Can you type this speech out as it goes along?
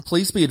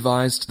Please be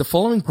advised the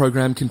following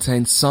program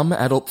contains some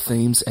adult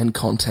themes and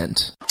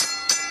content.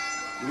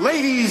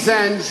 Ladies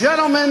and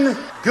gentlemen,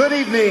 good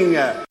evening.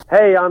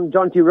 Hey, I'm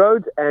John T.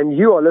 Rhodes, and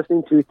you are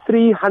listening to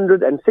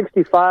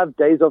 365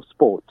 Days of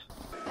Sport.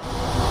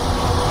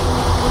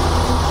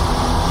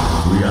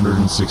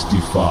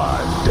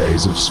 365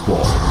 Days of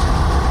Sport.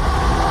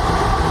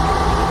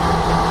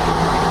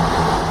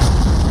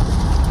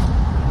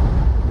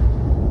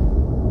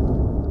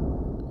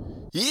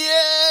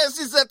 Yes,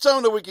 it's that time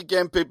of the week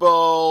again,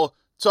 people.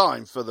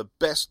 Time for the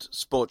best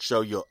sports show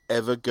you're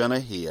ever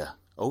gonna hear.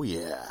 Oh,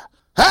 yeah.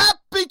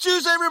 Happy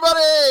Tuesday,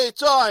 everybody!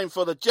 Time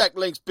for the Jack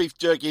Link's Beef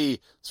Jerky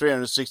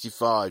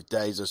 365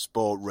 Days of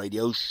Sport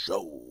radio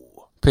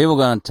show. People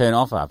are going to turn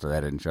off after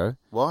that intro.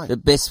 Why? The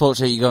best sports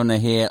show you're going to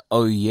hear,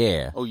 oh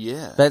yeah. Oh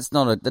yeah.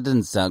 That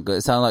didn't sound good.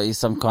 It sounded like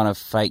some kind of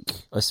fake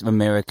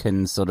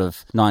American sort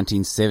of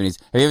 1970s.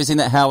 Have you ever seen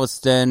that Howard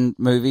Stern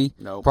movie?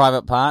 No.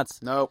 Private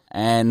Parts? No.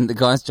 And the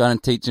guy's trying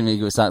to teach him,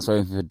 he starts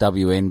working for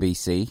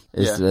WNBC,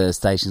 is the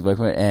station's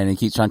working with, and he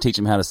keeps trying to teach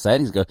him how to say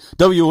it. He's going,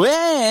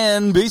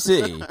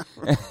 WNBC!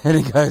 And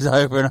he goes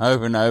over and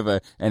over and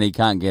over, and he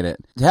can't get it.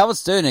 Howard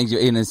Stern,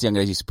 in his younger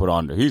days, used to put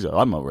on,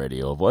 I'm a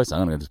radio voice,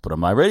 I'm going to just put on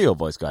my radio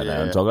voice guy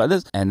there and talk like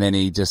this. And then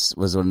he just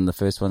was one of the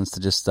first ones to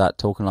just start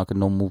talking like a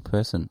normal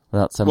person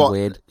without some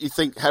weird. You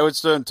think Howard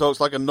Stern talks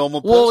like a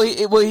normal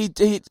person? Well,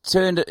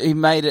 he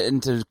made it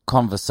into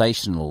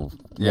conversational,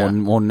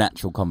 more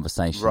natural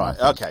conversation. Right.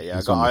 Okay.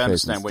 Yeah. I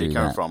understand where you're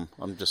coming from.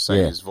 I'm just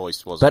saying his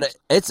voice wasn't. But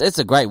it's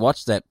a great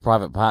watch. That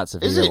Private Parts.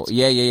 Is it?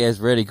 Yeah. It's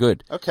really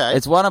good. Okay.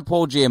 It's one of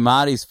Paul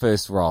Giamatti's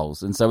first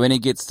roles, and so when he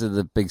gets to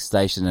the big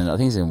station, and I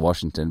think he's in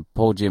Washington,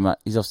 Paul Giamatti,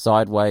 he's off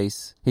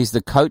Sideways. He's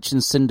the coach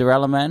in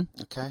Cinderella Man.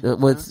 Okay.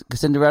 With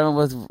Cinderella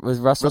with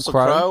Russell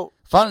Crowe.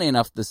 Funnily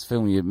enough, this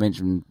film you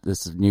mentioned,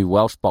 this new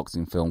Welsh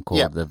boxing film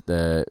called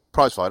the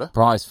Prize Fighter.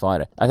 Prize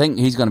Fighter. I think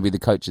he's going to be the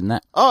coach in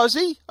that. Oh, is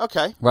he?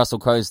 Okay. Russell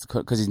Crowe's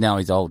because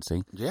he's old.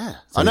 See? Yeah,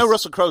 So I know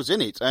Russell Crowe's in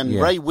it, and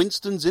Yeah. Ray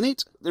Winston's in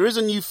it. There is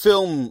a new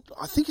film.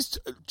 I think it's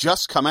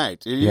just come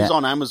out. It is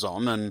on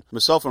Amazon, and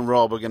myself and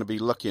Rob are going to be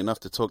lucky enough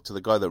to talk to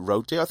the guy that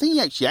wrote it. I think he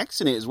actually acts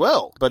in it as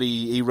well, but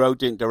he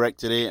wrote it,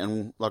 directed it,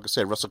 and like I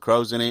said, Russell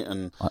Crowe's in it.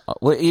 And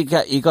Well, you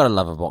got to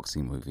love a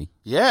boxing movie.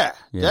 yeah,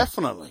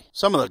 definitely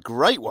some of the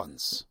great ones.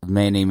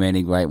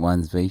 Many great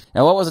ones, Beef.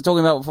 Now, what was I talking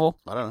about before?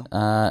 I don't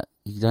know.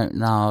 You don't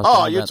know.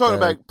 Oh, you're talking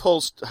about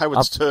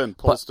Howard Stern.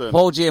 Paul Stern.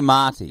 Paul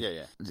Giamatti.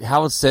 Yeah.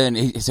 Howard Stern,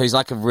 he's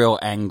like a real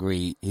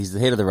angry, he's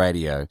the head of the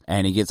radio,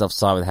 and he gets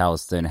offside with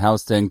Howard Stern. Howard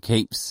Stern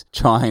keeps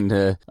trying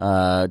to,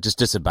 just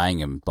disobeying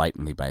him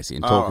blatantly, basically,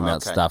 and talking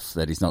about stuff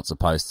that he's not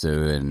supposed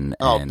to. And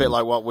a bit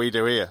like what we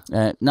do here.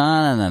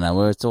 No,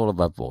 where it's all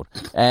above board.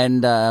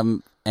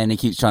 And he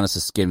keeps trying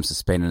to get him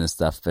suspended and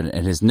stuff,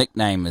 and his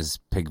nickname is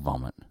Pig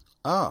Vomit.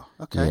 Oh,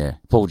 okay. Yeah,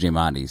 Paul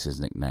Giamatti is his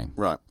nickname.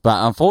 Right.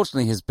 But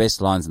unfortunately, his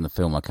best lines in the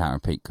film I can't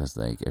repeat because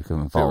they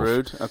involve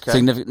rude. Okay.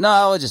 significant.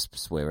 No, just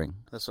swearing.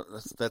 That's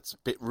a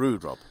bit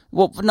rude, Rob.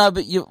 Well, no,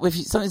 but if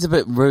something's a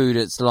bit rude,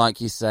 it's like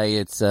you say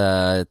it's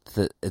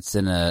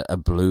in a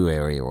blue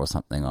area or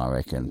something. I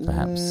reckon,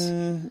 perhaps.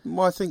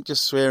 Well, I think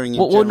just swearing.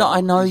 Well, no,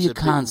 I know you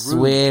can't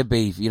swear,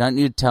 Beef. You don't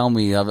need to tell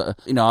me.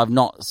 I've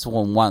not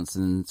sworn once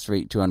in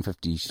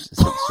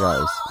 256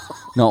 shows.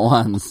 Not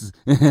once.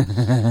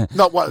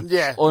 Not one.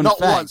 Yeah. Or not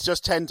fact, once.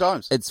 Just 10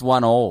 times. It's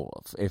 1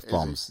 all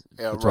F-bombs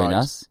between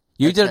us.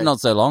 You did it Okay. not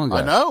so long ago.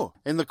 I know.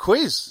 In the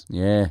quiz.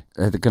 Yeah,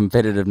 the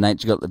competitive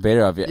nature got the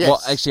better of you. Yes.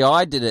 Well, actually,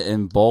 I did it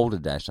in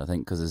Balderdash, I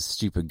think, because the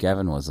stupid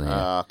Gavin was there.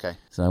 Okay.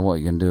 So what are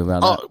you going to do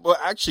about that? Oh, well,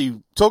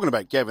 actually, talking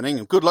about Gavin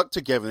Ingham, good luck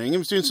to Gavin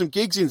Ingham. He's doing some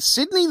gigs in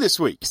Sydney this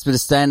week. It's a bit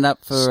of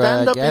stand-up for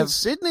Stand-up Gav. in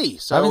Sydney.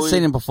 So I haven't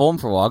seen him perform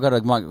for a while. I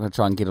might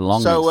try and get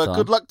along So next time.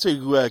 good luck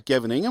to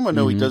Gavin Ingham. I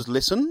know he does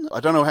listen. I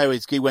don't know how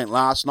his gig went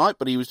last night,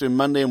 but he was doing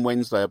Monday and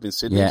Wednesday up in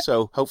Sydney. Yeah.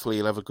 So hopefully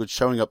he'll have a good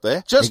showing up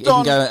there. You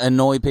can go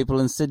annoy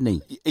people in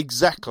Sydney.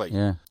 Exactly.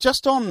 Yeah.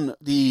 Just on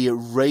the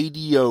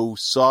radio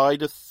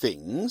side of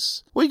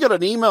things, we got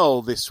an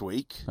email this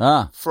week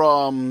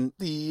from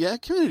the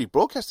community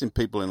broadcasting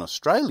people in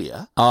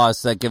Australia. Oh,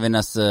 so they're giving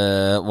us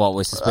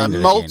we're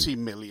suspended a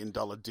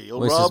multi-million-dollar deal,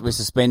 Rob. We're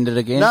suspended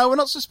again? No, we're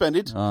not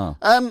suspended. Oh.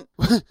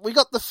 We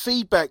got the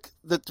feedback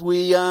that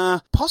we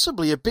are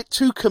possibly a bit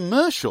too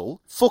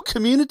commercial for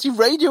community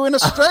radio in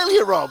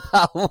Australia, Rob.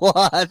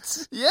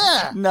 What?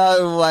 Yeah.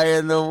 No way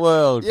in the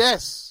world.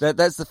 Yes.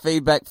 That's the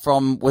feedback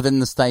from within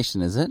the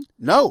station, is it?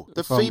 No,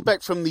 the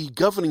feedback from the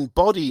governing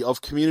body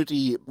of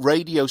community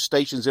radio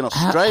stations in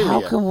Australia.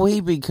 How can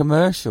we be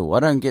commercial? I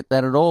don't get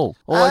that at all.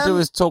 All I do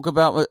is talk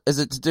about, is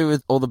it to do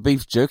with all the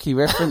beef jerky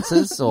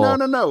references? Or?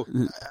 No.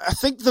 I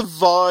think the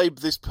vibe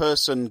this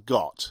person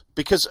got,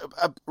 because,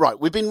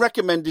 we've been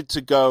recommended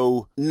to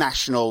go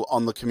national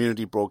on the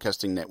community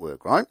broadcasting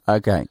network, right?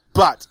 Okay.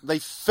 But they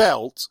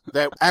felt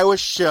that our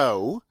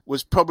show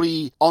was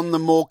probably on the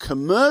more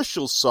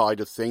commercial side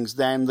of things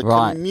than the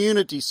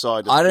community side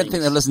of things. I don't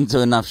think they listened to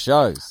enough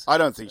shows. I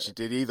don't think she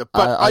did either.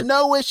 But I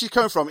know where she's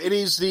coming from.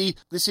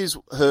 This is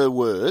her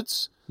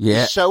words.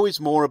 Yeah. The show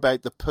is more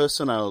about the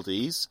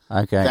personalities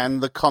than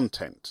the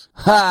content.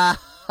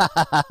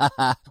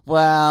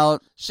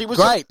 Well, she was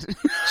great.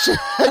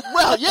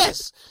 Well,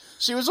 yes.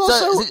 She was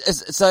also...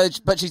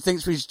 but she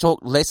thinks we should talk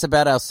less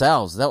about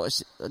ourselves.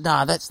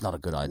 That's not a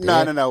good idea.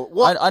 No.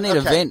 I need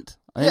a vent.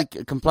 I need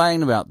to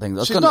complain about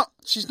things.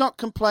 She's not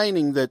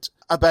complaining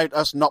about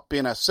us not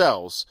being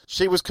ourselves.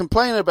 She was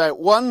complaining about,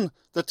 one,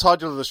 the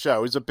title of the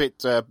show is a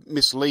bit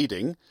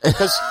misleading,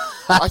 because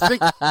I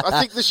think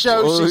the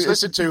show she's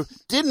listened to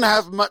didn't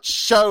have much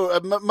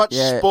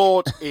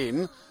sport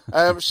in.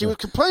 She was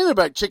complaining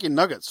about chicken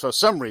nuggets for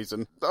some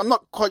reason. I'm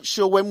not quite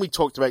sure when we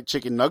talked about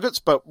chicken nuggets,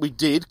 but we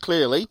did,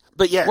 clearly.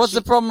 But yeah, what's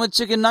the problem with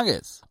chicken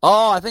nuggets?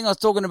 Oh, I think I was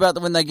talking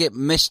about when they get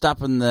meshed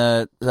up in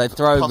they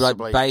throw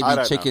possibly. like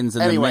baby chickens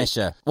in the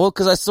mesher. Well,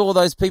 because I saw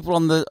those people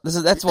on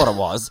that's what it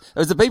was. It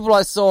was the people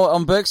I saw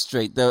on Burke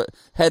Street that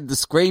had the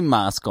scream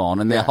mask on,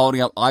 and they're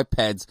holding up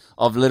iPads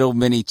of little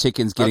mini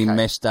chickens getting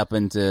meshed up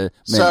into mince.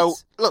 So,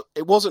 look,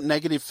 it wasn't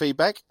negative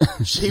feedback.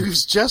 She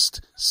was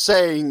just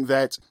saying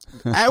that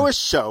our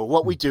show,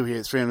 what we do here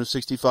at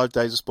 365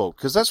 Days of Sport,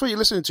 because that's what you're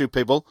listening to,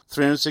 people,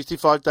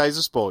 365 Days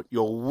of Sport,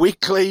 your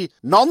weekly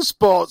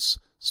non-sports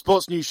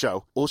sports news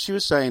show. All she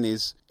was saying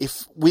is,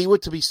 if we were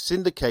to be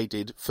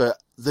syndicated for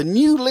the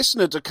new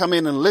listener to come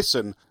in and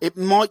listen, it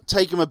might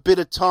take him a bit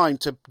of time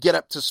to get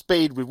up to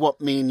speed with what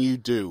me and you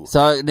do.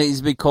 So it needs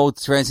to be called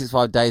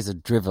 365 Days of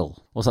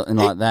Drivel or something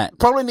like that.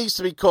 Probably needs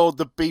to be called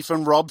the Beef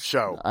and Rob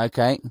Show.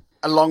 Okay.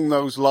 Along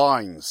those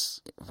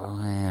lines.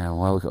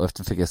 Well, we'll have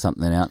to figure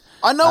something out.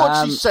 I know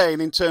what she's saying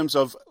in terms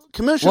of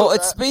commercial. Well,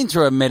 it's been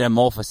through a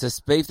metamorphosis,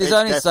 Beef. There's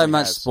only so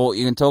much sport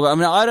you can talk about. I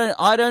mean,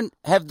 I don't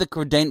have the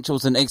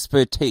credentials and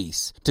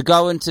expertise to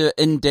go into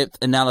in-depth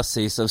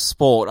analysis of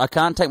sport. I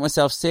can't take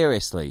myself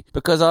seriously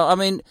because, I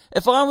mean,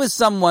 if I was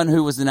someone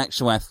who was an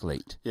actual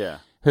athlete... Yeah.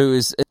 Who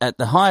is at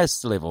the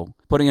highest level,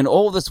 putting in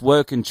all this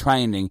work and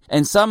training,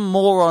 and some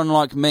moron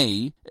like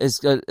me is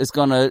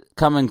going to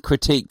come and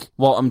critique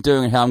what I'm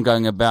doing and how I'm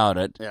going about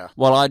it,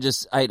 while I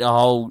just ate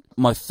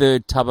my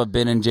third tub of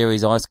Ben &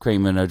 Jerry's ice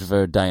cream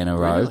for a day in a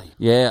row. Really?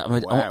 Yeah, I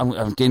mean, wow.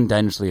 I'm getting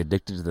dangerously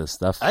addicted to this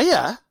stuff. Oh,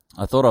 yeah?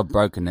 I thought I'd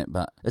broken it,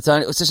 but it's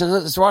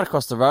right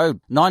across the road.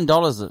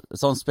 $9,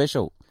 it's on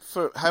special.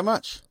 For how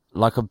much?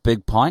 Like a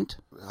big pint.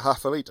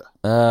 Half a litre.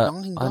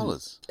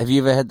 $9. Have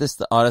you ever had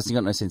this? I don't think you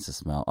got no sense of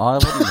smell. I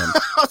wouldn't even.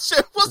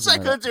 What's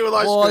that going to do with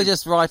ice cream? Well, I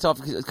just write off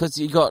because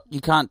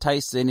you can't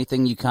taste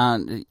anything. You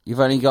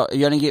only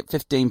get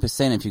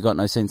 15% if you got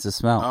no sense of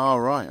smell. Oh,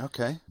 right,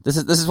 okay. This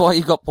is why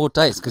you got poor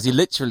taste, because you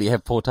literally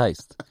have poor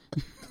taste.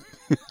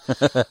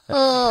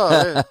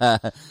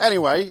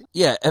 Anyway,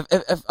 yeah.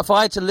 If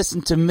I had to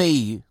listen to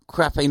me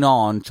crapping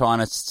on trying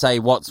to say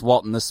what's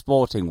what in the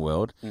sporting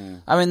world,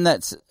 I mean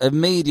that's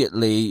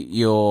immediately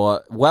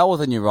you're well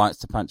within your rights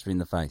to punch me in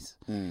the face.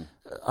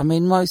 I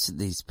mean, most of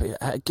these people,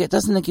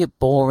 doesn't it get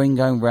boring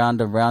going round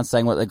and round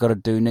saying what they've got to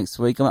do next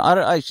week? I mean,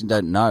 I actually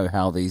don't know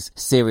how these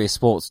serious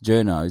sports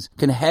journos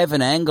can have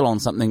an angle on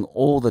something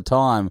all the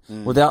time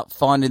without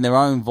finding their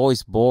own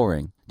voice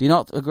boring. Do you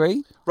not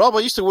agree? Rob, I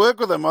used to work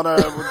with them on a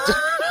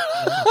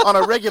on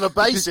a regular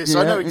basis.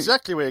 I know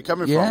exactly where you're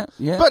coming from.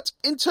 Yeah. But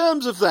in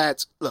terms of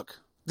that, look,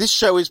 this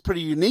show is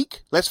pretty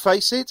unique. Let's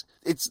face it.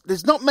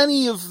 There's not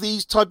many of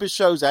these type of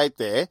shows out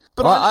there.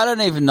 But I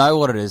don't even know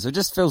what it is. It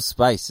just fills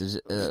space.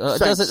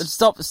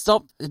 Stop.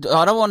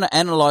 I don't want to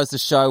analyse the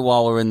show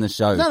while we're in the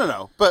show.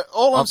 No. But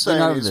all I'm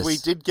saying is we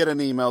did get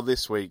an email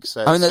this week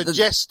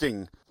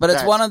suggesting... But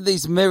it's one of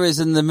these mirrors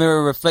in the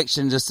mirror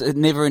reflection, just a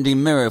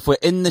never-ending mirror. If we're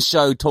in the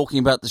show talking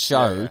about the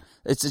show... Yeah.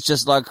 It's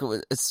just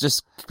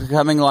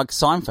becoming like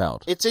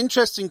Seinfeld. It's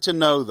interesting to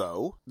know,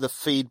 though, the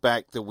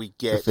feedback that we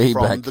get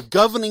from the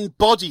governing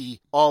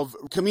body of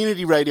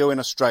community radio in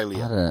Australia.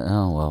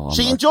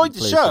 She enjoyed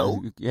the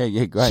show.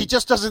 Yeah, great. She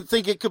just doesn't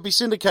think it could be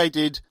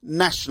syndicated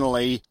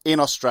nationally in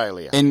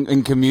Australia.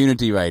 In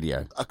community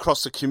radio.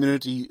 Across the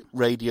community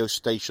radio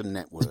station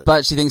network.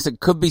 But she thinks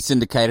it could be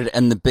syndicated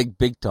in the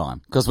big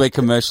time, because we're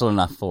commercial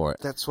enough for it.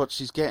 That's what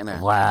she's getting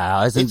at.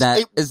 Wow, is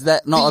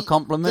that not a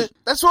compliment?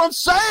 That's what I'm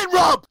saying,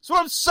 Rob! That's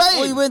what I'm saying!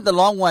 Well, you went the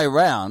long way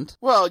round.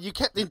 Well, you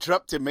kept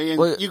interrupting me,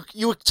 and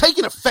you were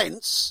taking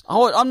offence.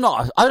 Oh, I'm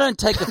not. I don't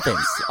take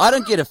offence. I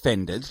don't get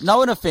offended. No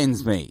one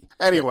offends me.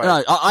 Anyway.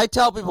 No, I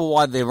tell people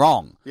why they're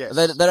wrong. Yes.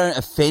 They don't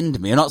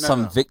offend me. I'm not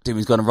some victim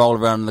who's going to roll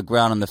around on the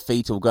ground on the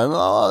fetal going,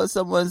 oh,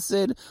 someone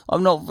said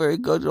I'm not very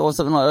good or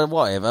something like that.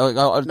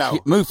 Whatever.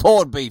 Move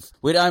forward, Beef.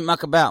 We don't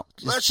muck about.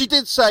 Well, she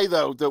did say,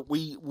 though, that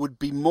we would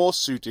be more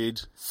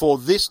suited for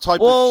this type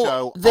of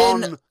show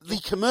on the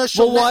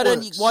commercial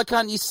networks. Why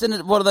can't you send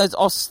it one of those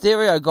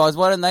stereo guys?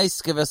 Why don't they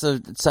give us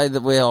say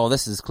that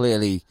this is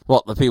clearly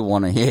what the people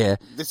want to hear.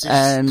 This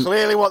is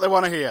clearly what they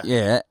want to hear.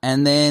 Yeah,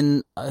 and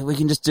then we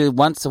can just do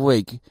once a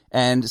week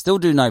and still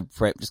do no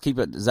prep. Just keep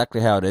it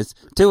exactly how it is.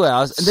 2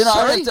 hours, and then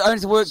I only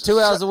have to work 2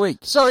 hours a week.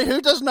 Sorry,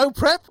 who does no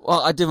prep?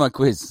 Well, I do my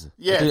quiz.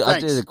 Yeah, I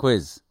do the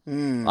quiz.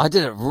 I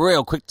did it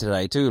real quick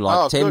today too,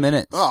 like 10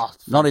 minutes. Oh,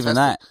 not even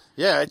that.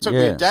 Yeah, it took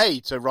me a day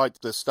to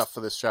write the stuff for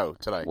this show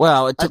today.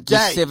 Well, it took me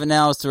 7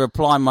 hours to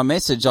reply my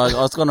message. I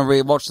was going to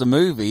re-watch the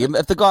movie.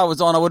 If the guy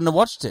was on, I wouldn't have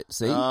watched it,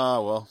 see?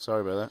 Oh, well,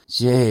 sorry about that.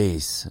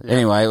 Jeez. Yeah.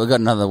 Anyway, we've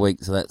got another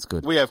week, so that's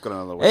good. We have got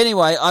another week.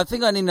 Anyway, I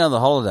think I need another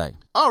holiday.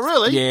 Oh,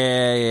 really?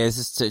 Yeah.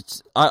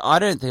 I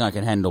don't think I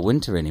can handle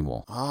winter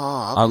anymore.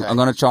 Oh, okay. I'm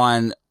going to try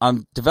and...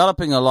 I'm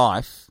developing a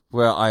life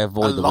where I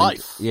avoid the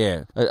life?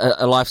 winter. Yeah,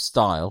 a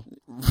lifestyle.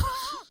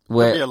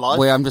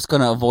 where I'm just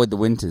going to avoid the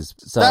winters.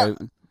 So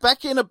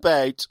back in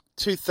about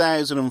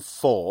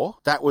 2004,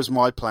 that was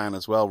my plan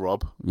as well,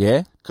 Rob.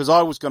 Yeah? Because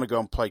I was going to go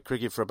and play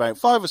cricket for about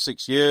 5 or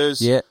 6 years.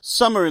 Yeah.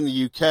 Summer in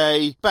the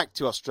UK, back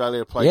to Australia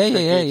to play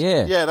cricket.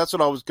 Yeah. Yeah, that's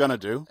what I was going to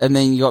do. And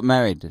then you got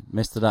married,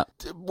 messed it up.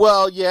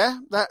 Well, yeah,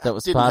 that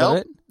was didn't part help.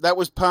 of it. That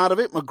was part of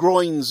it. My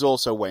groins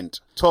also went.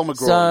 Tore my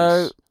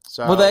groins.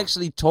 So, were they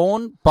actually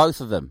torn?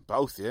 Both of them?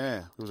 Both,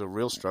 yeah. It was a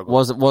real struggle.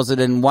 Was it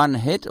in one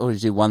hit, or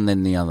did you do one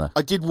then the other?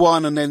 I did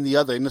one and then the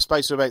other in the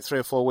space of about 3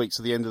 or 4 weeks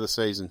at the end of the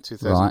season,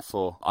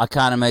 2004. Right. I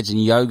can't imagine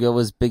yoga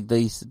was big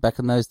back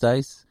in those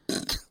days.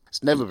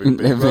 It's never been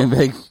big. Never been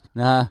big.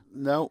 Nah.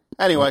 No.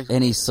 Anyway.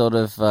 Any sort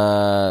of...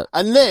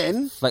 and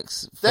then...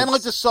 Flex. Then I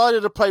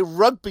decided to play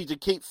rugby to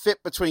keep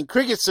fit between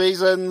cricket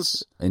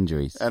seasons.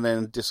 Injuries. And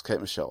then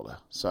dislocate my shoulder.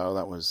 So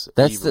that was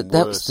worse.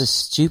 That was the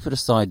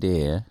stupidest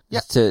idea.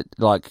 Yep. To,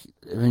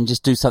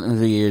 just do something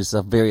for years.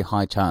 There's a very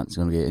high chance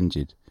you're going to get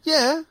injured.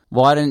 Yeah.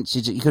 Why didn't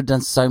you... You could have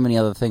done so many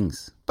other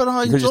things. But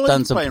I you could have just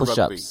done some playing push-ups.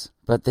 rugby.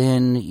 But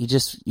then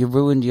you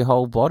ruined your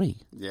whole body.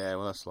 Yeah,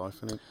 well, that's life,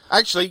 isn't it?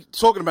 Actually,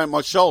 talking about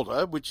my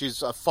shoulder, which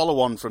is a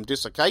follow-on from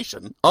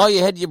dislocation. Oh,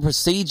 you had your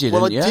procedure,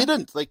 didn't you? Well, I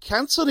didn't. They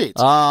cancelled it.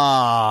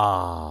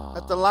 Ah.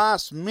 At the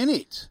last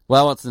minute.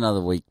 Well, what's another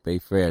week,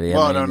 Beef, really?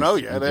 Well, I don't know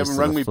yet. They haven't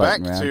rung me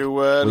back to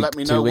let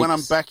me know when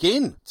I'm back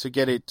in to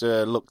get it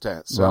looked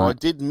at. So I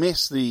did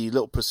miss the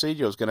little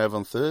procedure I was going to have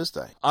on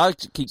Thursday.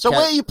 So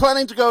where are you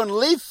planning to go and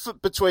live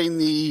between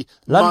the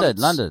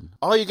London.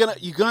 Oh, you're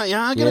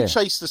gonna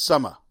chase the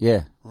summer.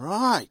 Yeah.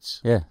 Right.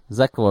 Yeah,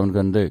 exactly what I'm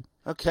going to do.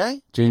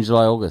 Okay. June,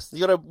 July, August. You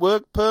got a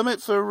work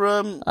permit for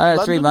London?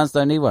 3 months,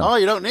 don't need one. Oh,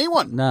 you don't need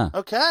one? No.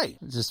 Okay.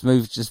 Just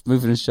moving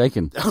and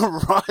shaking.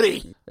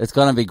 Alrighty. It's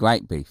going to be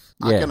great, Beef.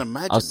 Yeah. I can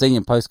imagine. I'll send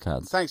you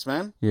postcards. Thanks,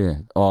 man. Yeah.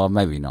 Or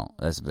maybe not.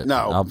 That's a bit...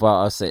 No.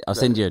 I'll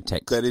send you a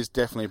text. That is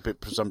definitely a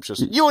bit presumptuous.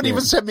 You wouldn't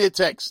even send me a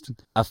text.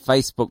 A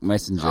Facebook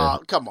Messenger. Oh,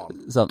 come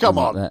on. Something come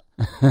like on.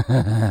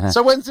 That.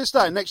 So when's this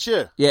day? Next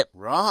year? Yep.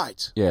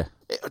 Right. Yeah.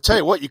 I'll tell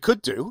you what you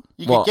could do.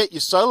 You could get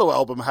your solo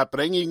album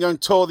happening. You can go and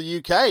tour the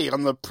UK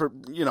on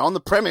the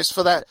premise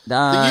for that the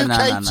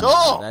UK tour.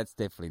 No, that's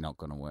definitely not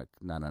going to work.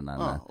 No.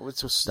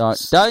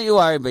 Don't you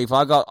worry, Beef.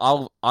 I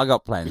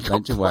got plans.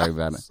 Don't you worry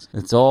about it.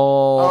 It's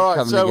all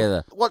coming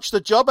together. Watch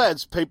the job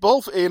ads,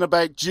 people. In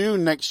about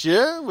June next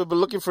year, we'll be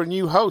looking for a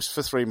new host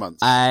for 3 months.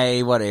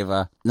 Hey,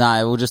 whatever.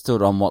 No, we'll just do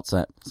it on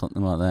WhatsApp,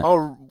 something like that.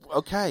 Oh,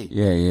 okay.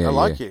 Yeah. I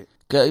like it.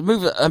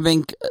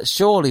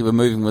 Surely we're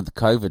moving with the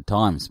COVID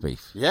times,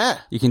 Beef. Yeah.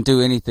 You can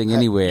do anything,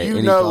 anywhere,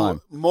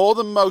 anytime. More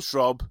than most,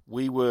 Rob,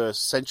 we were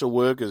essential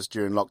workers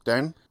during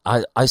lockdown.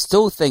 I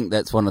still think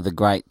that's one of the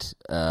great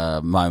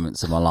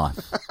moments of my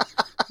life.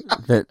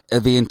 That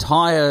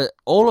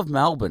all of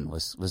Melbourne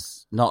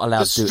was not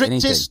allowed to do anything.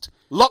 The strictest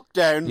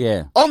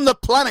lockdown on the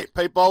planet,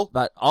 people.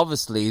 But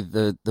obviously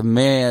the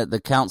mayor, the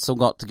council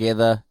got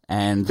together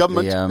and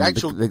government,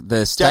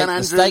 the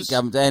state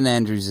government, Dan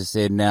Andrews has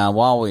said, now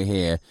while we're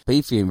here,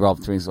 Beefy and Rob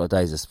 3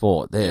 days of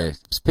sport,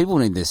 people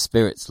need their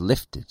spirits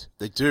lifted.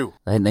 They do.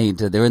 They're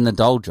in the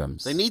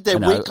doldrums. They need their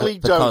weekly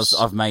dose. Because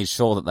I've made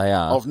sure that they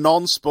are. Of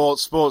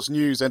non-sports, sports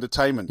news,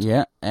 entertainment.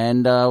 Yeah,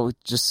 and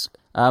just...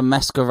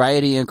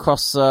 masquerading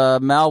across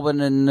Melbourne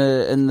in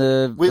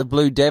the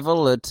Blue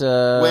Devil at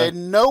where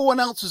no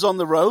one else was on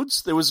the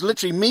roads. There was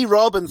literally me,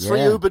 Rob, and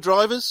 3 Uber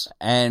drivers,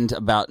 and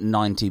about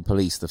 90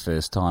 police the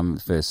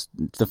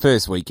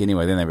first week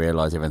anyway. Then they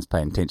realised everyone's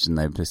paying attention.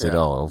 They said,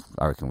 "Oh,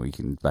 I reckon we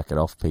can back it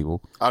off,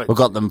 people." We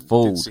got them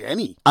fooled. Didn't see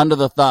any under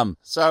the thumb.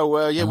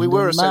 So we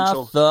were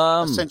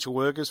essential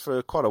workers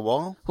for quite a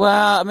while.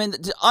 Well, I mean,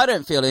 I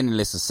don't feel any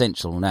less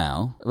essential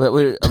now.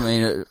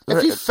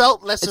 If you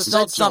felt less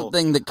essential, it's not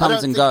something that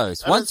comes and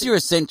goes. Once you're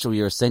essential,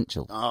 you're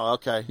essential. Oh,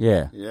 okay.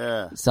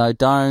 Yeah. So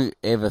don't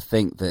ever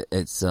think that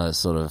it's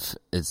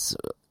it's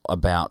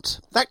about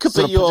that could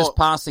be your just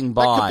passing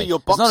by. That could be your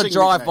boxing it's not a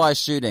drive-by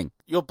shooting.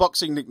 Your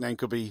boxing nickname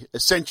could be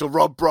Essential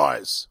Rob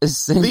Bryars.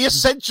 The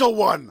essential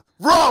one,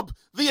 Rob.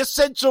 The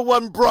essential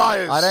one,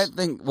 Bryars. I don't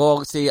think.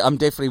 Well, see, I'm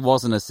definitely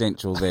wasn't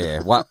essential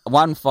there.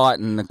 one fight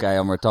and okay,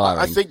 I'm retiring.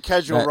 I think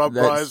Casual Rob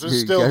Bryars is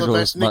still the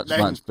best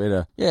nickname. Much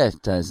better. Yeah,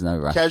 there's no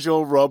rush.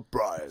 Casual Rob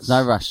Bryars.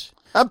 No rush.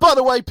 And by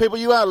the way, people,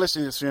 you are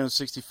listening to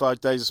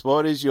 365 Days of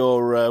Sport. It is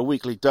your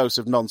weekly dose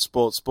of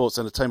non-sport, sports,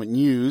 entertainment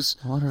news.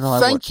 What did I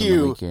Thank watch you on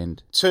the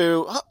weekend?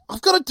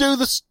 I've got to do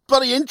this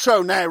bloody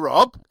intro now,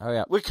 Rob. Hurry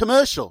up. We're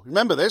commercial.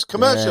 Remember this?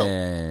 Commercial.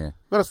 Yeah.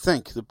 I've got to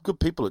thank the good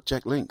people at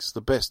Jack Links,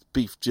 the best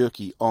beef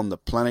jerky on the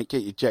planet.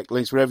 Get your Jack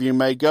Links wherever you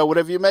may go,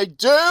 whatever you may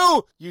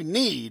do. You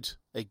need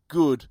a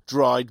good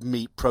dried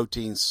meat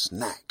protein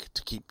snack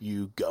to keep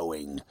you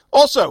going.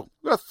 Also,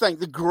 I've got to thank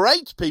the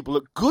great people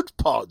at Good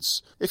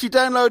Pods. If you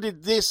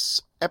downloaded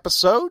this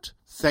episode,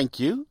 thank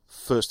you,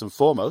 first and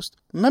foremost.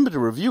 Remember to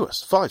review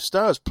us. 5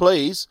 stars,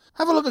 please.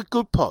 Have a look at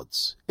Good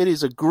Pods. It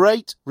is a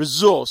great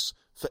resource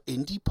for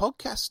indie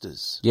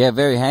podcasters. Yeah,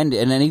 very handy.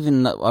 And then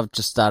even I've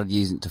just started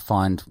using it to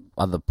find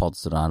other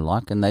pods that I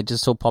like, and they're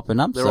just all popping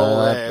up. They're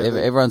all there.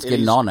 Everyone's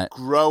getting on it.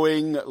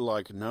 Growing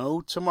like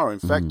no tomorrow. In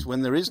fact,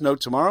 when there is no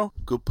tomorrow,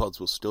 Good Pods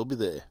will still be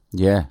there.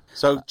 Yeah.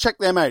 So check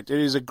them out. It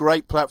is a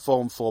great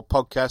platform for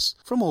podcasts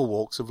from all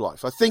walks of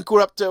life. I think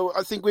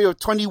we are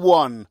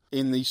 21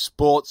 in the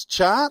sports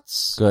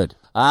charts. Good.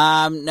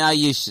 Now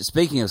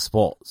speaking of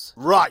sports.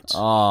 Right. Is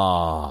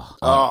that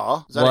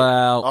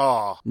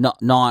well,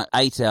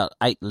 it?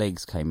 8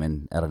 legs came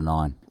in out of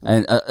 9.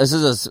 And this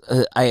is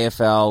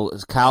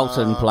AFL,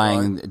 Carlton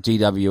playing right.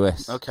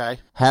 GWS. Okay.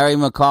 Harry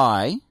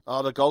Mackay,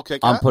 the goal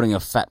kicker. I'm putting a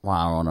fatwa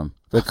on him.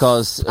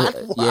 Because,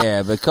 because... I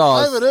haven't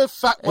heard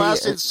fatwa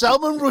since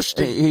Salman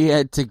Rushdie. He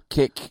had to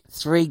kick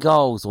 3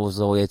 goals,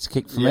 was all he had to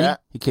kick for me.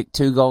 He kicked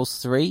 2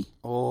 goals, 3.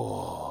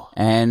 Oh.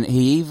 And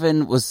he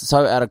even was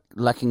so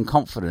lacking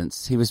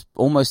confidence, he was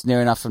almost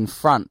near enough in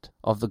front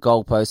of the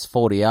goalpost,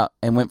 40 out,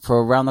 and went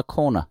for around the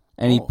corner.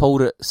 And he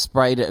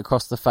sprayed it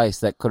across the face.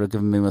 That could have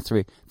given me a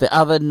 3. The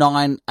other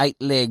 8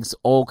 legs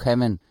all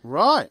came in.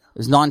 Right. It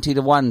was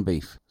 90-1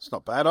 beef. It's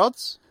not bad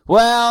odds.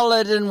 Well,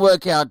 it didn't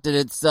work out, did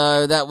it?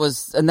 So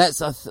that's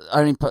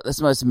the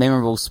most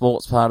memorable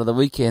sports part of the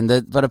weekend.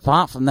 But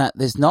apart from that,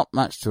 there's not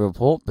much to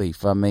report,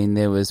 beef. I mean,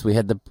 we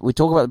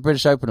talked about the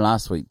British Open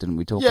last week, didn't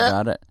we? Talk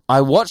about it.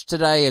 I watched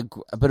today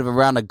a bit of a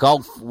round of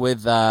golf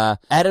with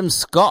Adam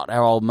Scott,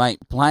 our old mate,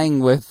 playing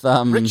with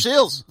Rick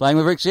Shields.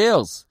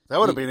 That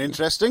would have been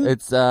interesting.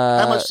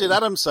 How much did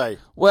Adam say?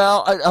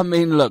 Well, I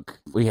mean, look,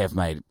 we have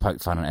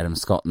poked fun at Adam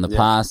Scott in the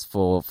past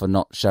for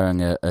not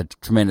showing a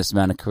tremendous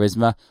amount of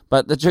charisma.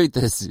 But the truth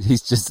is,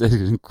 he's just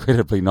an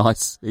incredibly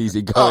nice,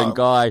 easygoing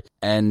guy.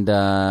 And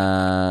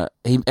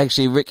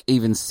Rick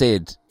even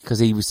said, because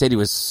he said he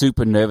was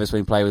super nervous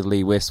when he played with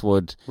Lee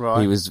Westwood.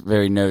 Right. He was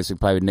very nervous when he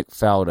played with Nick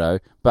Faldo.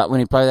 But when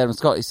he played with Adam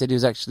Scott, he said he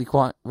was actually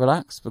quite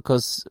relaxed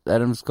because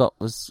Adam Scott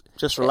was...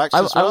 Just relaxed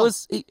as well?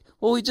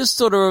 He just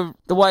sort of,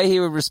 the way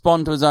he would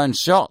respond to his own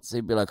shots,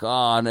 he'd be like,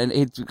 and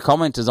he'd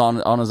comment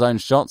on his own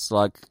shots,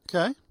 like,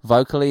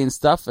 vocally and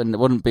stuff, and it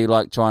wouldn't be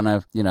like trying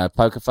to,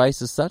 poker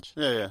face as such.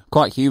 Yeah.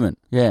 Quite human,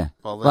 yeah.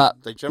 Well, but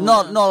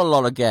not a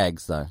lot of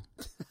gags, though.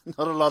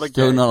 Not a lot of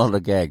Still gags. not a lot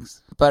of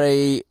gags. But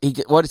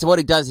what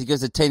he does, he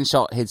gives a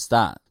 10-shot head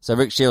start. So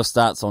Rick Shields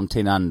starts on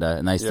 10 under,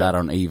 and they start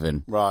on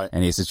even. Right.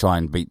 And he has to try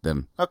and beat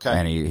them. Okay.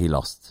 And he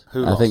lost.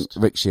 Who lost? I think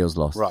Rick Shields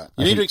lost. Right.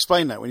 You need to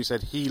explain that when you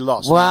said he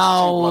lost.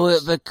 Well,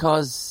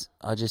 because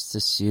I just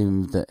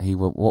assumed that he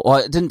would... Well,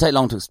 it didn't take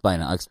long to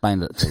explain it. I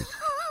explained it to you.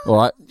 All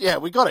right? Yeah,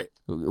 we got it.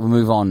 We'll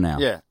move on now.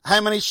 Yeah.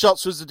 How many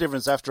shots was the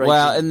difference after 18?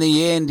 Well, in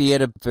the end, he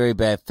had a very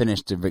bad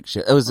finish to Rick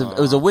Shields. It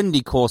was a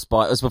windy course it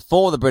was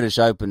before the British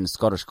Open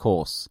Scottish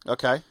course.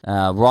 Okay.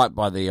 Right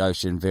by the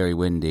ocean, very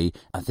windy.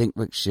 I think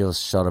Rick Shields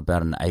shot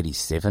about an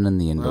 87 in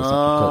the end,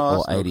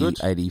 or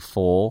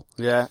 84.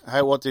 Yeah.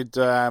 What did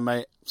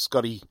mate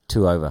Scotty?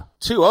 2 over.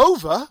 2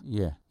 over?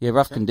 Yeah. Yeah,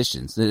 rough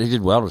conditions. He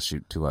did well to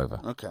shoot 2 over.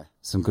 Okay.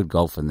 Some good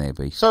golf in there,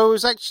 B. So it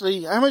was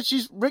actually, how much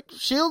is Rick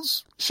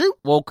Shields shoot?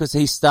 Well, because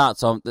he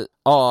starts on, he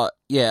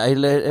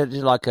did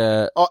like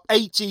a...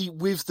 80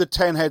 with the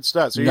 10 head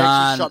start, so he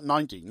actually shot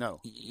 90,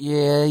 no?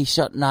 Yeah, he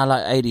shot,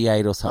 like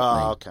 88 or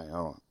something. Oh, okay,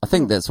 all right. I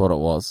think that's what it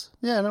was.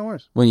 Yeah, no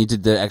worries. When you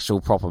did the actual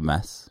proper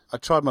maths. I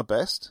tried my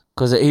best.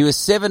 Because he was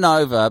 7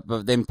 over,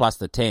 but then plus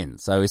the 10,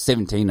 so he was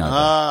 17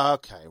 over.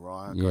 Okay,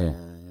 right. Okay, yeah.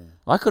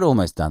 I could have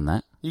almost done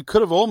that. You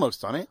could have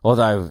almost done it.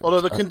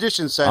 Although the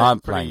conditions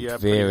sound pretty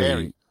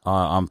hairy.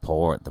 I'm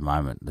poor at the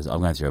moment. I'm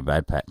going through a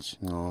bad patch.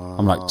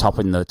 I'm like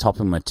topping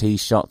my tee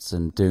shots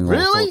and doing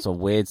all sorts of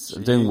weird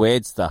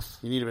stuff.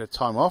 You need a bit of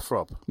time off,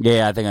 Rob.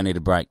 Yeah, I think I need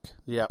a break.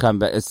 Yeah, come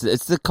back. It's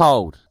the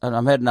cold, and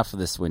I've had enough of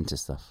this winter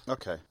stuff.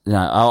 Okay.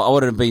 I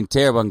would have been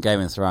terrible on Game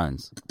of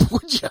Thrones.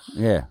 Would you?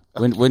 Yeah.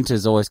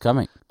 Winter's always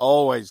coming.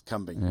 Always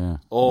coming. Yeah.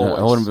 Always.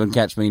 I wouldn't have been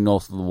catch me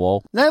north of the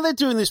wall. Now they're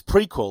doing this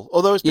prequel,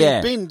 although it's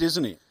been binned,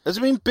 isn't it? Has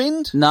it been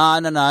binned?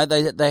 No.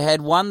 They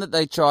had one that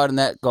they tried and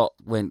that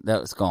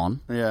was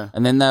gone. Yeah.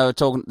 And then they were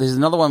talking. There's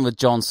another one with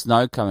Jon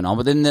Snow coming on,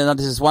 but then there's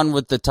this one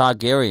with the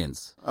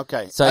Targaryens.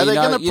 Okay. So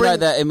you know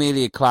that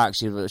Emilia Clarke,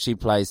 she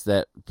plays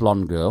that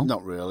blonde girl.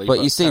 Not really.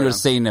 But you seem to have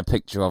seen a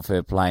picture of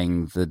her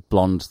playing the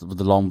blonde with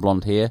the long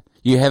blonde hair.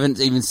 You haven't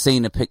even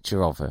seen a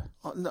picture of her.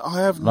 I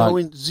have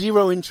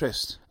zero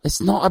interest. It's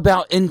not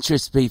about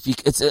interest, Beef.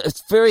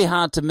 It's very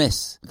hard to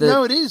miss.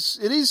 No, it is.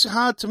 It is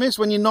hard to miss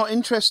when you're not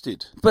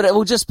interested. But it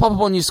will just pop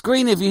up on your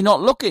screen if you're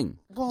not looking.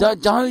 Well,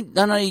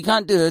 No, you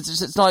can't do it.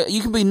 It's like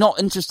you can be not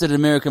interested in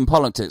American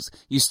politics.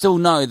 You still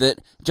know that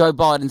Joe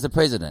Biden's the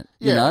president.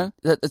 You know,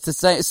 it's the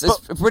same. It's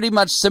pretty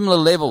much similar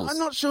levels. I'm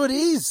not sure it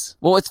is.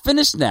 Well, it's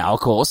finished now,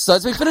 of course. So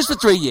it's been finished for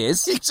 3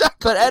 years. Exactly.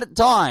 But at the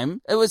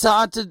time, it was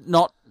hard to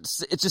not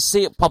just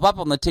see it pop up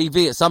on the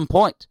TV at some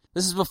point.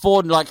 This is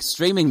before, like,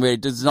 streaming, where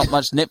there's not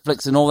much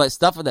Netflix and all that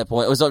stuff at that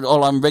point. It was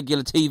all on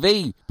regular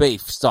TV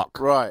beef stock.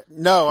 Right.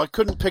 No, I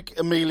couldn't pick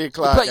Emilia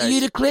Clarke. But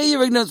you declare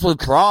your ignorance with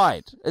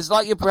pride. It's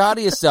like you're proud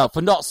of yourself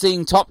for not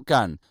seeing Top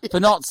Gun,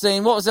 for not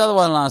seeing, what was the other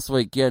one last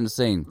week you hadn't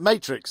seen?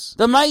 Matrix.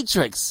 The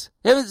Matrix.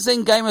 You haven't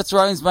seen Game of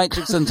Thrones,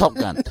 Matrix, and Top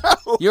Gun.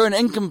 No. You're an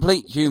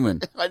incomplete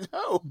human. I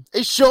know.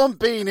 Is Sean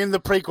Bean in the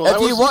prequel? If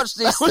you watch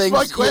these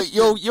things,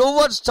 you'll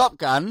watch Top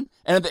Gun,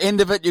 and at the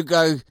end of it,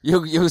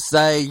 you'll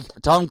say,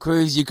 Tom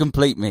Cruise, you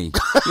complete me.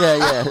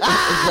 Yeah.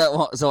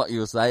 That's what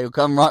you'll say. You'll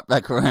come right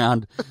back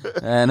around.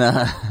 And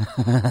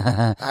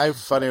how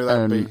funny would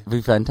that be? It'd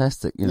be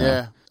fantastic, you know.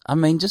 Yeah. I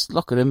mean, just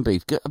lock it in,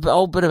 Beef. Get a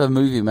whole bit of a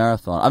movie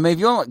marathon. I mean, if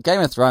you want Game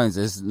of Thrones,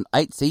 there's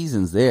 8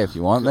 seasons there if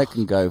you want. That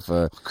can go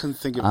for... I couldn't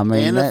think of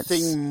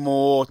anything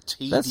more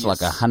tedious. That's like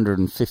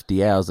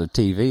 150 hours of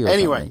TV or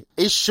Anyway, something.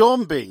 is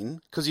Sean Bean,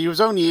 because he was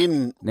only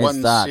in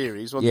one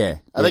series, wasn't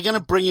he? Are they going to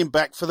bring him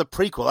back for the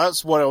prequel?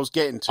 That's what I was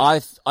getting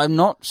to. I'm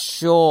not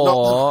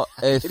sure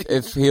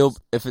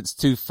if it's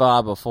too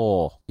far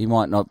before. He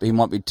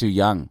might be too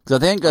young.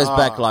 Because I think it goes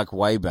back like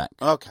way back.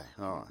 Okay,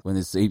 all right. When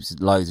there's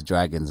loads of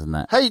dragons and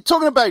that. Hey,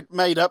 talking about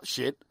made up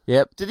shit.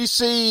 Yep. Did you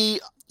see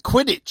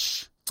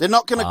Quidditch? They're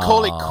not going to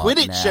call it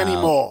Quidditch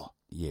anymore.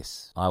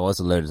 Yes. I was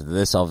alerted to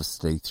this,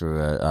 obviously,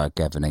 through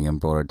Gavin Ingham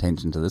brought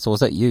attention to this. Or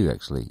was that you,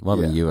 actually? It might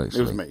have been you,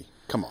 actually. It was me.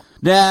 Come on.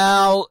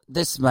 Now,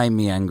 this made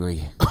me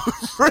angry.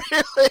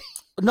 Really?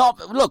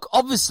 Look,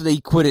 obviously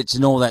Quidditch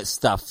and all that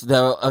stuff,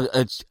 they're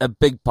a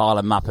big pile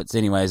of Muppets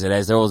anyways.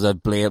 They're all a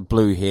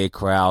blue hair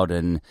crowd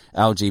and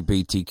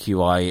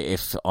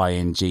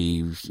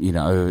LGBTQIFING, you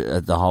know,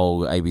 the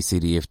whole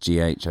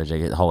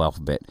ABCDFGH, the whole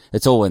alphabet.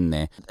 It's all in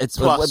there.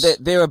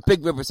 They're a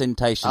big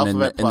representation in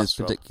this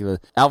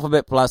particular...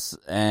 Alphabet Plus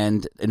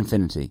and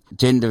Infinity.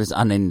 Gender is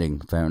unending,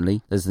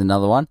 apparently. There's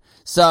another one.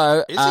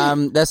 So,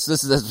 that's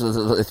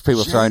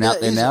people throwing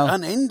out there now.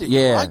 Unending,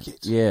 yeah, I like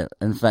it. Yeah,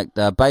 in fact,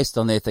 based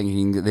on their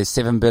thinking, there's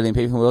 7 billion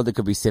people in the world. There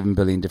could be 7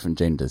 billion different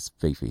genders,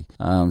 Fifi.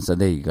 So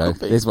there you go.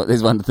 There's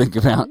one to think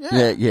about.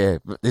 Yeah.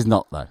 But there's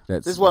not though.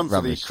 There's one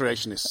rubbish. For the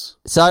creationists.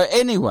 So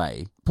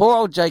anyway, poor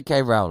old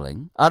J.K.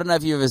 Rowling. I don't know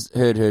if you ever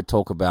heard her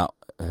talk about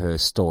her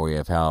story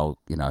of how,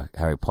 you know,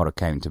 Harry Potter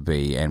came to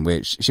be, and where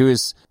I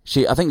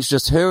think it's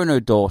just her and her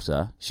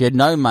daughter. She had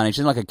no money. She's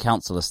in like a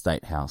council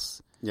estate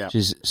house. Yeah.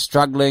 She's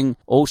struggling.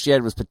 All she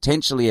had was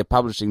potentially a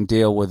publishing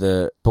deal with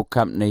a book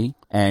company,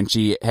 and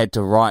she had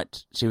to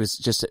write. She was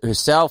just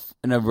herself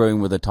in a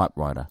room with a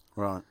typewriter.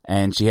 Right.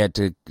 And she had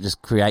to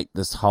just create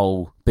this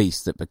whole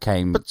beast that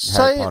became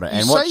Harry Potter.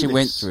 And what she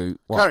went through...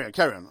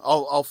 Carry on.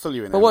 I'll fill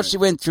you in. But what she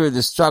went through,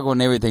 the struggle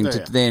and everything,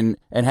 then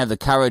and have the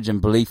courage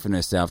and belief in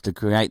herself to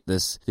create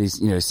these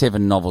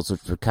 7 novels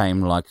which became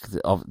like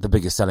the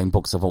biggest selling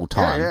books of all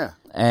time. Yeah.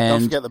 And,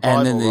 don't forget the Bible,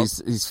 and then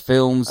these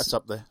films. That's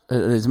up there.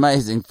 These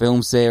amazing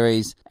film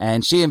series.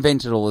 And she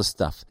invented all this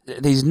stuff.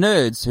 These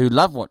nerds who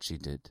love what she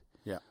did.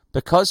 Yeah.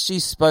 Because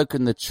she's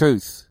spoken the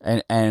truth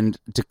and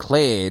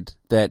declared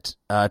that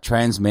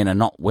trans men are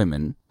not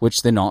women,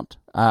 which they're not.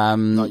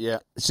 Not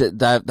yet.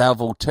 They've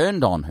all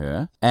turned on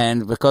her.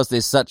 And because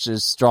there's such a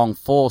strong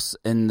force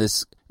in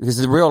this... This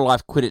is a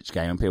real-life Quidditch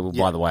game, and people,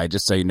 by the way,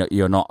 just so you know,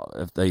 you're not...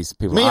 If these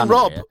people Me and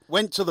Rob here.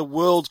 went to the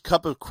World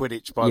Cup of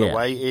Quidditch, by the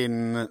way,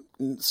 in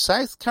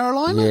South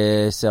Carolina?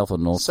 Yeah, South or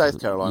North. South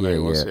Carolina it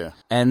was.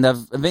 And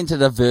they've invented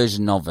a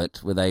version of it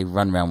where they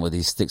run around with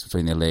these sticks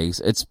between their legs.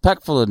 It's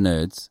packed full of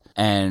nerds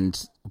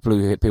and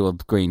blue hair, people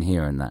with green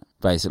hair and that,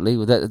 basically.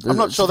 I'm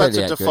not sure that's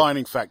a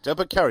defining factor,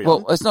 but carry on.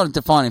 Well, it's not a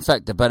defining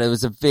factor, but it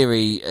was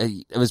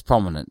it was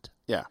prominent.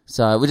 Yeah.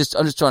 So I'm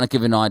just trying to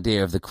give an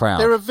idea of the crowd.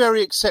 They're a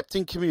very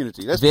accepting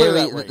community. Let's put it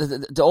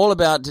that way. All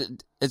about,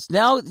 it's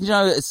now,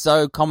 it's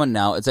so common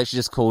now, it's actually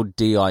just called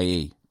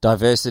DIE.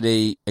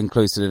 Diversity,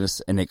 inclusiveness,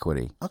 and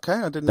equity. Okay,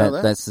 I didn't know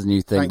that. That's the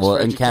new thing. Thanks well,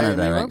 for in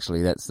Canada, me,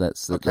 actually, that's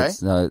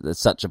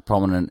such a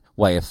prominent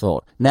way of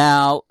thought.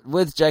 Now,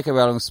 with J.K.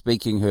 Rowling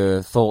speaking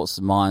her thoughts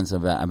and minds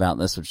about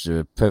this, which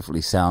are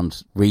perfectly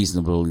sound,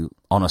 reasonable,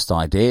 honest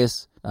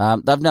ideas,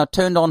 they've now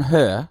turned on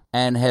her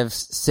and have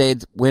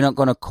said, we're not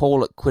going to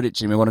call it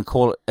Quidditch anymore. We want to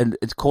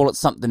call it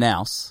something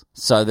else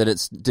so that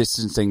it's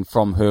distancing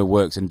from her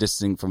works and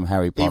distancing from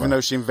Harry Potter. Even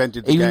though she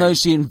invented the game. Even though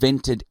she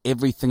invented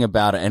everything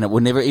about it, and it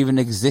would never even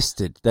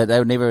existed, that they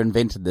would never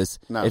invented this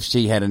if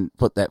she hadn't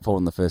put that forward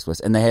in the first place.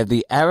 And they have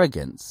the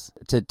arrogance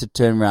to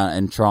turn around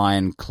and try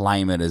and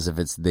claim it as if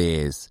it's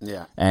theirs.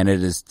 Yeah. And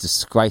it is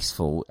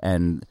disgraceful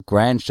and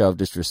grand show of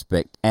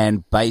disrespect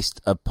and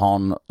based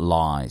upon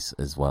lies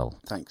as well.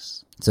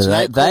 Thanks.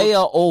 So they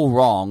are all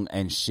wrong,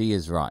 and she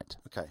is right.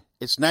 Okay.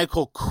 It's now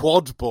called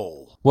quad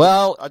ball.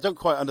 Well, I don't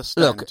quite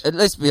understand. look,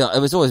 let's be honest,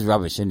 it was always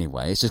rubbish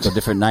anyway. It's just got a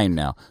different name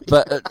now.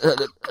 But,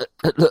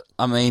 look,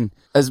 I mean,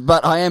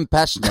 but I am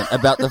passionate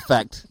about the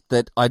fact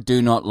that I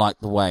do not like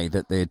the way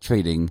that they're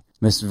treating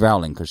Miss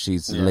Rowling, because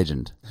she's a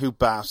legend. Who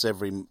baths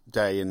every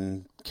day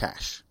in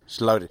cash.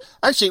 She's loaded.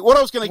 Actually, what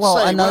I was going to say... Well,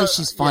 I know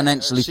she's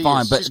financially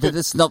fine, but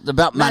it's not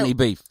about money,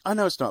 Beef. I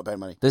know it's not about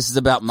money. This is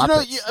about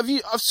Muppets.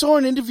 I saw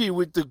an interview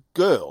with the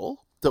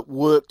girl that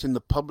worked in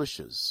the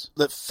publishers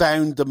that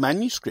found the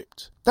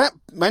manuscript. That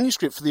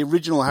manuscript for the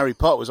original Harry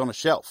Potter was on a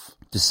shelf.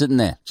 Just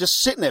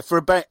sitting there for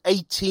about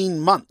 18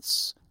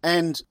 months.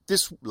 And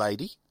this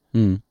lady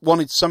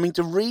wanted something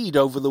to read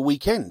over the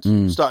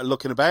weekend. Started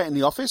looking about in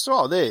the office.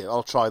 Oh, there,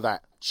 I'll try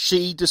that.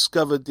 She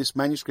discovered this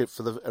manuscript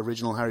for the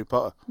original Harry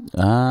Potter.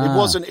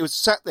 It was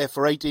sat there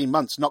for 18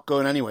 months, not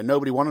going anywhere.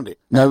 Nobody wanted it.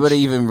 Nobody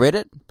even read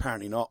it?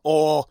 Apparently not.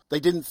 Or they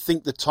didn't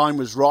think the time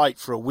was right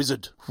for a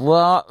wizard.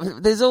 Well,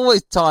 there's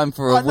always time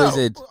for a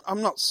wizard.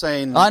 I'm not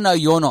saying... I know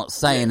you're not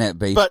saying it,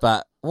 Beef,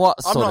 but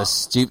what sort of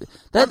stupid...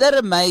 That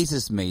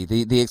amazes me,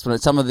 the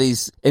explanation. Some of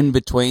these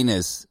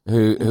in-betweeners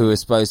who are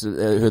supposed to...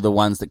 who are the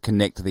ones that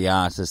connect the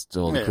artist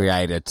or the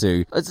creator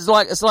to... It's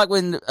like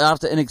when,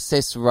 after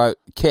INXS wrote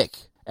Kick...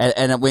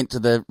 And it went to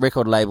the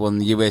record label in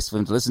the US for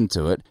them to listen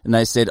to it, and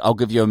they said, I'll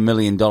give you $1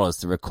 million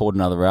to record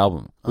another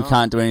album. We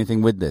can't do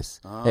anything with this.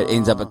 It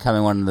ends up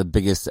becoming one of the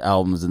biggest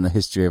albums in the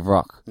history of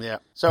rock. Yeah.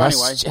 So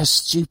That's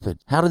just stupid.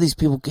 How do these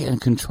people get in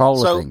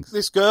control of things? So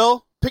this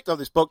girl picked up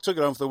this book, took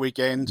it home for the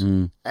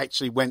weekend,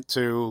 actually went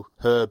to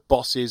her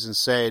bosses and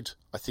said,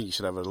 I think you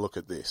should have a look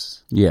at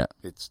this. Yeah.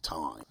 It's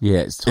time.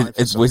 Yeah,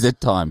 it's wizard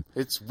time.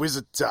 It's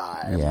wizard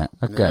time. Yeah,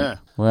 okay. Yeah.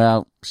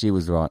 Well, she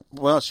was right.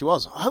 Well, she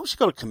was. I hope she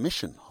got a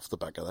commission off the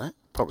back of that.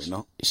 Probably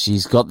not.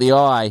 She's got the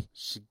eye.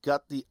 She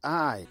got the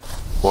eye.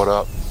 What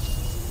up?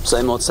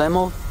 Same old, same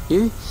old.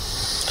 You?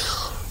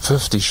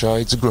 50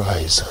 Shades of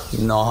Greys.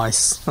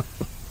 Nice.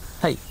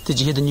 Hey, did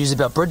you hear the news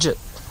about Bridget?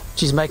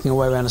 She's making her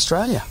way around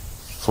Australia.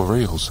 For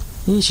reals?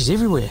 Yeah, she's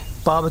everywhere.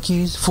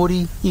 Barbecues,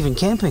 footy, even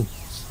camping.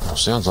 Well,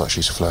 sounds like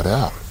she's flat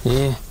out.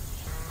 Yeah.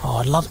 Oh,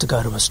 I'd love to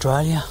go to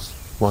Australia.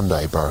 One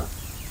day, bro.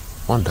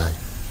 One day.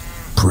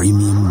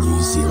 Premium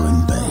New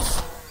Zealand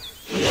beef.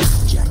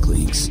 Jack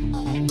Links.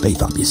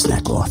 Beef up your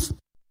snack life.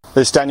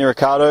 This is Daniel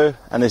Ricciardo,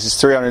 and this is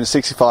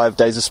 365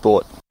 Days of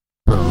Sport.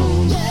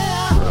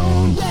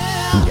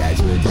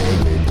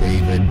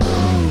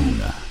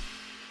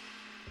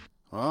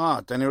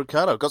 Danny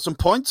Ricciardo got some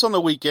points on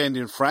the weekend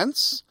in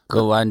France.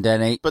 Good one,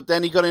 Danny. But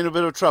then he got in a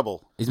bit of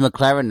trouble. He's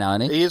McLaren now,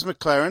 isn't he? He is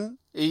McLaren.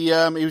 He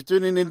was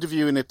doing an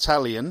interview in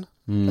Italian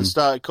and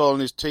started calling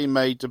his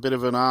teammate a bit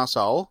of an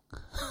arsehole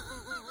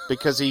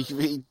because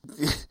he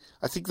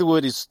I think the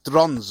word is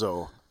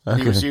stronzo.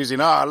 Okay. He was using,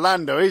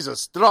 Lando, he's a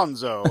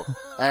stronzo.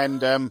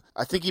 And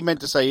I think he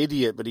meant to say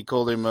idiot, but he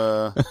called him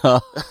and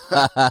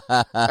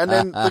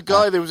then the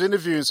guy that was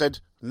interviewing said,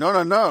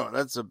 no,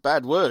 that's a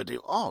bad word.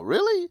 Oh,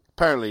 really?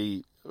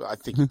 Apparently, I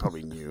think he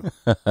probably knew.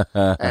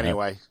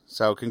 Anyway,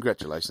 so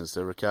congratulations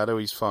to Ricciardo.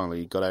 He's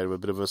finally got out of a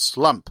bit of a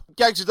slump.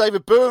 Gags with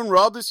David Boone,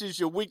 Rob. This is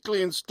your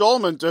weekly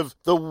installment of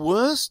the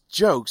worst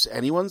jokes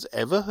anyone's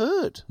ever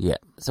heard. Yeah.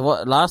 So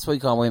last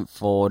week I went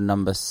for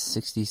number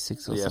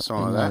 66 or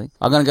something like that.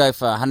 I'm going to go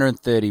for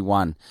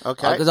 131.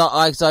 Okay.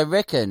 Because I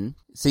reckon,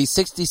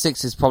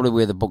 66 is probably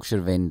where the book should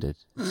have ended.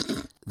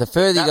 The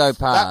further you go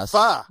past... That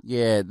far?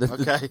 Yeah.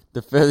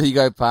 The further you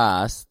go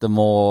past, the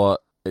more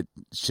it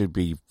should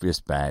be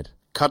just bad.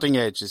 Cutting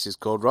Edge, this is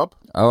called, Rob.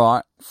 All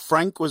right.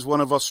 Frank was one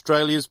of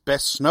Australia's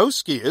best snow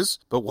skiers,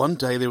 but one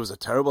day there was a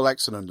terrible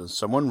accident and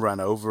someone ran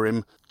over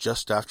him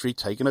just after he'd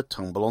taken a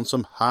tumble on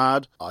some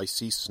hard,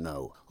 icy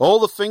snow. All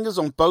the fingers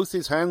on both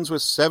his hands were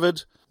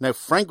severed. Now,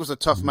 Frank was a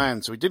tough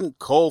man, so he didn't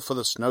call for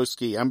the snow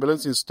ski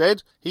ambulance.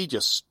 Instead, he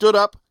just stood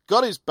up,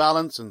 got his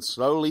balance, and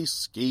slowly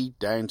skied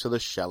down to the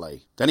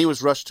chalet. Then he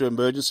was rushed to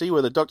emergency,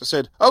 where the doctor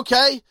said,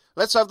 "Okay,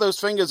 let's have those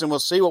fingers and we'll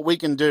see what we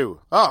can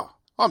do." "Oh,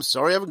 I'm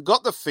sorry, I haven't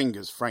got the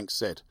fingers," Frank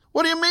said.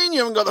 "What do you mean you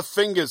haven't got the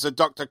fingers?" the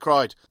doctor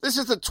cried. "This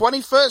is the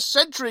 21st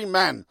century,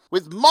 man.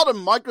 With modern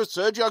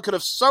microsurgery, I could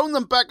have sewn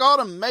them back on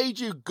and made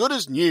you good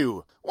as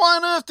new. Why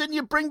on earth didn't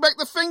you bring back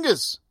the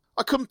fingers?"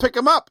 "I couldn't pick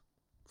them up,"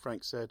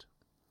 Frank said.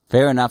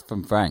 Fair enough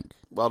from Frank.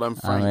 Well done,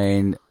 Frank. I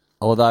mean,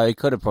 although he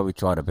could have probably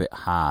tried a bit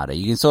harder.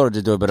 You can sort of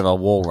just do a bit of a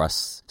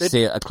walrus,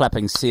 a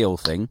clapping seal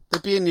thing.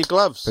 They'd be in your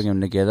gloves. Bring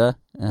them together.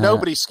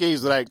 Nobody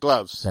skis without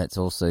gloves. That's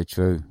also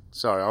true.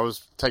 Sorry, I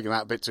was taking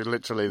that a bit too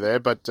literally there,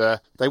 but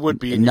they would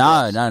be in your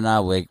gloves.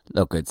 No.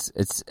 Look,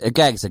 it's a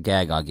gag's a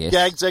gag, I guess.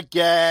 Gag's a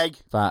gag.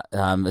 But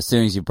as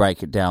soon as you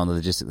break it down, the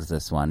logistics of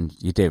this one,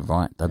 you did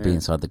right. They'd be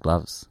inside the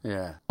gloves.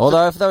 Yeah.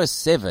 Although if they were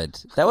severed,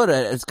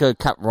 it's going to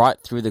cut right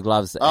through the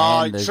gloves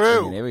and the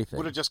true. And everything.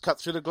 Would have just cut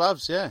through the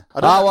gloves, yeah.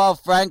 Well,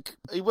 Frank.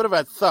 He would have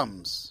had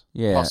thumbs.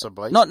 Yeah.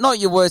 Possibly. Not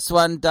your worst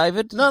one,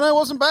 David. No, it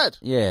wasn't bad.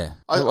 Yeah.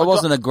 It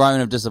wasn't a groan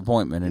of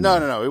disappointment.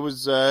 No. It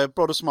was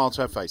brought a smile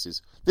to our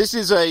faces. This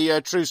is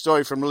a true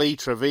story from Lee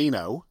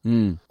Trevino.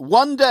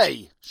 One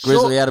day...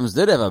 Grizzly Adams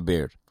did have a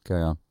beard.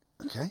 Carry on.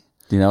 Okay.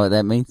 Do you know what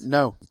that means?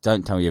 No.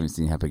 Don't tell me you haven't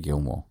seen Happy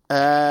Gilmore.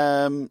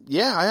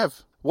 Yeah, I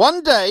have.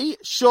 One day,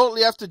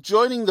 shortly after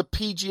joining the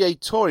PGA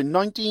Tour in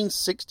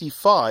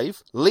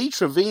 1965, Lee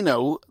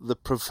Trevino, the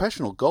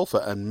professional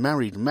golfer and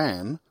married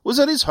man, was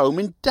at his home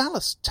in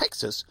Dallas,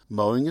 Texas,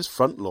 mowing his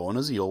front lawn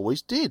as he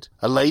always did.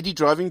 A lady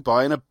driving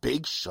by in a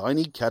big,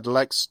 shiny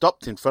Cadillac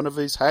stopped in front of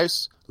his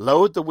house,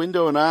 lowered the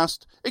window and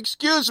asked,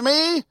 "Excuse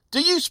me,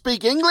 do you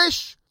speak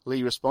English?"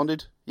 Lee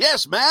responded,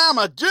 "Yes, ma'am,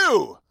 I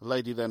do." The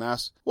lady then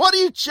asked, "What do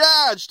you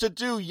charge to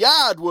do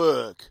yard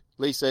work?"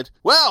 Lee said,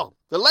 "Well,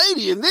 the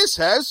lady in this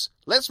house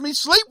lets me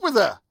sleep with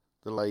her."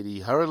 The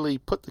lady hurriedly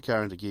put the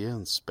car into gear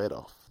and sped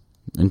off.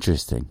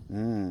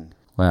 Interesting.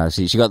 Wow,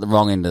 she got the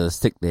wrong end of the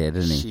stick there,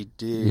 didn't he? She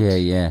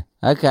did. Yeah.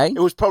 Okay.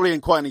 It was probably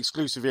in quite an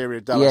exclusive area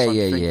of Dallas.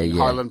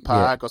 Highland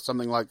Park or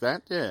something like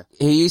that, yeah.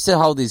 He used to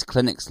hold these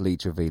clinics, Lee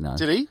Trevino.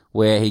 Did he?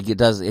 Where he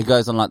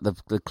goes on like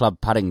the club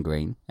putting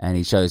green and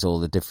he shows all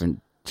the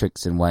different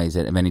tricks and ways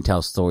and then he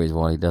tells stories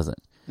while he does it.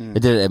 I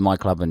did it at my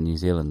club in New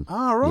Zealand.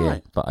 Oh,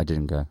 right. Yeah, but I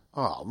didn't go.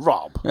 Oh,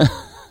 Rob.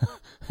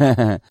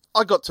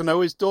 I got to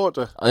know his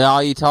daughter. Oh,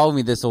 you told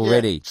me this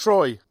already. Yeah,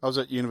 Troy. I was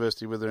at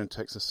university with her in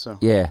Texas, so.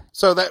 Yeah.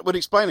 So that would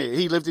explain it.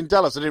 He lived in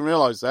Dallas. I didn't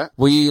realise that.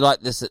 Were you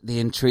like this, the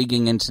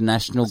intriguing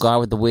international guy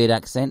with the weird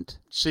accent?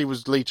 She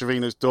was Lee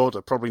Trevino's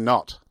daughter. Probably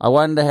not. I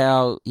wonder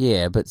how,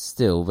 but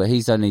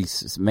he's only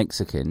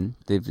Mexican.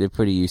 They're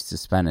pretty used to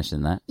Spanish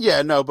and that.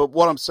 Yeah, no, but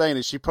what I'm saying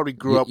is she probably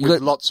grew up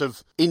with lots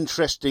of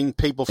interesting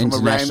people from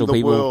around the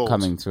people world.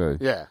 Coming through.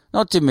 Yeah.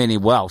 Not too many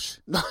Welsh.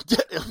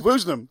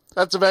 Woosnam.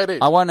 That's about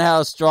it. I wonder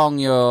how strong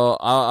your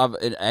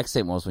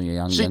accent was when you were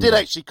young. She did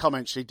actually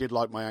comment she did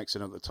like my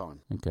accent at the time.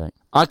 Okay.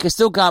 I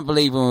still can't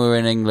believe when we were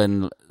in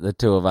England, the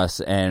two of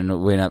us,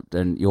 and went up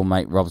and your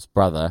mate Rob's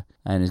brother,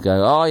 and he's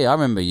go, "Oh yeah, I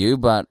remember you,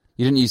 but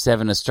you didn't used to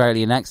have an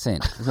Australian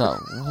accent." It's like,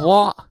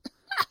 what?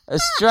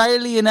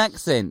 Australian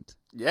accent?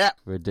 Yeah.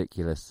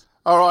 Ridiculous.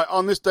 All right,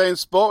 on this day in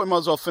sport, we might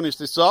as well finish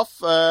this off.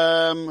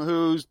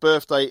 Whose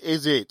birthday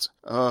is it?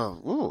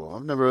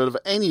 I've never heard of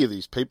any of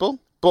these people.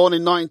 Born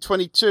in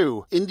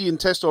 1922, Indian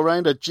Test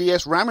all-rounder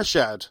G.S.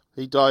 Rameshad.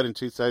 He died in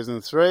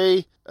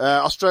 2003.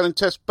 Australian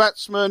Test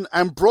batsman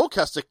and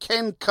broadcaster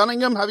Ken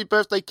Cunningham. Happy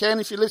birthday, Ken,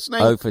 if you're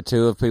listening. 0 for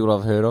 2 of people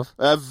I've heard of.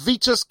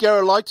 Vitas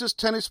Gerulaitis,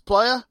 tennis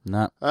player.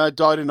 No.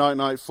 Died in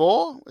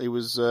 1994. He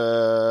was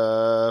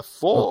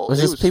 4.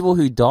 Was this people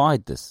who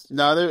died this?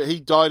 No,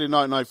 he died in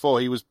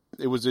 1994.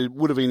 It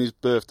would have been his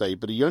birthday,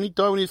 but he only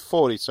died when he was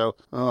 40, so,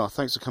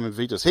 thanks for coming,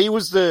 Vitas. He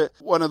was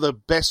one of the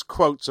best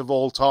quotes of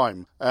all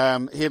time.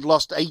 He had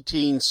lost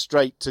 18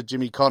 straight to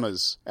Jimmy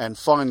Connors, and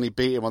finally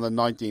beat him on the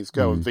 19th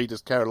go, and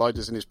Vitas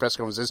Gerulaitis in his press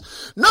conference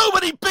says,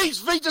 "Nobody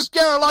beats Vitas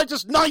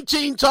Gerulaitis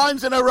 19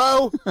 times in a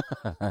row!"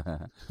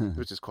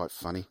 Which is quite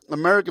funny.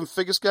 American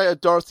figure skater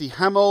Dorothy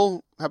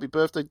Hamill. Happy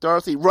birthday,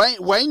 Dorothy.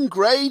 Wayne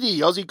Grady,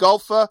 Aussie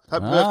golfer.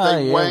 Happy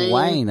birthday,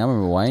 Wayne. I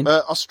remember Wayne.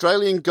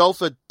 Australian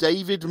golfer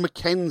David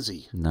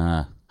McKenzie.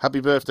 Nah. Happy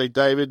birthday,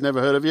 David. Never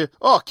heard of you.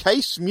 Oh,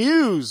 Case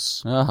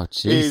Muse. Oh,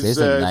 jeez. There's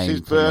a name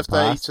his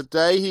birthday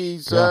today.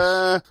 He's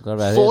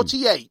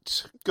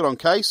 48. Good on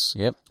Case.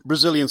 Yep.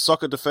 Brazilian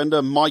soccer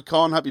defender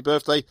Maicon. Happy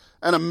birthday.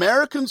 An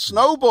American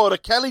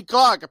snowboarder, Kelly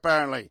Clark,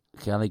 apparently.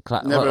 Kelly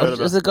Clark. Never heard of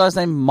him. Is the guy's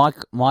name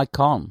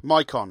Maicon?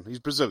 Maicon. He's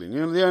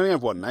Brazilian. They only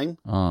have one name.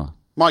 Oh.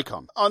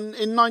 Maicon.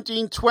 In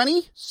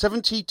 1920,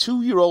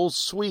 72-year-old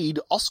Swede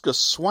Oscar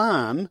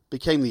Swan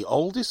became the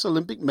oldest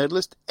Olympic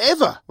medalist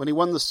ever when he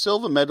won the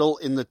silver medal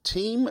in the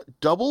team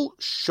double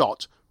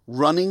shot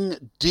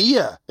running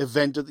deer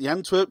event at the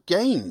Antwerp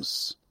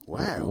Games.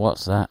 Wow.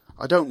 What's that?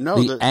 I don't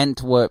know. The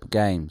Antwerp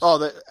Games.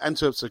 Oh,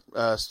 Antwerp's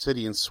a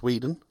city in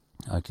Sweden.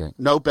 Okay.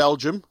 No,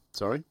 Belgium.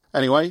 Sorry.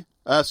 Anyway,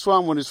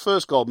 Swan won his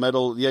first gold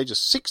medal at the age of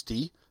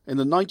 60 in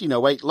the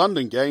 1908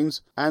 London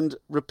Games and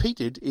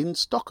repeated in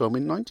Stockholm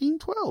in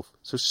 1912.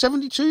 So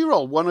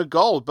 72-year-old won a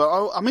gold,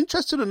 but I'm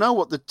interested to know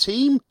what the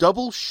team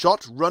double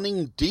shot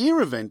running deer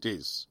event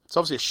is. It's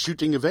obviously a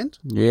shooting event.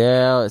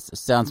 Yeah, it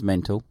sounds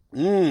mental.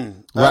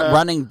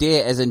 Running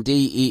deer as in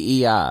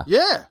D-E-E-R.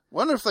 Yeah.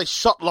 Wonder if they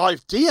shot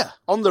live deer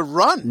on the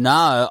run.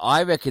 No,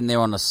 I reckon they're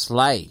on a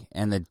sleigh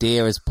and the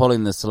deer is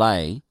pulling the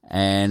sleigh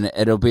and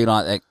it'll be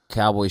like that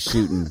cowboy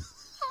shooting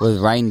with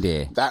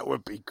reindeer. That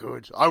would be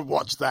good. I'd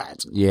watch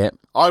that. Yeah.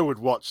 I would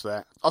watch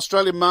that.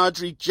 Australian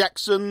Marjorie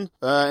Jackson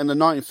in the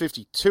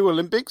 1952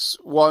 Olympics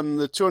won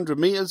the 200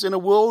 metres in a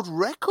world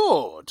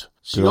record.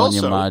 Good on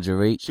you,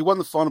 Marjorie. She won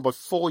the final by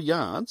 4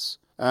 yards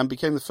and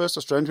became the first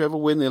Australian to ever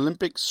win the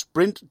Olympic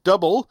sprint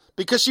double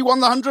because she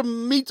won the 100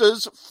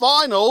 metres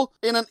final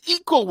in an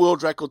equal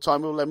world record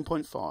time of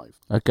 11.5.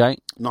 Okay.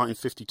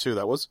 1952,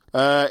 that was.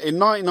 In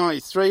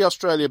 1993,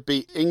 Australia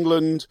beat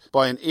England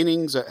by an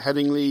innings at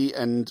Headingley,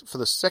 and for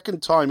the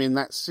second time in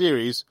that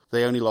series,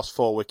 they only lost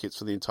 4 wickets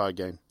for the entire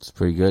game. It's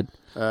pretty good.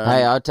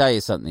 Hey, I'll tell you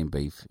something,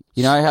 Beef.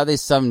 You know how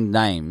there's some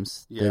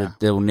names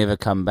that'll never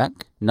come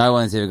back? No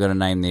one's ever going to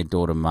name their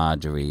daughter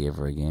Marjorie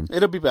ever again.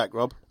 It'll be back,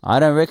 Rob. I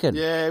don't reckon.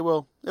 Yeah,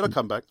 well, it'll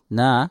come back.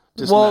 Nah.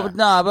 Just but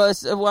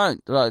it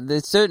won't. Like,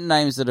 there's certain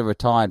names that are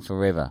retired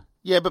forever.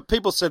 Yeah, but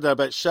people said that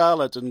about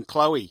Charlotte and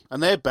Chloe,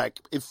 and they're back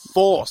in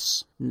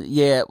force.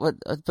 Yeah,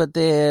 but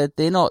they're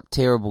not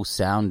terrible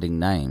sounding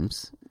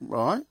names.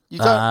 Right. You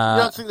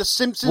don't think The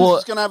Simpsons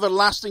is going to have a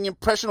lasting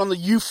impression on the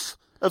youth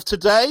of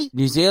today?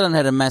 New Zealand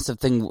had a massive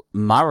thing,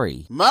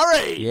 Murray.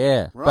 Right.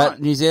 Yeah,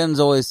 but New Zealand's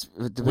always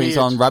depends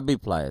on rugby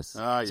players.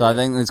 Oh, so I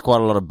think there's quite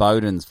a lot of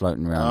Bowdens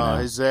floating around now.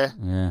 Is there?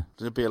 Yeah.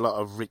 There'll be a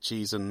lot of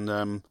Richies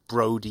and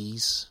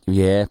Brodies.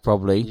 Yeah,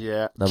 probably.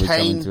 Yeah. They'll be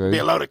coming through. Be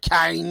a load of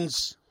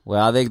Canes.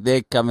 Well,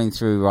 they're coming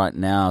through right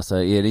now, so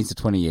yeah, it needs a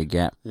 20-year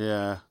gap.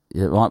 Yeah.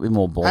 It might be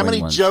more boring. How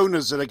many ones.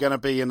 Jonas are there going to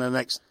be in the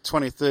next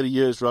 20, 30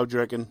 years, Rob, do you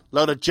reckon?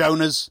 Load of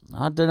Jonas?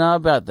 I don't know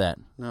about that.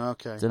 No,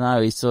 okay. Don't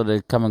know. He's sort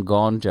of come and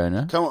gone,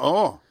 Jonah.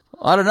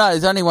 I don't know.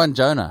 There's only one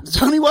Jonah.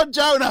 There's only one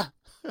Jonah.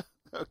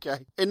 Okay.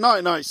 In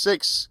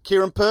 1996,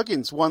 Kieran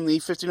Perkins won the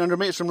 1,500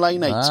 metres from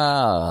lane 8.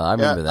 Ah, I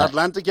remember that.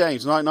 Atlanta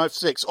Games,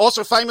 1996.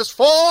 Also famous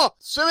for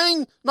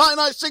swimming,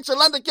 1996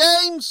 Atlanta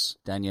Games.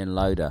 Daniel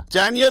Loader,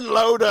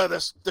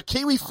 the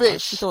Kiwi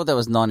fish. I thought that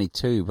was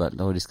 92, but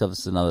we'll discuss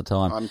this another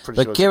time. I'm pretty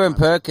sure. But Kieran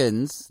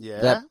Perkins,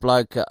 that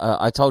bloke,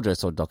 I told you I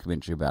saw a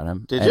documentary about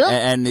him. Did you?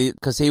 And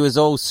because he was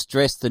all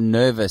stressed and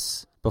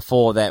nervous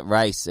before that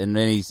race, and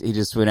then he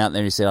just went out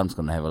there and he said, I'm just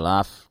going to have a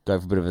laugh, go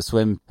for a bit of a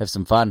swim, have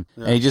some fun.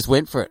 Yeah. And he just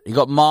went for it. He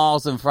got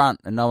miles in front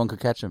and no one could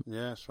catch him.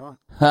 Yeah, that's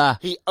right.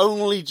 He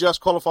only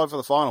just qualified for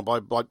the final by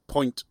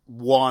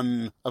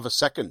 0.1 of a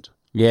second.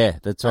 Yeah,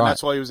 that's right. And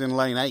that's why he was in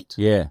lane 8.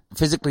 Yeah.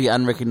 Physically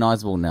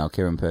unrecognisable now,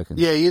 Kieran Perkins.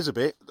 Yeah, he is a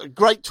bit. A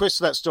great twist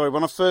to that story.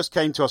 When I first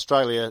came to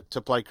Australia to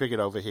play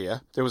cricket over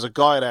here, there was a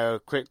guy at our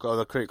cricket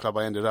club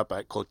I ended up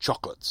at called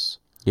Chocolates.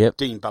 Yep.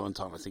 Dean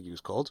Ballantyne, I think he was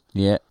called.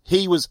 Yeah.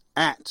 He was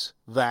at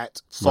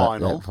that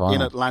final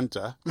in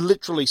Atlanta,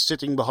 literally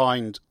sitting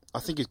behind, I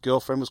think his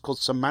girlfriend was called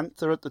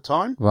Samantha at the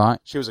time. Right.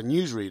 She was a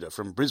newsreader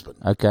from Brisbane.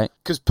 Okay.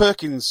 Because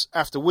Perkins,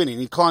 after winning,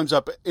 he climbs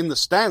up in the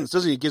stands,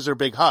 doesn't he? He gives her a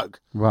big hug.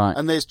 Right.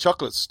 And there's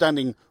Chocolates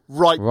standing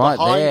right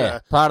behind there.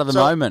 her. Part of the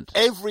moment.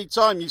 Every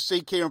time you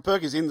see Kieran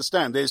Perkins in the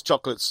stand, there's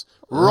Chocolates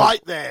right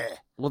there.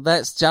 Well,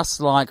 that's just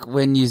like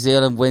when New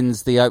Zealand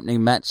wins the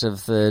opening match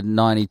of the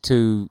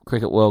 92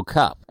 Cricket World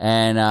Cup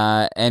and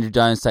Andrew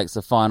Jones takes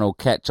the final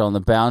catch on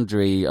the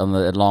boundary on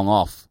the long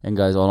off and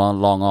goes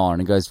long on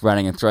and goes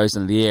running and throws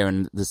into the air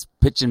and this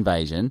pitch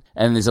invasion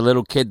and there's a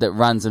little kid that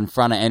runs in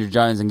front of Andrew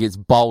Jones and gets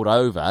bowled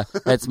over.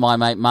 That's my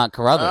mate Mark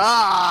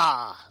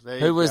Carruthers.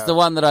 Who was the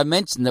one that I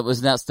mentioned that was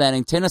an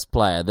outstanding tennis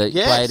player that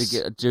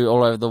played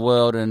all over the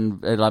world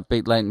and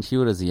beat Leighton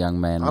Hewitt as a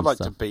young man. I'd like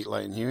to beat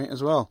Leighton Hewitt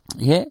as well.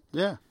 Yeah?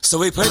 Yeah. So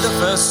he played the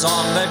first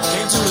song that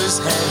came to his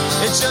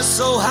head. It just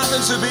so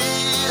happened to be,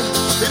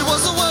 it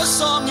was the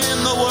worst song in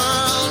the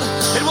world.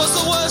 It was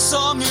the worst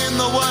song in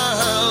the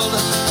world.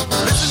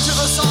 Listen to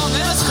the song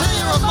and it's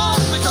clear a monk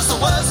because the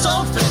words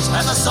don't fit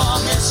and the song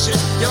is shit.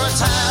 You're a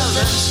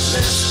talentless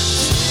kid.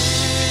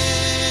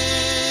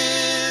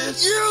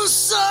 You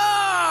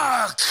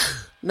suck!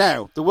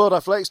 Now, the World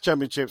Athletics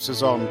Championships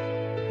is on.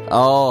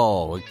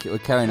 Oh, we're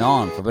carrying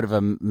on for a bit of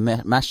a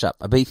mashup,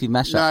 a beefy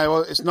mashup. No,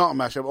 well, it's not a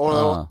mashup,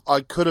 although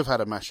I could have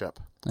had a mashup.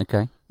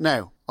 Okay.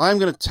 Now, I'm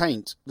going to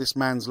taint this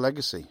man's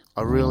legacy.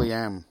 I really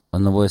am.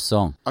 And the worst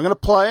song. I'm going to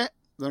play it,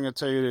 then I'm going to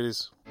tell you who it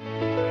is.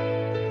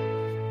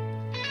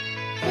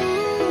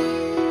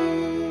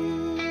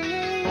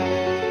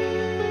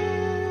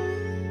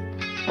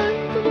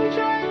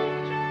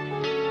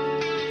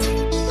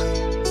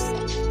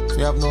 If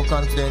you have no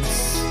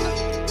confidence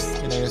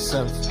in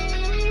yourself,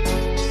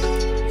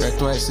 you're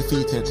twice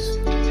defeated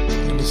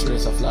in this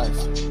race of life.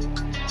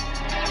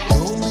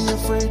 Don't be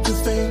afraid to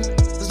fail.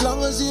 As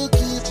long as you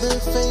keep the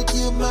faith,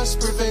 you must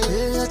prevail.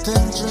 Pay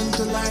attention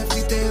to life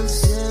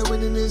details. Yeah,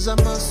 winning is a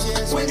must.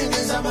 Yes, winning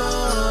is a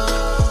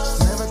must.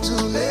 Never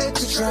too late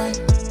to try.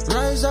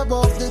 Rise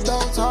above the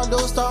doubts, all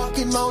those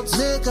talking mouths.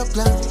 Make a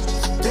plan,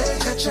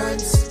 take a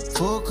chance.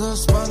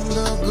 Focus on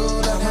the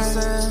goal at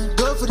hand.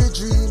 Go for the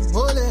dream,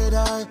 hold it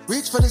high,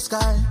 reach for the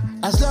sky.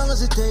 As long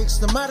as it takes,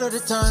 no matter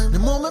the time. The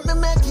moment we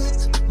make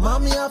it,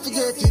 mommy, I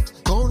forget it.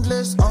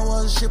 Countless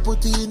hours, she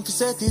put in to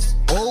set it.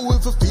 Oh,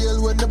 if we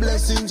feel when the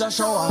blessings are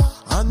shower.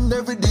 And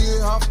every day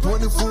have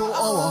 24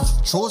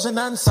 hours. Chosen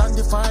and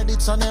sanctified,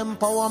 it's an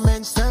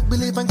empowerment. Step,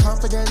 belief and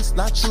confidence,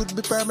 that should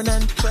be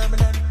permanent.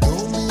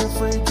 Don't be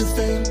afraid to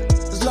fail.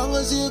 As long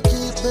as you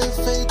keep the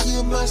faith,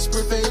 you must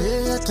prevail.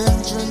 Pay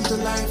attention to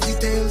life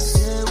details.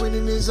 Yeah,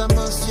 winning is a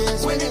must.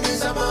 Yes, winning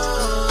is a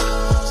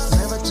must.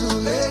 Never too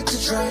late to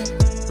try.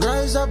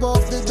 Rise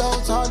above the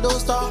doubts, all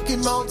those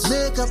talking mouths.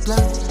 Make a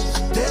plan,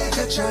 take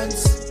a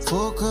chance.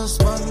 Focus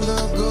on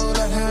the goal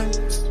at hand.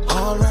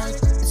 Alright,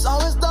 it's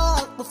always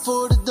dark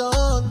before the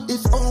dawn.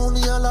 If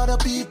only a lot of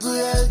people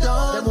held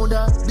on, them would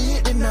have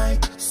beat the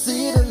night,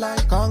 see the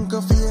light,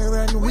 conquer fear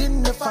and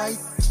win the fight.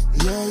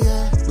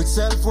 Yeah, with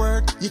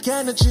self-worth you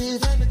can achieve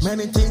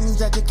many things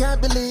that you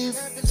can't believe.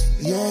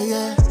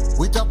 Yeah,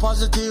 with a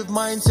positive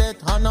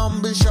mindset and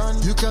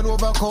ambition, you can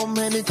overcome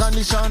any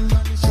condition.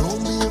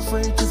 Don't be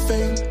afraid to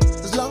fail.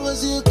 As long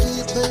as you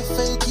keep the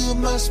faith, you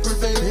must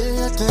prevail. Pay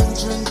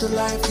attention to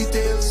life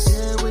details.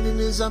 Yeah, winning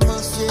is a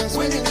must. Yes,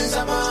 winning is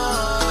a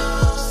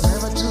must.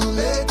 Never too late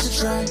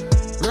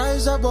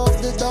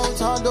the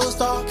doubt, all those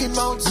talking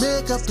mouths.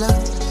 Make a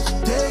plan,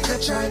 take a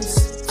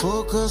chance.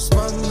 Focus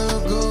on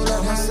the goal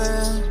at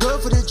hand. Go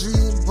for the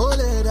dream, hold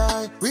it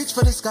high, reach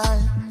for the sky.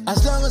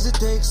 As long as it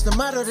takes, no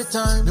matter the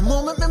time. The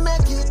moment me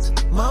make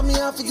it, mommy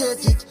I forget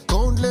it.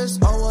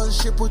 Countless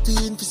hours she put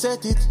in to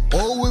set it.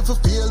 Oh, if you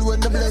feel when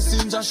the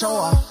blessings are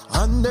shower.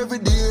 And every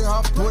day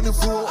have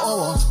 24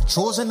 hours.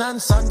 Chosen and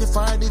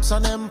sanctified, it's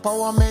an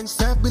empowerment.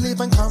 Self-belief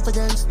and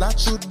confidence, that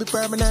should be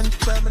permanent.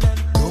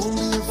 Don't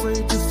be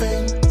afraid to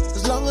fail.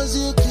 As long as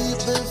you keep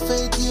the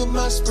faith, you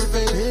must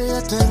prevail. Pay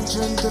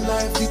attention to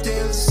life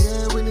details.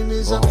 Yeah, winning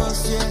is a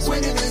must, yes.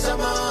 Winning is a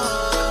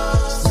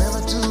must.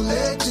 Never too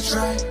late to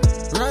try.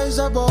 Rise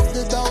above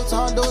the doubt,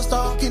 all those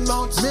talking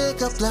mouths.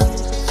 Make a plan,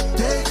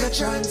 take a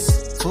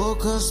chance.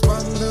 Focus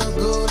on the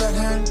goal at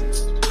hand.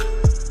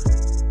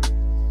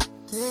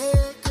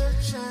 Take a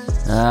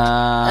chance.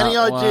 Any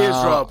ideas,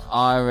 Rob?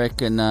 I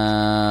reckon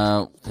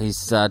he's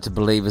started to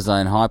believe his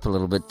own hype a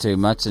little bit too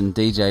much, and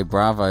DJ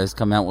Bravo's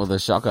come out with a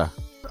shocker.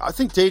 I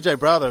think DJ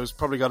Bravo's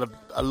probably got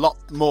a lot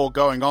more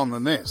going on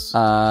than this.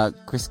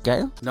 Chris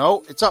Gale?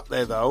 No, it's up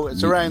there though.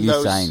 It's around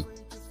Usain. those.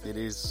 It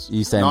is.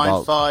 Usain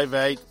Bolt.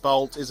 958.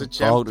 Bolt is a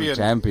champion. Bolt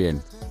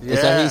champion.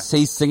 Yeah. So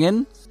he's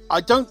singing? I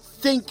don't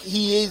think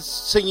he is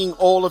singing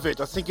all of it.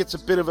 I think it's a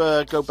bit of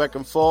a go back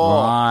and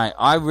forth. Right.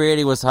 I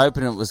really was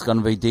hoping it was going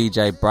to be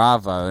DJ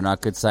Bravo, and I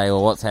could say,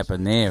 well, what's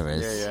happened there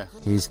is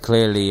he's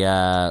clearly,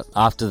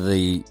 after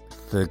the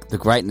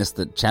greatness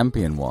that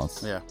Champion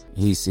was,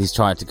 he's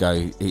tried to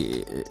go,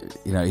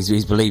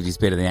 he's believed he's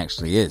better than he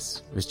actually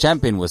is. Because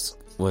Champion was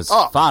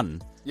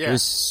fun. Yeah. It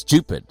was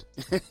stupid.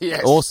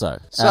 Yes. Also.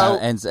 So,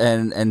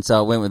 and so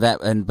I went with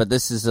that. But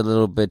this is a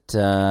little bit,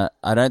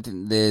 I don't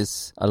think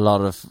there's a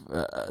lot of,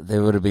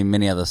 there would have been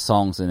many other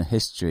songs in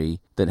history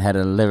that had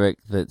a lyric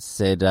that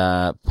said,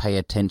 pay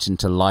attention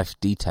to life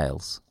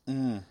details.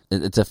 Mm.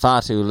 It's a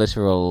far too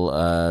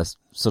literal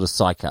sort of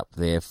psych up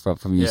there from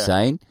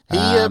Usain.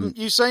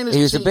 Usain is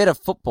he was a better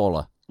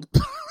footballer.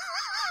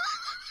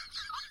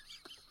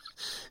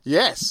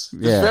 Yes,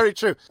 it's very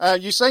true.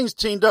 Usain's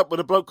teamed up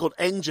with a bloke called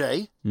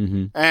NJ,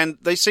 and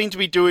they seem to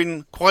be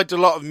doing quite a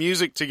lot of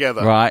music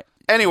together. Right.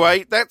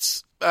 Anyway,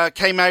 that's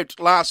came out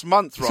last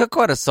month, Rob. He's got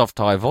quite a soft,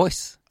 high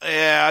voice.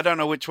 Yeah, I don't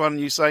know which one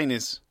Usain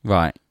is.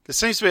 Right. There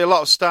seems to be a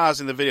lot of stars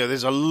in the video.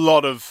 There's a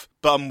lot of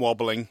bum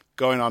wobbling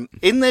going on.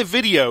 In their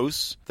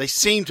videos, they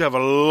seem to have a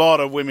lot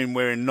of women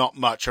wearing not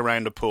much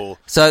around a pool.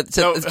 So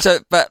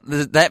but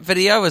that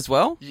video as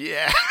well?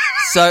 Yeah.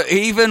 So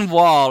even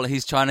while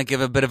he's trying to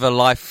give a bit of a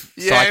life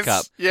psych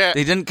up,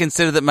 he didn't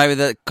consider that maybe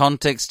the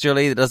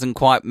contextually it doesn't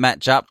quite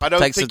match up. I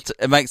don't think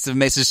it makes the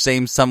message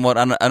seem somewhat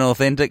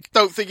unauthentic.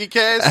 Don't think he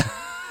cares.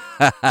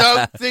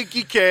 Don't think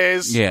he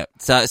cares. Yeah.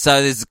 So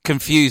there's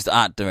confused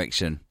art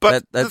direction.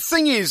 But the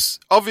thing is,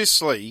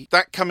 obviously,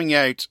 that coming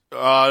out,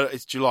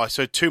 it's July,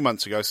 so 2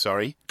 months ago,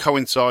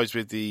 coincides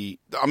with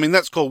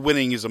that's called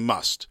Winning is a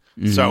Must.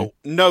 Mm-hmm. So,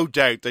 no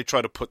doubt they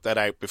try to put that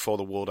out before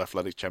the World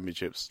Athletic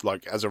Championships,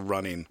 like as a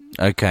run-in.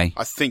 Okay.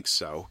 I think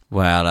so.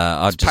 Well,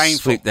 I'll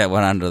just sweep that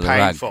one under the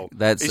rug.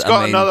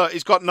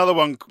 He's got another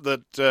one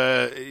that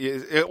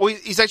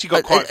he's actually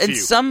got quite a few. In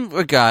some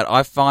regard,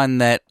 I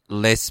find that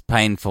less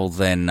painful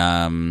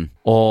than,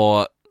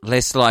 or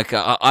less like,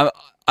 I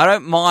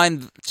don't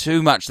mind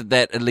too much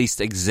that at least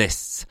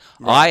exists.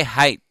 Right. I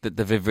hate that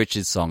the Viv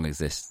Richards song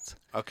exists.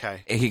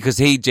 Okay. Because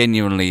he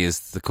genuinely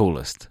is the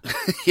coolest.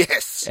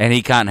 Yes. And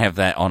he can't have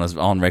that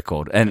on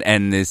record.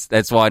 And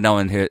that's why no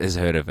one has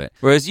heard of it.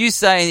 Whereas you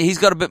say he's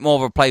got a bit more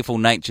of a playful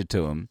nature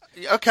to him.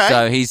 Okay.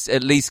 So he's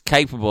at least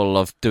capable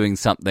of doing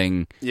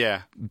something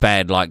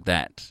bad like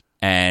that.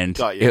 And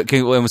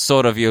you'll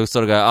sort of go,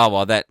 oh,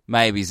 well, that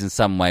maybe is in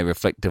some way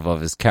reflective of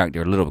his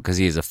character a little bit because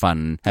he is a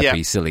fun,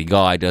 happy, silly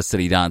guy, does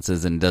silly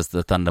dances and does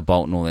the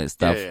Thunderbolt and all that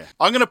stuff. Yeah.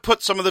 I'm going to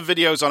put some of the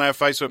videos on our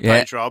Facebook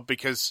page, Rob,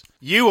 because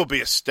you will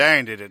be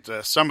astounded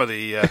at some of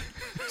the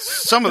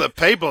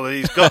people that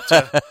he's got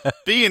to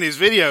be in his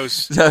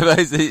videos. So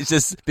basically, it's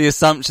just the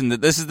assumption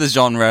that this is the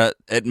genre,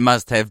 it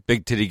must have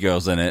big titty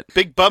girls in it.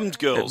 Big bummed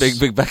girls.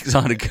 Big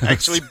backside girls.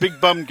 Actually, big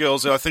bummed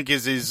girls, I think,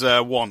 is his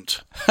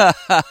want.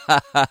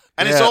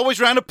 And it's always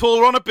round a pool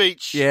or on a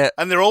beach. Yeah.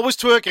 And they're always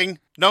twerking,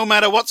 no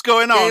matter what's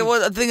going on. Yeah,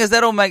 well, the thing is,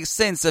 that all makes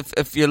sense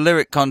if your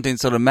lyric content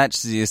sort of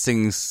matches you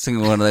singing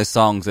one of those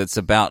songs that's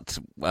about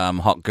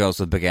hot girls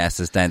with big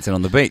asses dancing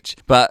on the beach.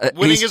 But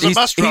winning is a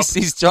must, Rob.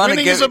 He's trying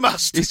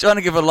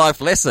to give a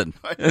life lesson.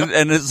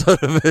 And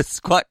it's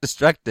quite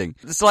distracting.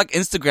 It's like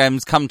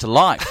Instagram's come to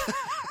life.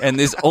 And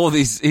there's all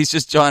these, he's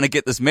just trying to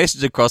get this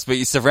message across, but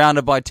you're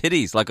surrounded by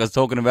titties, like I was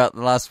talking about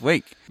last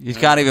week. You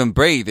can't even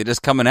breathe. They're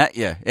just coming at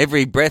you.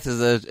 Every breath is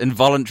an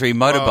involuntary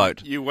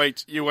motorboat. You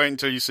wait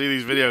until you see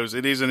these videos.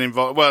 It is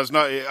it's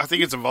not, I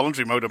think it's a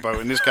voluntary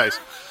motorboat in this case.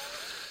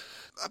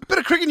 A bit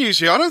of cricket news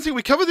here. I don't think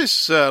we covered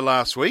this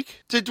last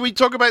week. Did we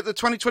talk about the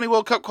 2020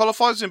 World Cup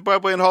qualifiers,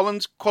 Zimbabwe and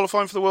Holland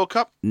qualifying for the World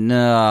Cup?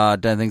 No, I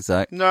don't think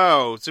so.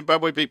 No.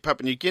 Zimbabwe beat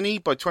Papua New Guinea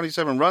by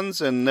 27 runs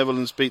and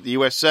Netherlands beat the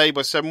USA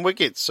by 7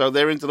 wickets. So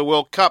they're into the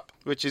World Cup,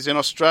 which is in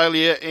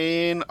Australia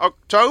in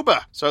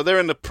October. So they're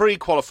in the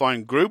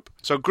pre-qualifying group.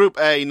 So Group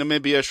A,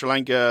 Namibia, Sri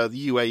Lanka,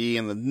 the UAE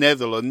and the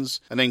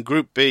Netherlands. And then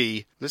Group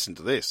B, listen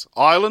to this,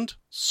 Ireland,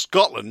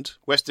 Scotland,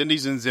 West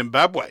Indies and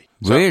Zimbabwe.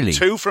 So really?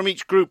 2 from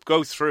each group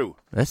go through.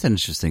 That's an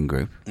interesting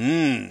group.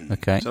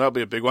 Okay. So that'll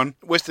be a big one.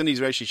 West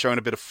Indies are actually showing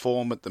a bit of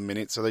form at the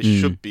minute, so they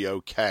should be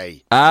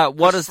okay.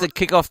 What is the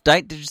kickoff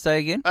date, did you say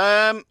again?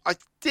 I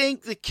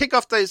think the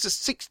kickoff date is the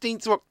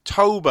 16th of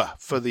October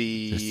for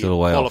the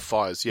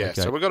qualifiers. Yeah,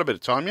 Okay. so we've got a bit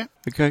of time, yeah?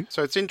 Okay.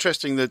 So it's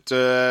interesting that,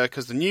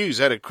 because the news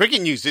had a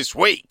cricket news this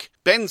week,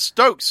 Ben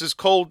Stokes has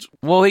called...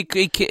 Well, he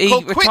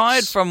called retired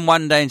quits. from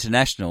one-day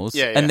internationals,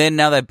 Yeah. and then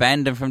now they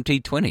banned him from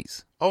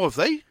T20s. Oh, have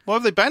they? Why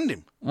have they banned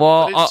him?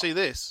 Well, I didn't see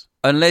this.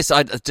 Unless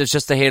it's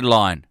just a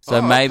headline,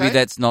 so maybe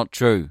that's not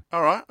true.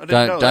 All right, I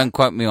didn't know that. Don't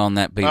quote me on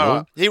that, people. All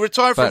right. He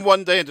retired from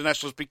one-day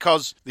internationals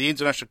because the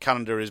international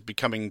calendar is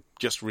becoming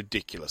just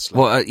ridiculous.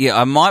 Well,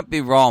 I might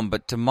be wrong,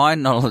 but to my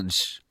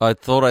knowledge, I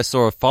thought I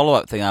saw a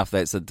follow-up thing after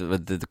that. So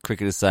the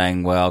cricketers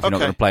saying, well, if you're not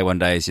going to play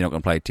one-days, you're not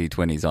going to play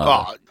T20s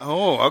either.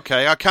 Oh,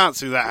 okay. I can't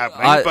see that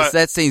happening. But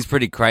that seems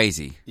pretty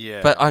crazy.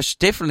 Yeah. But I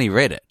definitely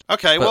read it.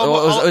 Okay, but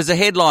it was a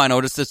headline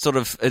or just a sort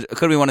of... It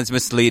could be one of those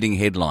misleading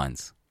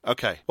headlines.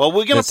 Okay. Well,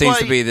 we're going to play... It seems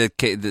to be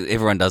that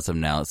everyone does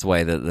them now. It's the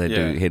way that they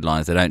do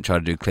headlines. They don't try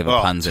to do clever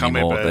puns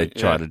anymore. They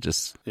try to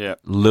just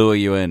lure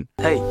you in.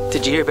 Hey,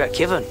 did you hear about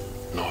Kevin?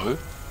 No.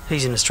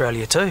 He's in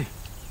Australia too.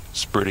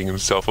 Spreading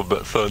himself a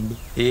bit thin.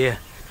 Yeah.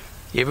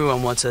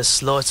 Everyone wants a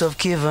slice of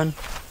Kevin.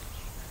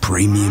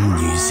 Premium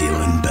New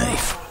Zealand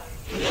beef.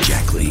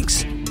 Jack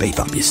Links, beef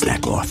up your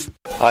snack life.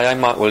 Hi,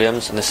 I'm Mark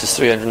Williams, and this is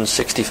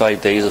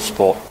 365 Days of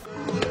Sport.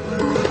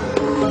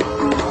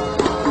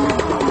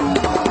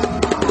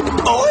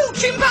 Oh,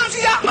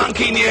 chimpanzee that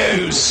monkey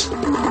news!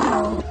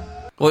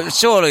 Well,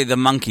 surely the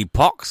monkey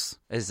pox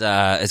has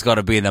got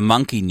to be in the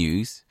monkey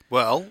news.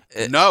 Well,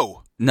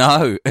 no.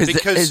 No.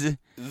 Because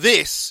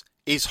this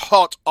is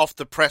hot off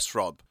the press,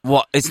 Rob.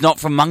 What? It's not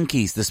from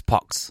monkeys, this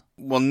pox?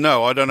 Well,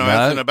 no, I don't know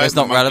anything about it's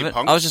not the relevant.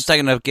 monkeypox. I was just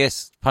taking a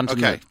guess.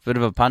 A bit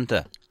of a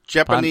punter.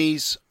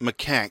 Japanese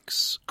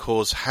macaques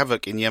cause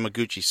havoc in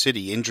Yamaguchi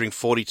City, injuring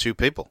 42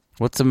 people.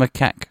 What's a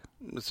macaque?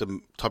 It's a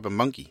type of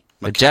monkey.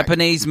 A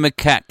Japanese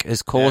macaque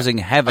is causing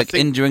havoc,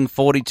 injuring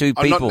 42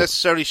 people. I'm not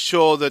necessarily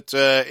sure that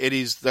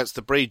that's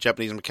the breed,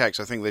 Japanese macaques.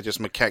 I think they're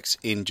just macaques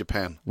in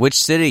Japan. Which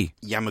city?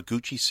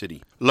 Yamaguchi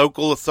City.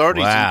 Local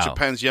authorities in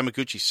Japan's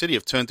Yamaguchi City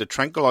have turned to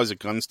tranquilizer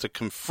guns to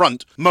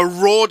confront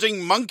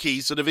marauding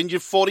monkeys that have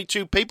injured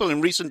 42 people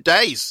in recent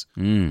days.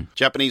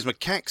 Japanese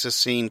macaques are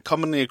seen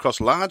commonly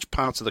across large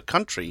parts of the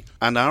country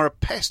and are a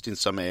pest in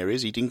some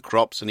areas, eating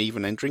crops and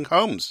even entering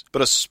homes.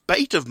 But a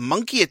spate of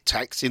monkey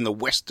attacks in the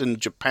western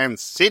Japan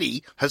city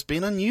has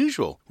been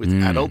unusual, with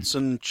adults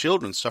and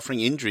children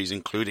suffering injuries,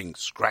 including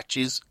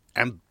scratches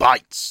and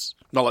bites.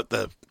 Not like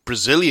the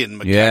Brazilian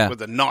macaque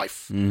with a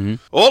knife.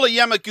 All of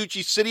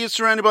Yamaguchi City is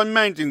surrounded by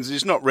mountains.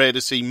 It's not rare to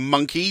see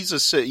monkeys,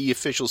 as city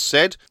officials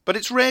said, but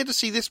it's rare to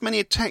see this many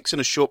attacks in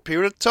a short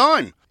period of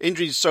time.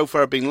 Injuries so far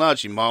have been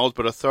largely mild,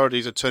 but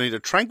authorities are turning to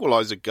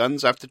tranquilizer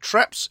guns after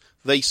traps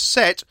they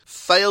set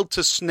failed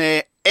to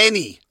snare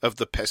any of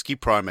the pesky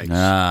primates.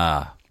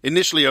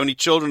 Initially, only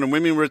children and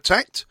women were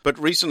attacked, but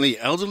recently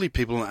elderly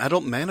people and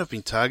adult men have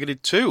been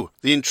targeted too.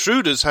 The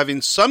intruders have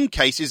in some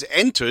cases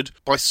entered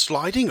by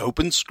sliding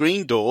open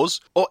screen doors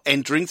or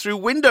entering through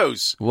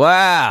windows.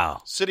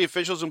 Wow. City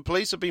officials and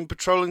police have been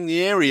patrolling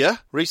the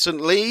area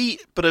recently,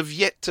 but have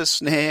yet to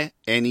snare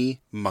any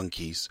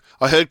monkeys.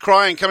 I heard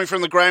crying coming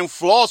from the ground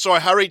floor, so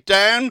I hurried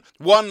down.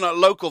 One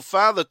local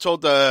father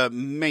told the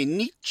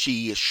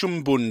Mainichi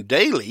Shimbun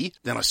Daily,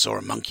 then I saw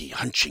a monkey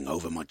hunching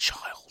over my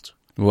child.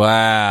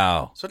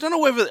 Wow. So I don't know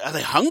whether... Are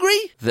they hungry?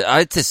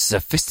 It's a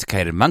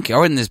sophisticated monkey. I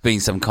reckon there's been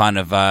some kind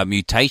of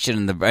mutation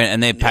in the brain,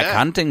 and they're pack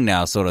hunting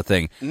now sort of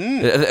thing.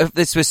 If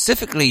they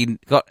specifically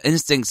got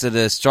instincts that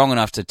are strong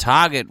enough to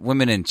target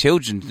women and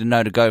children to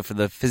know to go for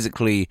the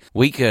physically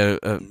weaker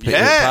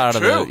part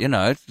of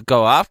the,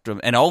 go after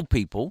them, and old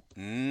people.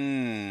 I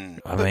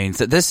mean,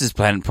 so this is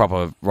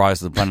proper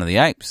Rise of the Planet of the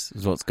Apes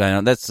is what's going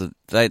on.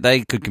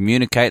 They could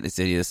communicate. They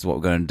said, this is what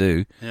we're going to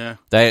do. Yeah.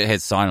 They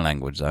had sign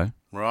language, though.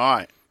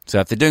 Right. So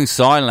if they're doing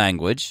sign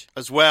language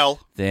as well,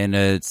 then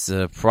it's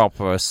a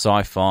proper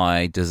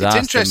sci-fi disaster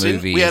movie. It's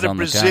interesting. We had a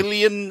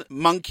Brazilian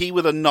monkey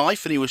with a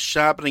knife and he was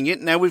sharpening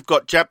it. Now we've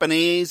got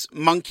Japanese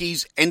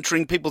monkeys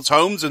entering people's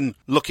homes and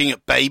looking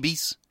at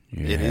babies.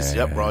 Yeah. It is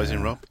the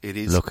uprising, Rob. It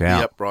is the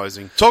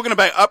uprising. Talking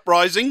about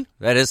uprising.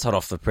 That is hot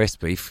off the press,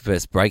 Beef, but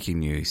it's breaking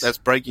news. That's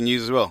breaking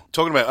news as well.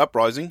 Talking about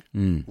uprising.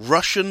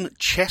 Russian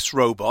chess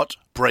robot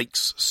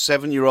breaks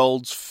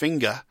 7-year-old's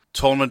finger.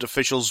 Tournament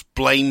officials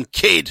blame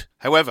kid.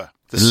 However,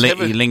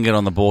 He lingered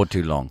on the board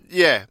too long.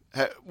 Yeah.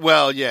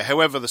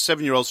 However, the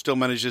 7-year-old still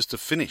manages to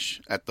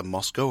finish at the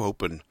Moscow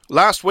Open.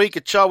 Last week,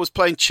 a child was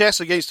playing chess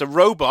against a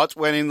robot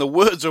when, in the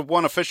words of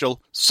one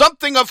official,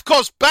 something of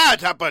course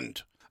bad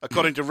happened.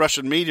 According to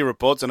Russian media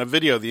reports and a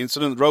video of the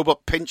incident, the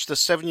robot pinched the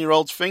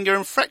 7-year-old's finger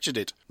and fractured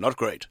it. Not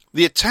great.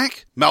 The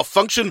attack,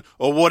 malfunction,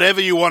 or whatever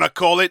you want to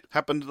call it,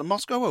 happened at the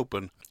Moscow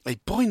Open. A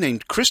boy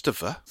named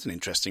Christopher, it's an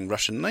interesting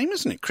Russian name,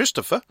 isn't it?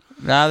 Christopher.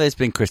 No, there's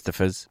been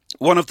Christophers.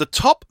 One of the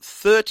top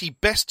 30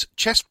 best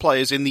chess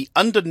players in the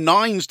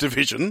under-9s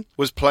division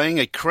was playing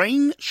a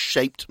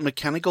crane-shaped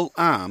mechanical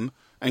arm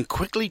and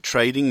quickly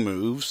trading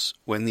moves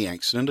when the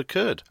accident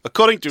occurred.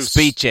 According to...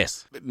 Speed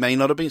chess. It may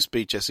not have been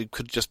speed chess. It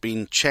could have just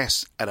been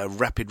chess at a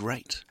rapid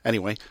rate.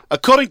 Anyway,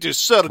 according to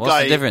Sergei...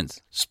 What's the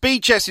difference?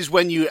 Speed chess is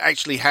when you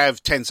actually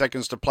have 10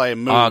 seconds to play a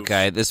move.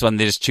 Okay, this one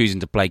they're just choosing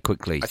to play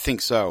quickly. I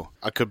think so.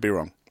 I could be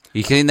wrong.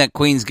 You seen that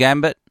Queen's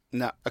Gambit?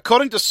 No.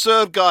 According to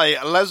Sergei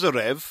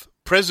Lazarev,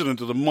 president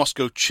of the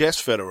Moscow Chess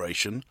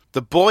Federation,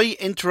 the boy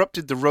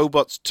interrupted the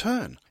robot's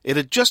turn. It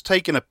had just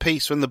taken a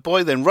piece when the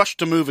boy then rushed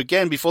to move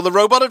again before the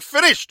robot had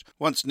finished.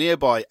 Once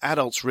nearby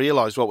adults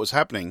realized what was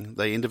happening,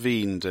 they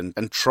intervened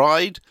and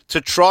tried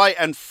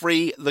and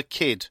free the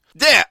kid.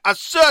 There are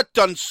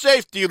certain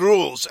safety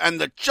rules, and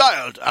the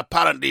child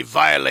apparently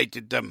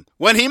violated them.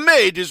 When he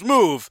made his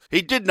move,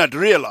 he did not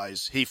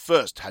realize he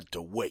first had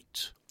to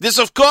wait. This,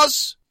 of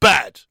course,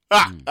 bad.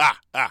 The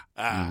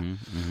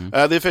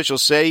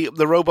officials say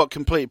the robot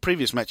completed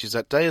previous matches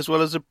that day as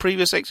well as the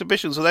previous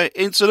exhibitions of that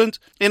incident.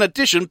 In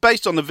addition,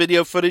 based on the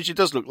video footage, it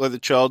does look like the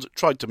child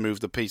tried to move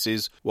the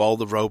pieces while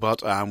the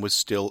robot arm was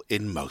still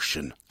in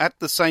motion. At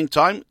the same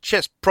time,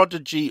 chess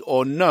prodigy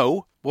or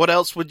no, what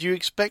else would you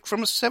expect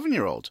from a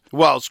 7-year-old?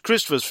 Whilst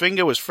Christopher's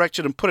finger was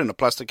fractured and put in a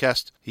plaster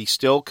cast, he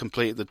still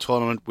completed the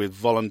tournament with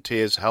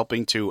volunteers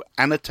helping to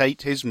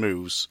annotate his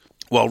moves.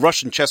 While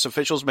Russian chess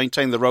officials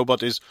maintain the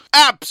robot is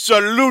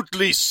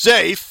absolutely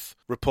safe,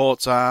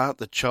 reports are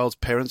the child's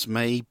parents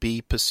may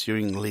be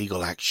pursuing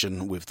legal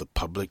action with the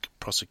public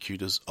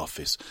prosecutor's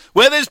office.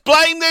 Where there's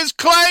blame, there's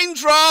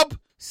claims, Rob!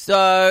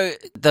 So,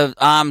 the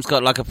arm's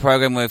got like a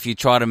program where if you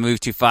try to move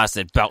too fast,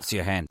 it belts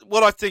your hand.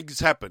 What I think has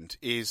happened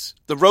is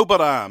the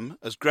robot arm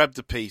has grabbed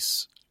a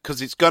piece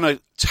because it's going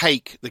to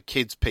take the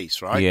kid's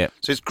piece, right? Yeah.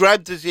 So it's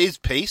grabbed his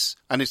piece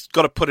and it's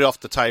got to put it off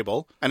the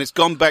table and it's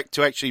gone back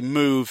to actually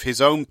move his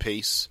own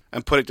piece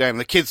and put it down.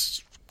 The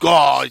kid's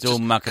still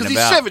mucking about. Because he's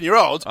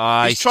 7-year-old.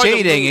 He's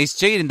cheating. He's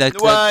cheating.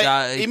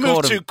 He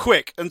moved too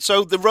quick. And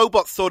so the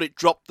robot thought it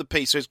dropped the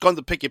piece. So it's gone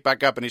to pick it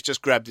back up and it's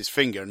just grabbed his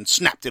finger and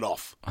snapped it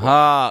off.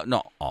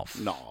 Not off.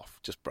 Not off.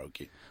 Just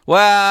broke it.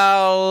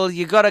 Well,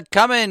 you got to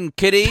come in,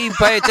 kiddie.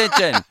 Pay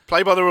attention.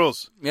 Play by the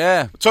rules.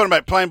 Yeah. We're talking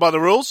about playing by the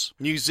rules.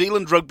 New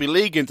Zealand Rugby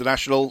League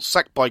International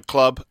sacked by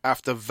club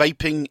after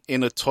vaping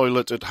in a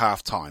toilet at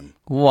halftime.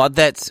 What?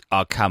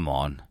 Oh, come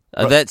on.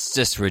 That's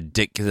just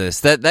ridiculous.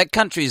 That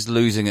country is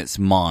losing its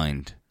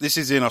mind. This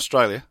is in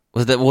Australia.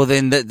 Well,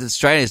 then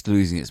Australia's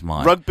losing its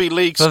mind. Rugby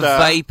league for star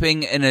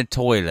vaping in a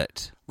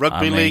toilet.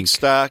 Rugby league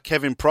star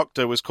Kevin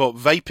Proctor was caught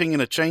vaping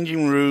in a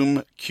changing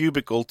room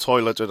cubicle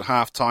toilet at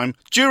halftime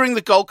during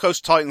the Gold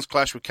Coast Titans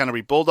clash with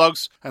Canterbury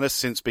Bulldogs and has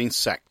since been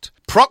sacked.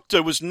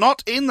 Proctor was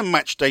not in the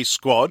matchday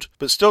squad,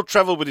 but still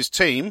travelled with his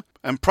team,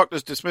 and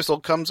Proctor's dismissal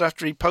comes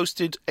after he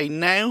posted a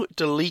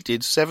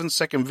now-deleted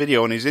 7-second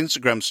video on his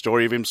Instagram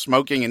story of him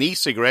smoking an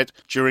e-cigarette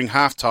during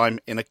halftime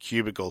in a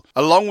cubicle.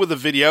 Along with the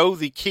video,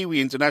 the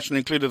Kiwi international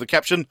included the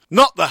caption,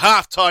 "Not the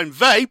halftime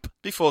vape,"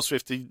 before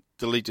swiftly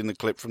deleting the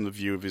clip from the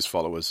view of his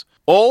followers.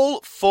 All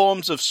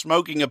forms of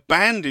smoking are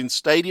banned in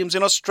stadiums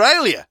in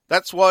Australia.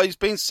 That's why he's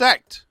been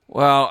sacked.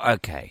 Well,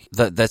 okay.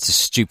 That's a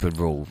stupid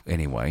rule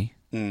anyway.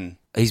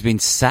 He's been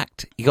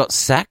sacked. He got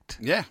sacked?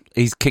 Yeah.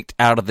 He's kicked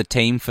out of the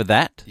team for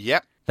that?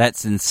 Yep.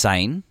 That's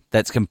insane.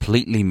 That's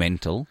completely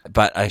mental.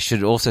 But I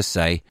should also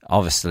say,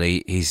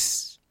 obviously,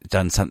 he's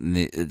done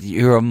something.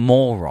 You're a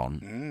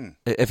moron.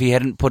 If he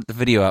hadn't put the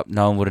video up,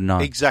 no one would have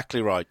known.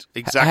 Exactly right.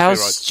 Exactly How right.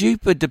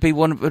 stupid do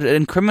people want to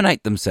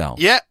incriminate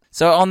themselves? Yeah.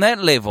 So on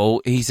that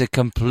level, he's a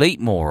complete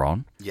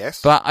moron.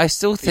 Yes. But I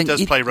still think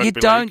you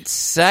don't league.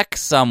 sack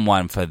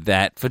someone for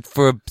that,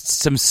 for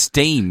some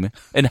steam,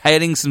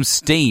 inhaling some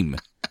steam.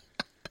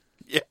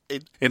 Yeah,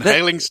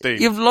 inhaling steam.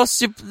 You've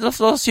lost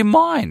your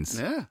minds.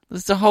 Yeah.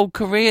 There's a whole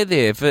career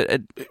there.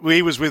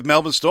 He was with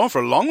Melbourne Storm for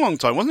a long, long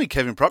time, wasn't he?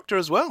 Kevin Proctor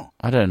as well.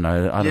 I don't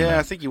know.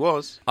 I think he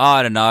was.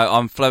 I don't know.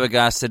 I'm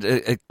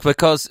flabbergasted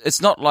because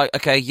it's not like,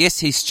 okay, yes,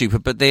 he's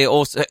stupid, but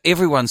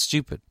everyone's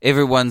stupid.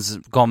 Everyone's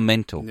gone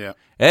mental. Yeah.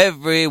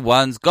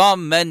 Everyone's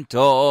gone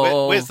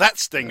mental. Where's that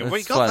sting? Have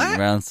we got that?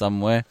 Floating around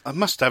somewhere. I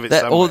must have it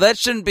somewhere. Or that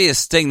shouldn't be a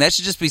sting. That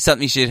should just be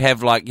something you should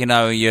have, like, the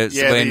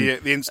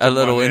instant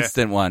little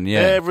instant one. Yeah.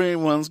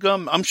 Everyone's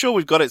gone. I'm sure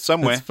we've got it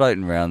somewhere. It's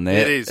floating around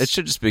there. It is. It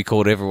should just be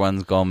called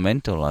Everyone's Gone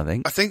Mental, I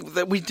think. I think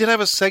that we did have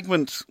a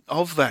segment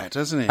of that,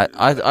 hasn't it?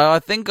 I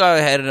think I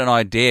had an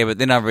idea, but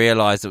then I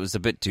realised it was a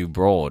bit too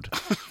broad.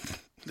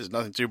 There's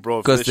nothing too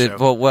broad for this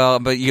show.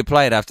 But you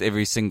play it after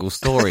every single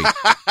story.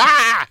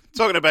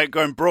 Talking about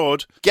going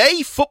broad,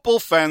 gay football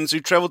fans who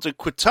travel to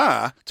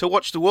Qatar to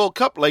watch the World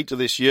Cup later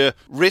this year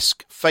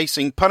risk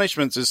facing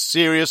punishments as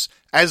serious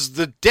as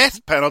the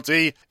death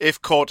penalty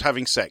if caught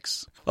having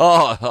sex.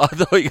 Oh, I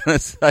thought you were going to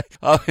say,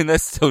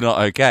 that's still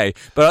not okay.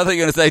 But I thought you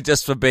were going to say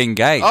just for being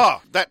gay.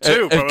 Oh, that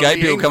too. If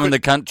gay people come in the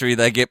country,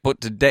 they get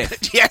put to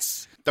death.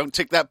 Yes. Don't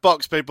tick that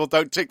box, people.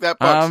 Don't tick that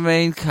box. I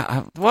mean,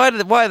 why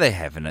are they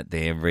having it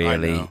there,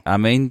 really? I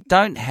mean,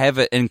 don't have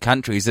it in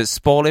countries that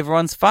spoil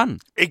everyone's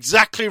fun.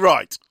 Exactly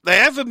right. They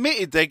have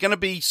admitted they're going to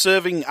be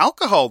serving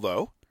alcohol,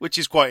 though, which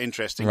is quite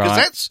interesting, because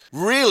that's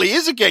really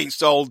is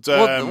against old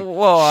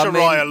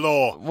Sharia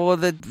law. Well,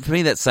 for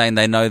me, that's saying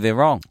they know they're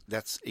wrong.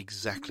 That's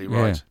exactly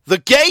right. Yeah. The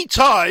Gay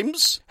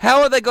Times.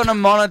 How are they going to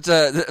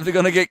monitor if they're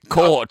going to get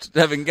caught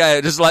having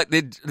gay? Just like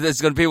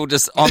there's going to be people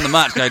just on the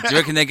march go, do you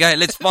reckon they're gay?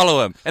 Let's follow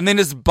them. And then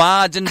just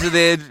barge into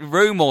their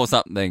room or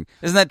something.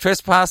 Isn't that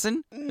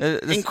trespassing?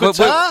 In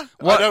Qatar?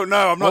 I don't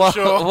know. I'm not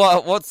sure.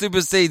 What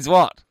supersedes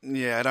what?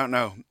 Yeah, I don't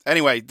know.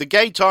 Anyway, the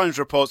Gay Times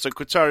reports that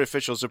Qatari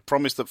officials have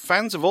promised that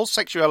fans of all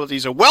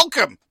sexualities are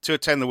welcome to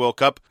attend the World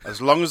Cup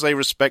as long as they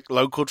respect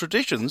local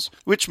traditions,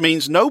 which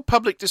means no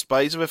public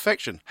displays of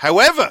affection.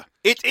 However,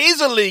 it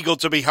is illegal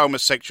to be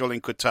homosexual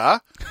in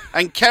Qatar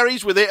and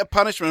carries with it a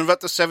punishment of up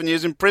to 7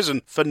 years in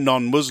prison for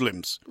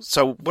non-Muslims.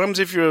 So what happens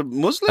if you're a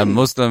Muslim? A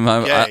Muslim,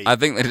 I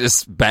think they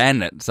just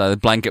ban it, so the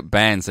blanket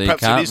ban, so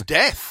perhaps you can't. It is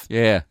death.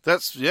 Yeah.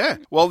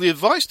 Well, the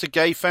advice to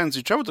gay fans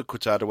who travel to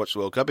Qatar to watch the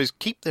World Cup is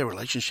keep their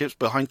relationships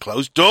behind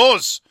closed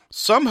doors.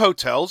 Some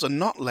hotels are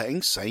not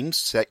letting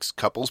same-sex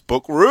couples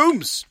book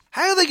rooms.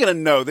 How are they going to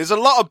know? There's a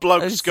lot of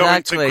blokes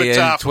going to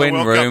Qatar for twin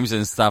the World rooms Cup.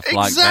 And stuff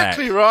like that.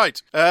 Exactly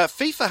right.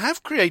 FIFA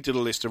have created a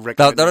list of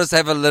recommendations. They'll just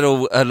have a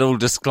little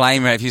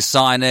disclaimer if you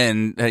sign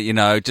in.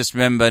 Just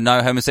remember,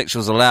 no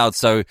homosexuals allowed.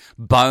 So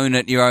bone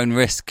at your own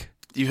risk.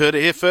 You heard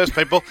it here first,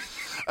 people.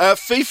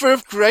 FIFA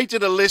have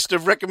created a list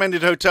of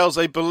recommended hotels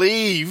they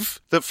believe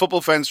that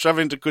football fans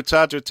travelling to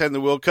Qatar to attend the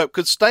World Cup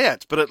could stay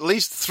at, but at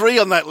least 3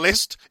 on that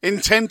list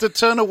intend to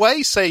turn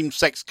away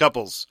same-sex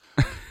couples.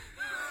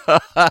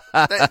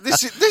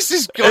 This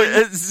is going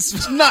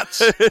it's nuts.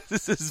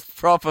 This is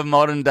proper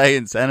modern day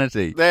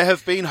insanity. There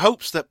have been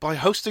hopes that by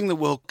hosting the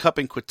World Cup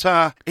in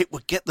Qatar, it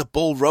would get the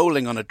ball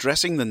rolling on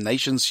addressing the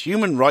nation's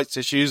human rights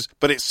issues,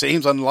 but it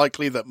seems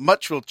unlikely that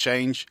much will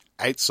change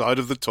outside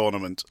of the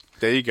tournament.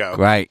 There you go.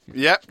 Great.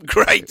 Yep,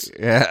 great.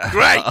 Yeah.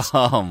 Great.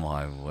 Oh,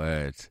 my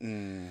word.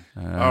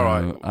 All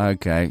right.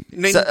 Okay.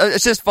 So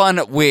it's just find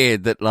it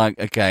weird that,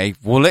 okay,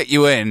 we'll let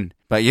you in,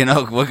 but,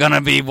 we're going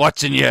to be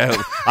watching you.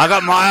 I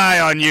got my eye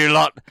on you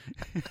lot.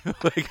 We're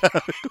going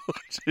to be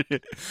watching you.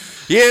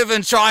 You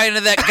even try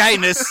into that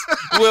gayness,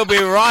 we'll be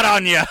right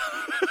on you.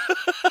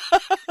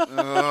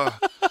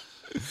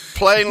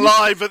 Playing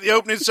live at the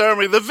opening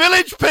ceremony, the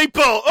Village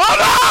People.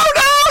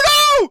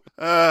 Oh,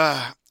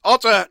 no.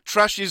 Otter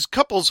trashes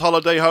couple's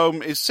holiday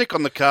home, is sick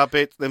on the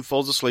carpet, then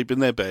falls asleep in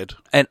their bed.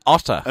 An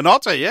otter? An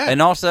otter, yeah.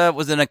 An otter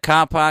was in a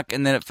car park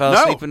and then it fell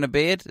asleep in the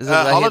bed? Is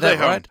that holiday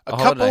home. Right? A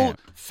couple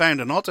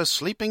found an otter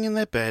sleeping in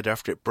their bed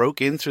after it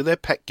broke in through their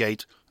pet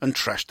gate and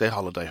trashed their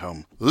holiday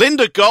home.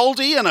 Linda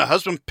Goldie and her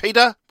husband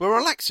Peter were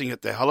relaxing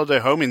at their holiday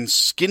home in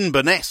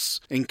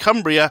Skinburness in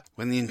Cumbria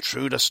when the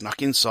intruder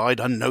snuck inside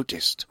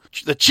unnoticed.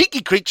 The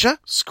cheeky creature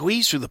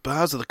squeezed through the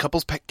bars of the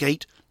couple's pet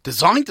gate,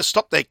 designed to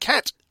stop their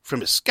cat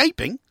from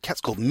escaping.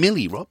 Cat's called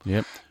Millie, Rob.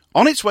 Yep.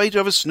 On its way to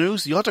have a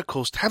snooze, the otter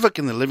caused havoc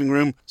in the living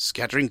room,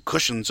 scattering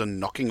cushions and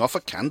knocking off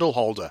a candle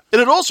holder. It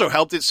had also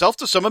helped itself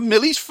to some of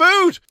Millie's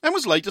food and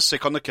was later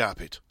sick on the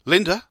carpet.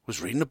 Linda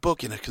was reading a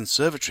book in her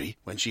conservatory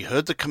when she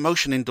heard the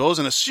commotion indoors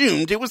and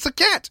assumed it was the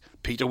cat.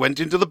 Peter went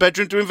into the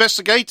bedroom to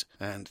investigate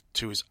and,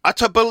 to his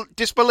utter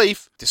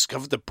disbelief,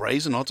 discovered the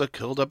brazen otter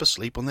curled up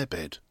asleep on their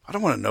bed. I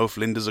don't want to know if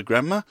Linda's a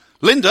grandma.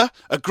 Linda,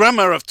 a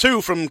grandma of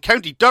 2 from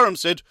County Durham,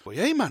 said, "Well,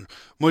 hey, man,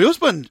 my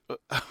husband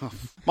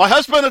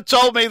had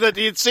told me that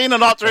he had seen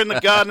an otter in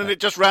the garden and it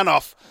just ran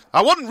off.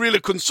 I wasn't really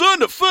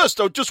concerned at first.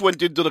 I just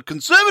went into the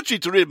conservatory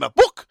to read my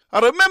book. I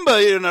remember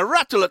hearing a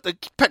rattle at the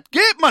pet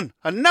gate, man,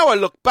 and now I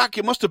look back,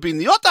 it must have been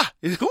the otter.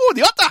 Oh,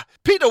 the otter!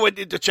 Peter went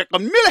in to check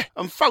on Millie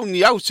and found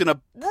the house in a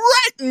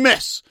right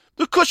mess.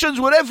 The cushions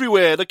were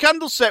everywhere, the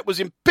candle set was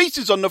in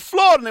pieces on the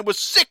floor, and it was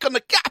sick on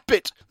the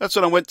carpet. That's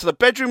when I went to the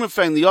bedroom and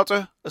found the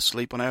otter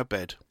asleep on our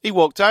bed. He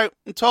walked out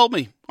and told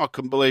me. I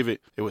couldn't believe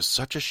it. It was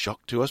such a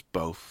shock to us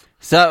both."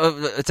 So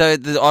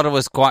the otter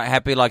was quite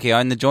happy, like he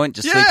owned the joint,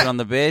 just sleeping on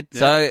the bed. Yeah.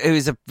 So it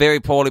was a very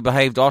poorly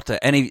behaved otter,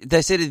 and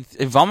they said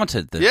he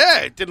vomited. Yeah,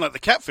 it didn't like the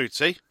cat food,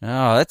 see?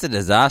 Oh, that's a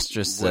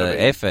disastrous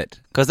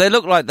effort. Because they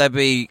look like they'd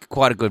be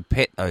quite a good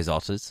pet, those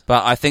otters.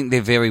 But I think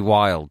they're very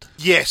wild.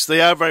 Yes, they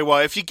are very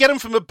wild. If you get them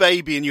from a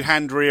baby and you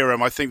hand rear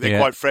them, I think they're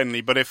quite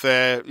friendly. But if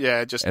they're,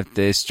 if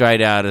they're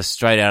straight out of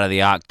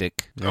the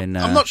Arctic, then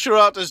I'm not sure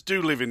otters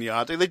do live in the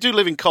Arctic. They do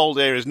live in cold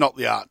areas, not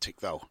the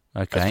Arctic, though.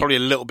 Okay. It's probably a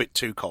little bit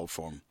too cold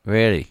for them.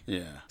 Really?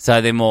 Yeah.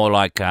 So they're more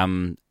like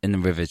in the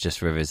rivers,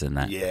 just rivers and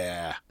that.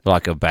 Yeah.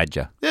 Like a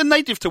badger. They're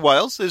native to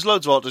Wales. There's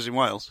loads of otters in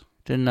Wales.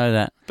 Didn't know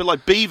that. A bit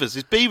like beavers.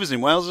 There's beavers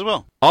in Wales as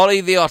well.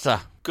 Ollie the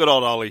Otter. Good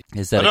old Ollie.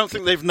 I don't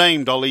think they've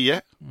named Ollie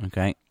yet.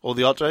 Okay. Or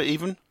the Otter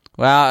even.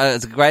 Well,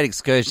 it's a great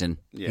excursion.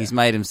 Yeah. He's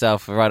made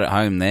himself right at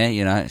home there,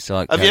 you know. It's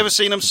like, have you ever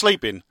seen them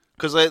sleeping?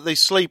 Because they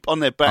sleep on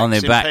their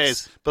backs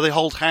pairs, but they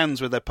hold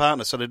hands with their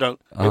partner so they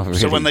don't. Really?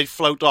 So when they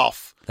float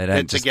off, they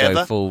don't just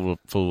together. Go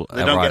full.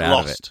 They don't get out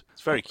lost. Of it.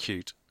 It's very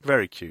cute.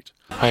 Very cute.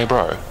 Hey,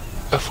 bro,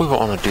 if we were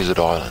on a desert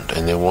island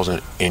and there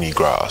wasn't any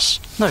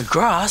grass... No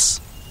grass?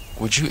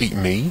 Would you eat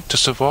me to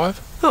survive?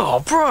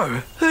 Oh,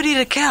 bro, who'd eat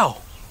a cow?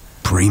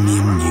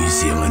 Premium New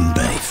Zealand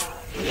beef.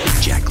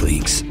 Jack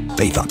Links,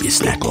 beef up your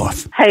snack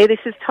life. Hey, this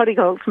is Toddy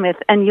Goldsmith,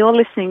 and you're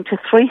listening to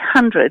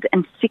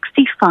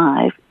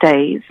 365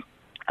 Days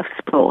of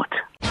Sport.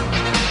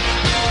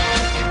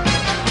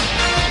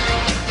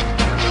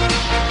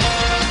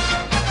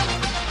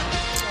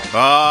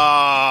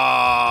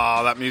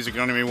 Ah, that music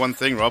can only mean one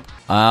thing, Rob.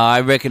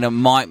 I reckon it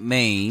might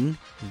mean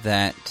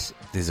that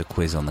there's a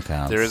quiz on the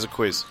cards. There is a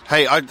quiz.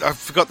 Hey, I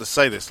forgot to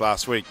say this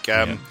last week.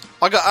 I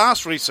got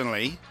asked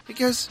recently, he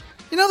goes,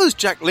 you know those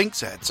Jack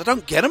Links ads? I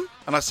don't get them.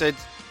 And I said,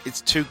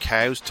 it's two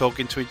cows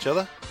talking to each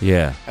other.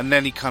 Yeah. And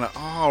then he kind of,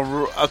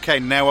 okay,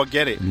 now I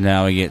get it.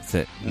 Now he gets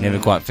it. Never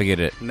quite figured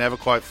it. Never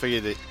quite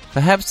figured it.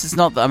 Perhaps it's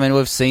not, I mean,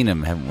 we've seen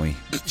them, haven't we?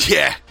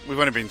 Yeah. We've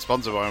only been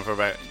sponsored by them for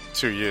about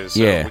 2 years.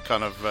 So we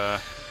kind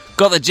of...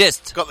 got the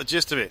gist. Got the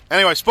gist of it.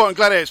 Anyway, Sport and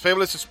Gladiators,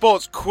 people. It's a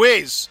sports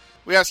quiz.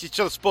 We ask each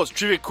other sports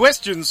trivia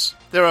questions.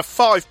 There are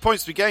 5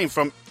 points to be gained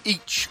from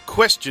each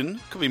question.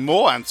 Could be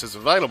more answers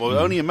available.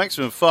 Only a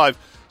maximum of 5.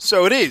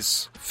 So it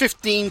is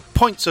 15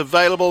 points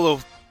available.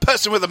 The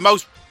person with the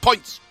most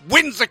points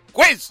wins the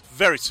quiz.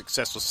 Very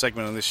successful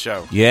segment on this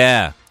show.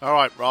 Yeah. All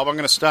right, Rob, I'm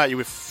going to start you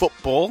with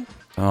football.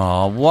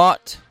 Oh,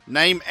 what?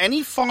 Name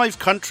any 5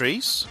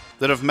 countries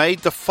that have made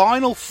the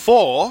Final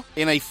Four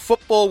in a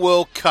Football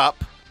World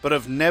Cup but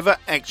have never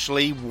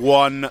actually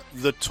won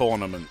the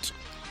tournament.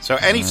 So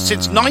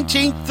since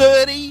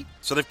 1930,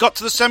 so they've got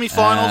to the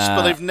semi-finals,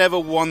 but they've never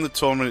won the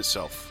tournament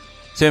itself.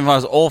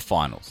 Semi-finals or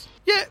finals?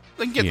 Yeah,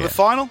 they can get to the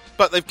final,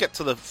 but they've get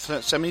to the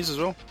semis as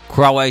well.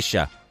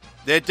 Croatia.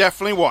 They're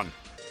definitely one.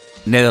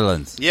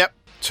 Netherlands. Yep,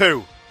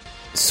 2.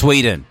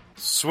 Sweden.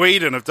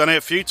 Sweden have done it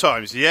a few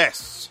times,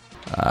 yes.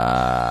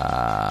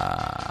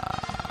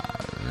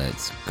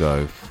 Let's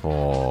go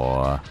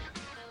for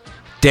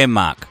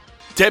Denmark.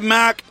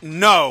 Denmark,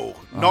 no.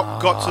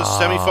 Not got to the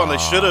semi-final. They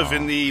should have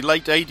in the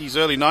late 80s,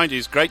 early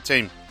 90s. Great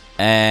team.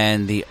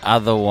 And the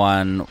other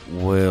one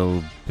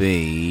will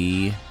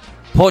be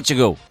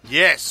Portugal.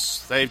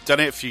 Yes, they've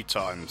done it a few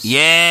times.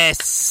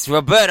 Yes,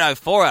 Roberto,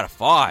 4 out of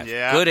 5.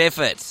 Yeah. Good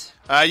effort.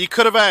 You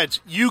could have had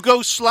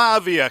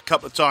Yugoslavia a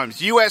couple of times.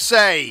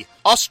 USA,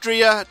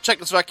 Austria,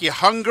 Czechoslovakia,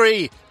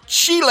 Hungary,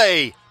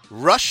 Chile,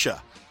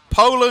 Russia,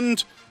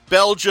 Poland,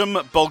 Belgium,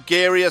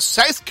 Bulgaria,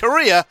 South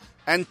Korea,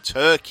 and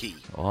Turkey.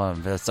 Oh, I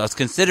was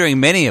considering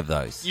many of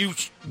those. You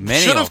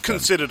should have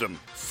considered them.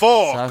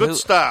 4. So good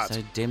start.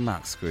 So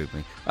Denmark screwed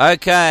me.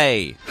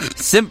 Okay.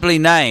 Simply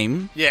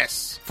name.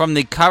 Yes. From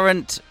the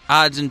current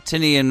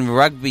Argentinian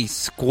rugby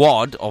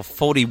squad of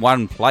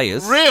 41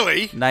 players.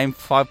 Really? Name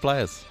 5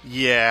 players.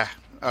 Yeah.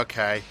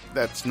 Okay.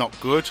 That's not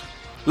good.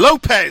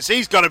 Lopez.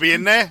 He's got to be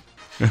in there.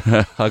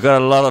 I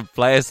got a lot of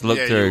players to look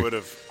through. Yeah, you would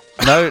have.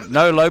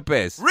 No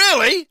Lopez.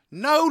 Really?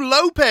 No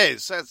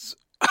Lopez. That's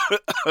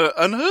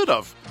unheard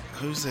of.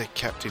 Who's their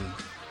captain?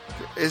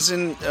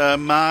 Isn't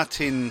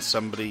Martin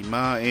somebody?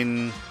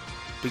 Martin,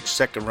 big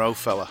second row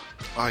fella.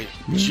 I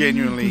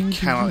genuinely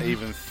cannot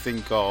even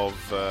think of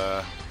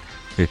an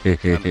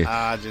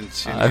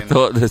Argentinian. I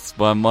thought this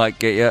one might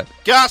get you.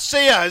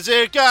 Garcia. Is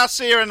there a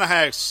Garcia in the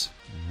house?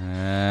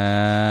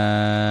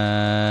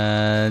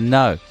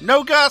 No.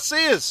 No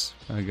Garcias.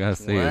 No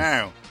Garcias.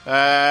 Wow.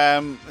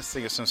 Let's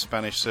think of some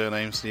Spanish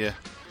surnames here.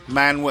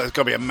 Manuel. There's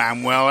got to be a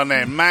Manuel, isn't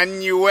there?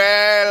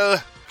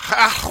 Manuel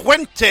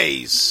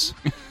Arjuentes.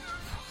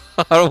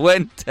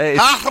 Arjuentes.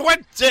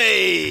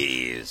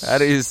 Arjuentes. How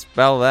do you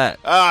spell that?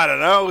 I don't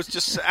know. It's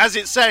just as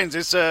it sounds.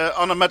 It's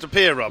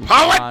onomatopoeia, Rob.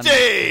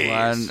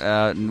 Arjuentes.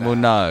 Well,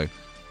 no.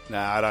 No,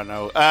 I don't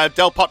know.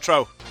 Del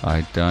Potro.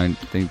 I don't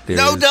think there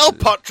No is. Del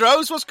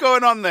Potros. What's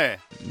going on there?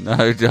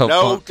 No Del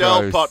Potros.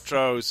 Del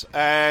Potros.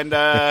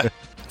 And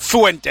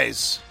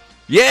Fuentes.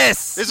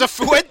 Yes! There's a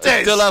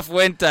Fuentes. Still a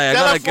Fuente. I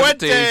got to give it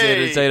to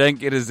you so you don't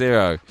get a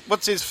 0.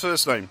 What's his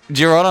first name?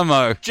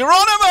 Geronimo.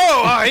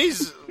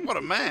 Oh, what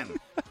a man.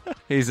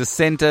 He's a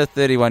centre,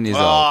 31 years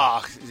old.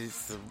 Oh,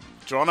 it's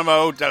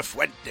Geronimo Del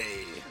Fuente.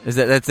 That's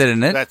it,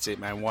 isn't it? That's it,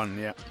 man. 1,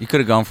 yeah. You could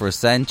have gone for a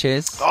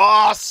Sanchez.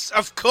 Oh,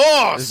 of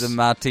course. There's a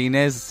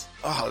Martinez.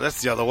 Oh,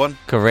 that's the other one.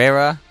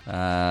 Carrera.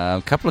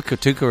 A couple of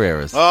 2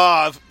 Carreras.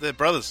 Oh, they're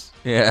brothers.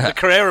 Yeah. The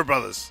Carrera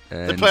brothers.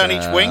 They play on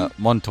each wing.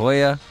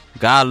 Montoya.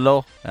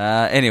 Gallo.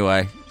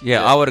 Anyway,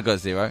 yeah, I would have got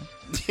 0.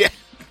 Yeah.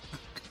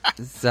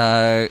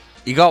 So,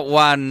 you got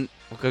 1.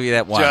 We'll give you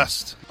that 1.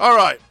 Just. All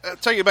right.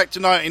 Take you back to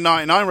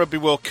 1999 Rugby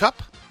World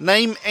Cup.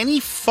 Name any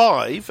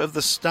 5 of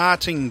the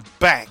starting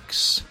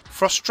backs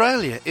for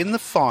Australia in the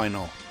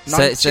final.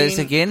 Say this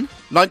again?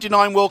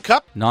 99 World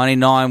Cup.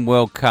 99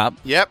 World Cup.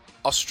 Yep.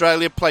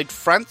 Australia played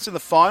France in the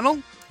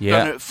final.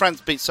 Yeah.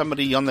 France beat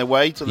somebody on their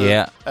way to the...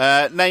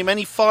 Yeah. Name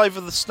any 5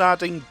 of the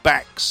starting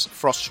backs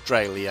for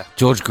Australia.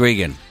 George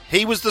Gregan.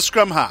 He was the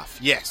scrum half,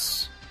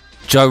 yes.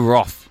 Joe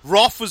Roth.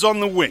 Roth was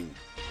on the wing.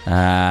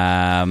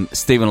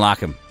 Stephen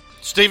Larkham.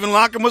 Stephen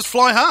Larkham was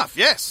fly half,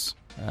 yes.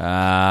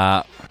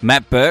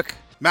 Matt Burke.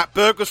 Matt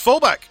Burke was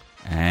fullback.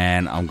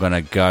 And I'm going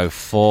to go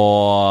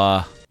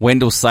for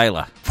Wendell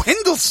Saylor.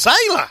 Wendell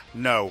Saylor?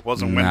 No,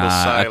 wasn't Wendell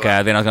Saylor.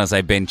 Okay, then I was going to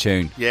say Ben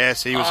Tune.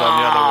 Yes, he was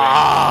on the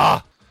other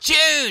wing.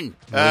 Tune!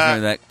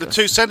 The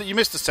two centres, you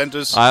missed the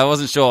centres. I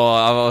wasn't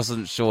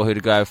sure who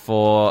to go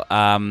for.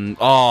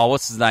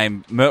 What's his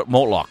name?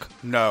 Mortlock.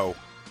 No,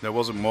 there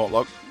wasn't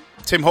Mortlock.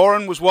 Tim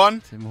Horan was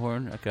one. Tim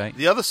Horan, okay.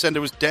 The other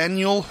centre was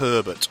Daniel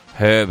Herbert.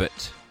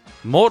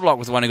 Mortlock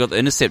was the one who got the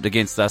intercept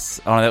against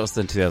us. Oh, no, that was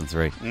in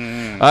 2003.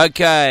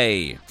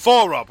 Okay.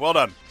 4, Rob. Well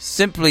done.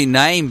 Simply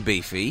name,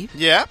 Beefy.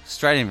 Yeah.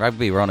 Australian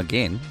rugby were on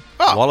again.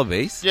 Oh.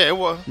 Wallabies. Yeah,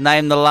 well.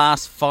 Name the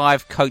last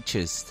 5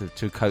 coaches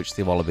to coach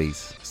the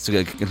Wallabies,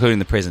 including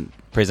the present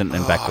and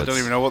backwards. I don't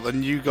even know what the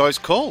new guy's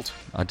called.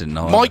 I didn't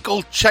know.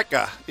 Michael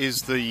Checker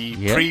is the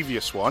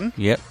previous one.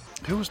 Yep.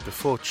 Who was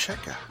before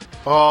Checker?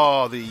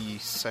 Oh, the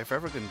South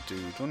African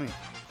dude, wasn't he?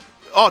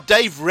 Oh,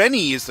 Dave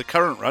Rennie is the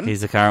current run.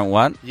 He's the current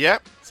one.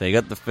 Yep. So you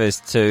got the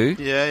first 2.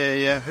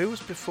 Yeah. Who was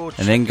before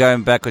Checker? And then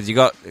going backwards, you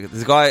got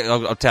this guy.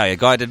 I'll tell you, a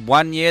guy did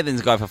 1 year, then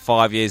there's a guy for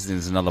 5 years, then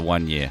there's another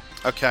 1 year.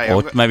 Okay.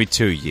 Or maybe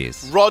 2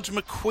 years. Rod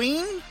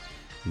McQueen?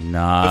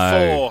 No.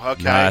 Before,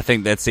 okay. No, I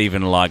think that's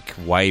even like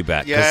way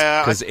back.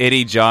 Yeah. Because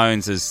Eddie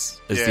Jones is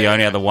the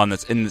only other one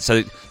that's in.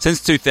 So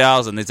since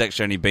 2000, there's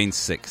actually only been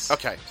 6.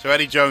 Okay, so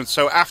Eddie Jones.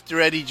 So after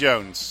Eddie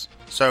Jones.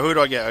 So who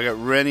do I get? I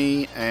got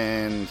Rennie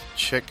and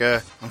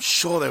Checker. I'm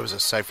sure there was a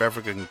South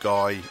African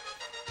guy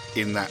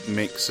in that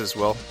mix as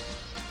well.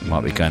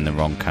 Might be going the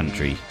wrong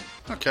country.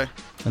 Okay.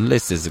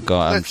 Unless there's a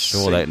guy, Let's I'm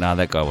sure see.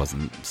 that guy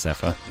wasn't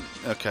Safa.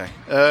 Okay.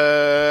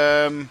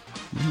 There's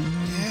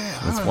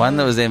one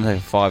that was in for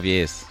 5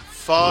 years.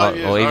 5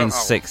 years. Or even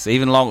 6.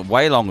 Even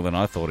way longer than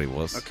I thought he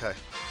was. Okay.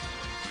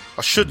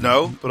 I should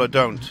know, but I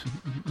don't.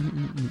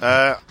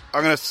 I'm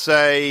going to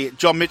say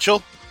John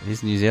Mitchell.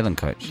 He's a New Zealand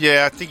coach.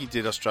 Yeah, I think he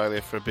did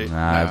Australia for a bit. No,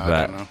 I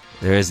but don't know.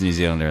 there is a New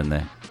Zealander in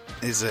there.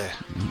 Is there?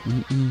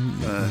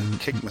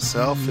 Kick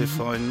myself if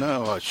I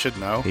know. I should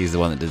know. He's the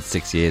one that did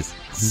 6 years.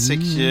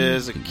 6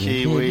 years, a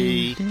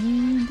Kiwi.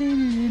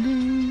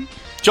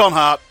 John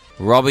Hart.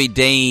 Robbie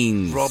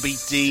Deans. Robbie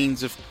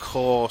Deans, of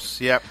course.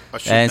 Yep, I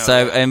should And know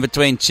so that. in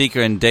between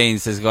Chica and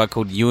Deans, there's a guy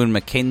called Ewan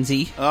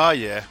McKenzie. Oh,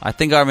 yeah. I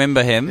think I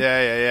remember him.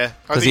 Yeah.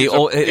 Because they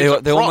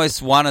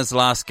almost won his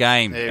last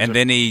game, and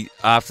then he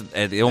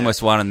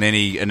almost won, and then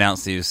he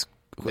announced he was.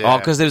 Yeah. Oh,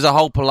 because there was a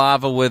whole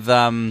palaver with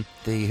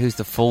who's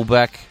the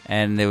fullback,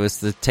 and there was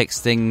the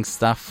texting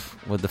stuff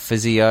with the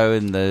physio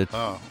and the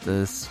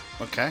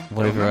okay,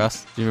 whatever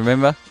else. Do you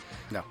remember?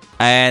 No.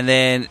 And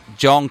then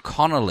John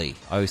Connolly,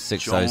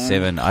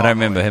 06-07. I don't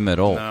remember him at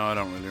all. No, I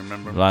don't really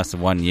remember him.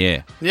 Lasted 1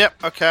 year.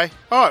 Yep, okay.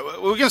 All right,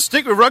 we're going to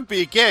stick with rugby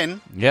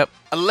again. Yep.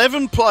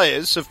 11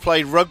 players have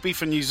played rugby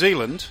for New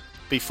Zealand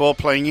before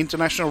playing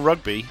international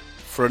rugby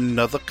for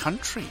another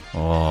country.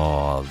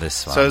 Oh,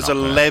 this one. So there's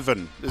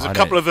 11. There's a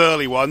couple of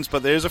early ones,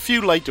 but there's a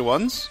few later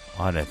ones.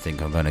 I don't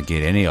think I'm going to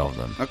get any of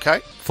them. Okay.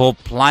 For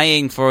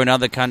playing for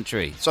another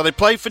country. So they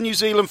played for New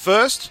Zealand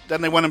first,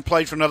 then they went and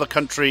played for another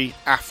country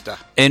after.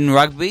 In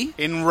rugby?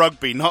 In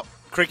rugby, not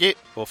cricket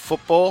or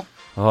football.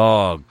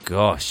 Oh,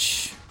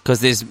 gosh.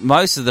 Because there's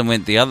most of them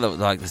went the other,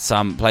 like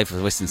some played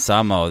for Western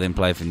Samoa, then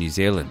played for New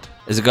Zealand.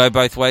 Does it go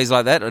both ways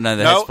like that? Or no,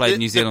 they have to play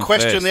New Zealand first?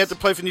 The question, they had to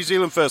play for New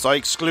Zealand first. I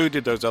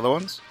excluded those other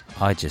ones.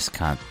 I just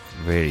can't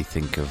really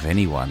think of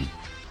anyone.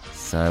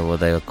 So, well,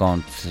 they have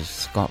gone to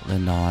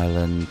Scotland,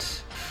 Ireland,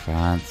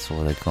 France,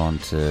 or they've gone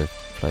to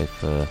play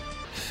for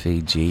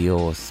Fiji,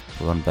 or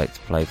gone back to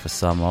play for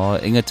Samoa.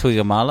 Inga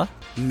Tuigamala?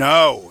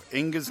 No,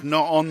 Inga's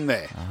not on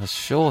there. I was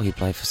sure he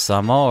played for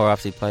Samoa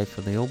after he played for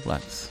the All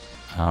Blacks.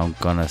 I'm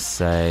going to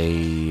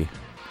say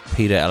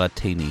Peter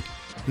Alatini.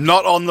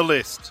 Not on the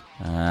list.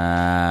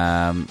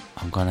 I'm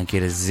going to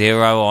get a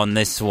 0 on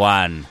this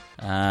one.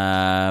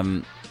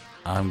 I'm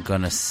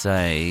going to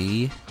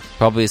say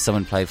probably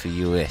someone played for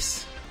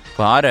US.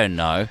 But I don't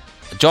know.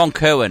 John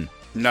Kerwin.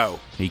 No.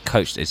 He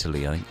coached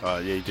Italy, I think. Oh,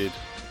 yeah, he did.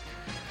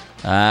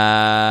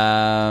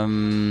 I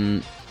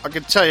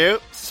can tell you,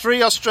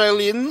 3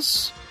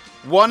 Australians,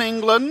 1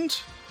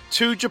 England,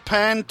 2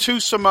 Japan, 2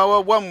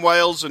 Samoa, 1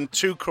 Wales, and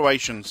 2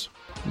 Croatians.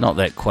 Not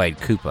that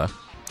Quade Cooper.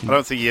 I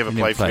don't think he ever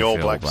played for the All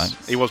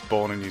Blacks. He was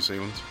born in New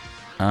Zealand.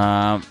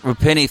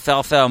 Rapini,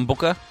 Falfau and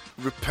Booker?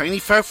 Rapini,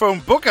 Falfau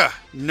and Booker?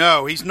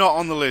 No, he's not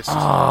on the list.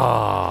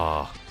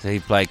 Oh. So he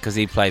played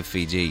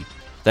Fiji.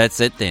 That's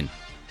it then.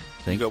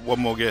 You got one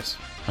more guess.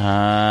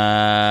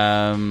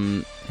 Let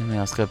me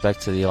go back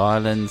to the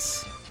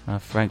islands.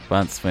 Frank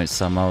Bunce went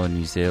Samoa,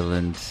 New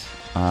Zealand.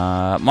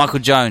 Michael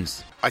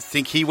Jones. I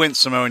think he went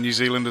Samoa, New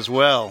Zealand as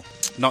well.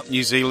 Not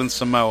New Zealand,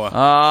 Samoa.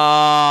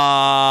 Ah.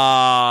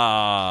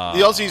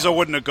 The Aussies I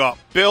wouldn't have got.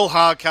 Bill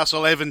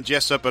Hardcastle, Evan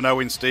Jessup and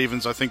Owen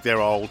Stevens, I think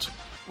they're old.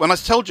 When I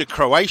told you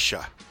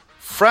Croatia,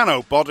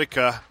 Frano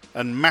Bodica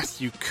and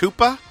Matthew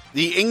Cooper.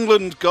 The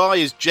England guy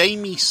is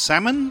Jamie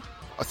Salmon.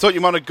 I thought you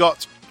might have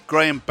got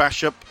Graham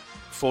Bishop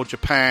for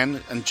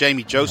Japan and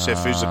Jamie Joseph,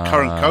 who's the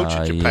current coach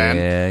of Japan.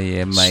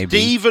 Yeah, maybe.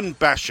 Stephen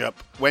Bishop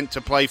went to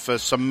play for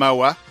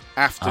Samoa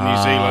after New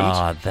Zealand.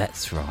 Ah,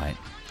 that's right.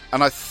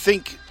 And I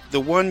think the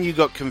one you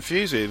got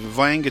confused with,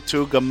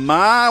 Vaingatuga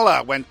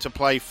Mala, went to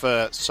play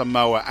for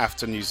Samoa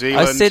after New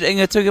Zealand. I said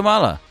Ingatuga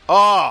Mala.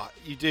 Oh,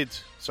 you did.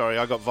 Sorry,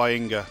 I got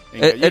Vainga.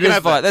 It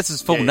is that's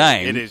his full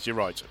name. It is, you're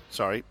right.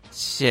 Sorry.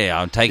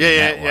 Yeah, I'm taking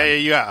that one. Yeah,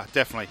 you are,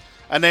 definitely.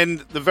 And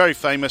then the very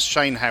famous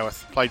Shane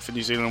Howarth played for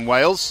New Zealand and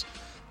Wales.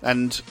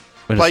 And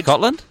played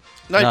Scotland?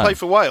 No, he played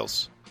for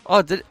Wales.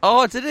 Oh, did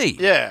he?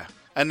 Yeah.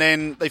 And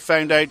then they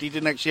found out he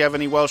didn't actually have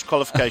any Welsh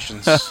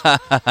qualifications.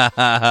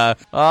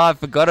 I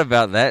forgot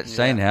about that.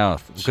 Shane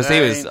Howarth. Because he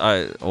was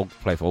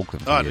played for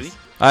Auckland. Oh, did he?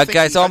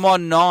 Okay, so I'm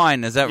on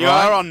 9, is that right? You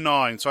are on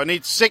 9, so I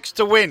need 6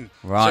 to win.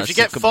 Right. So if you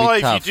get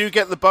 5, you do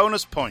get the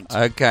bonus point.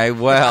 Okay,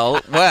 well,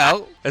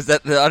 is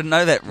that I didn't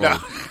know that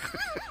wrong. No.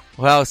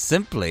 Well,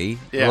 simply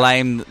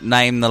name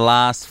the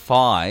last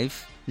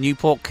 5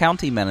 Newport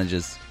County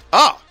managers.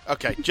 Ah,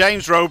 okay.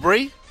 James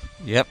Robury.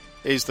 Yep.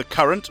 Is the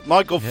current.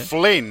 Michael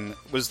Flynn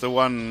was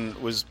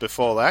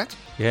before that.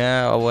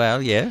 Yeah, well,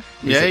 yeah.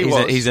 He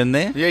was. He's in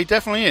there? Yeah, he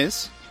definitely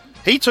is.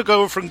 He took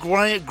over from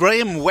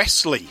Graham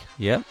Wesley.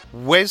 Yep.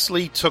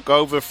 Wesley took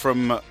over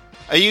from...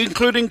 Are you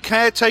including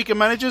caretaker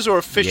managers or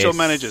official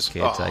managers?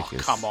 Caretakers.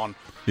 Oh, come on.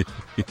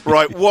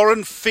 Right,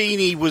 Warren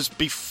Feeney was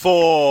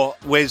before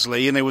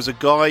Wesley, and there was a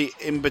guy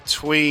in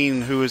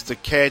between who was the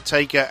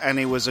caretaker, and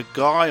it was a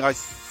guy, I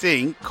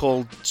think,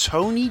 called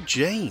Tony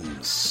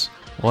James.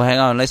 Well, hang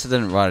on, unless I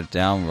didn't write it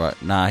down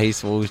right. Nah,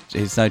 he's no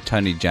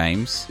Tony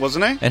James.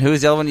 Wasn't he? And who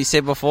was the other one you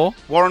said before?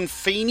 Warren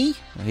Feeney?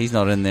 He's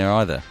not in there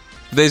either.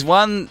 There's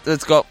one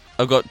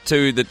I've got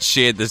 2 that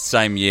shared the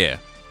same year.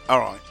 All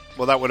right.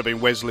 Well, that would have been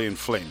Wesley and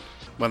Flynn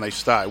when they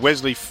started.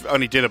 Wesley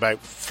only did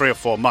about 3 or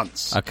 4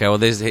 months. Okay, well,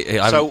 there's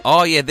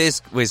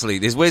Wesley.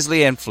 There's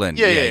Wesley and Flynn.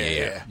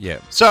 Yeah.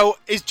 So,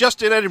 is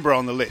Justin Edinburgh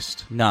on the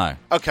list? No.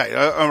 Okay,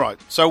 all right.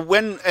 So,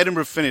 when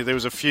Edinburgh finished, there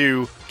was a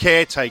few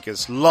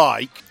caretakers,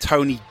 like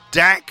Tony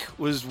Dack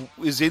was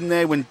in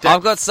there. When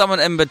I've got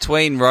someone in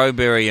between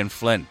Robury and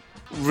Flynn.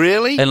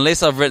 Really?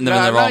 Unless I've written them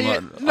in the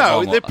wrong...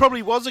 No, there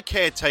probably was a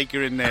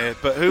caretaker in there,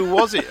 but who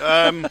was it?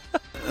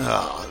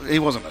 He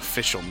wasn't an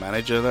official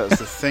manager, that was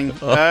the thing.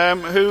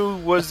 Who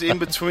was in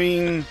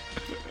between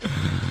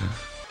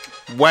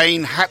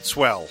Wayne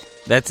Hatswell?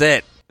 That's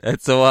it.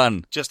 That's the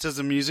one. Just as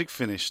the music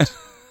finished.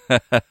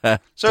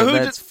 So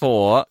that's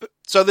 4.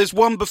 So there's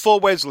one before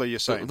Wesley, you're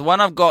saying? The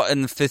one I've got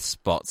in the 5th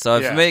spot. So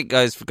for me, it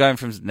goes going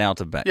from now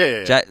to back.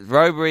 Yeah.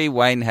 Robury,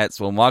 Wayne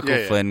Hatswell, Michael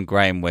Flynn,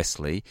 Graham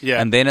Wesley.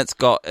 Yeah. And then it's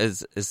got,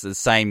 is the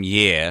same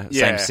year,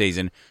 same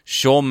season,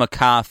 Sean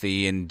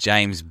McCarthy and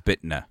James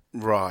Bittner.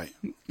 Right.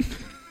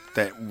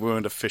 That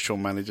weren't official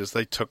managers.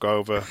 They took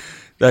over.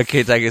 They're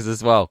caretakers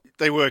as well.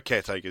 They were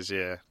caretakers,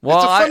 yeah. Well,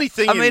 it's a funny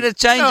thing. I mean, it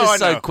changes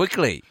so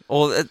quickly.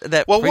 What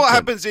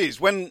happens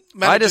is when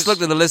managers... I just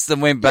looked at the list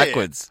and went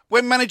backwards.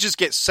 When managers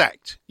get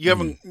sacked, you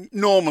haven't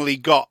normally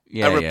got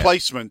a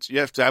replacement. You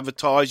have to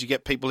advertise. You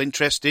get people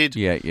interested.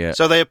 Yeah.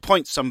 So they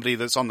appoint somebody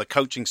that's on the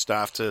coaching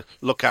staff to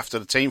look after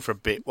the team for a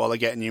bit while they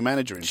get a new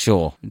manager in.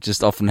 Sure. It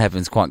just often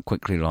happens quite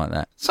quickly like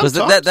that. Because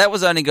that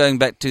was only going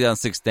back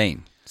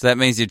 2016. So that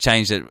means you've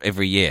changed it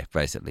every year,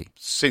 basically.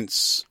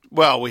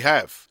 We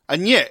have.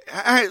 And yet,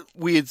 how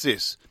weird's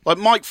this? Like,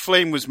 Mike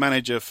Flynn was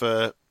manager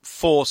for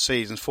 4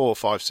 or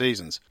 5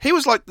 seasons. He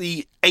was like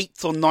the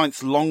 8th or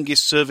 9th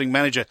longest serving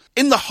manager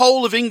in the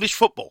whole of English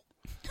football,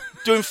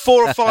 doing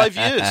 4 or 5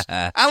 years.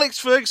 Alex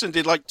Ferguson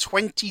did like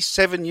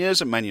 27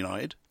 years at Man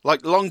United.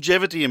 Like,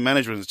 longevity in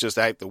management is just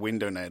out the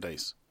window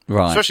nowadays.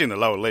 Right. Especially in the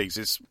lower leagues.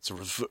 It's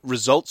a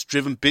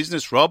results-driven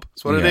business, Rob.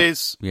 That's what it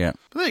is. Yeah.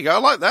 But there you go. I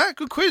like that.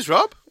 Good quiz,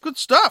 Rob. Good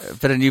stuff. A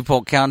bit of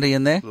Newport County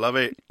in there. Love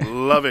it.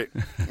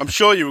 I'm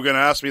sure you were going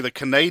to ask me the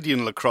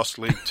Canadian Lacrosse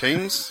League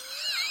teams.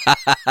 Can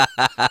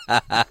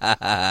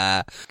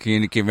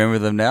you remember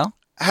them now?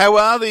 How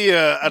are the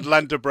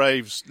Atlanta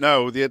Braves?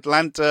 No, the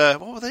Atlanta...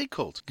 What were they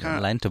called?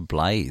 Atlanta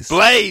Blaze.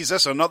 Blaze,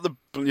 that's not the...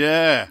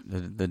 Yeah.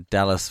 The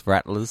Dallas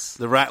Rattlers.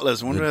 The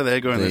Rattlers. I wonder where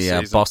they're going this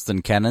season. The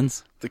Boston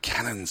Cannons. The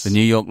Cannons. The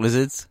New York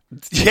Lizards.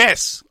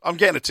 Yes. I'm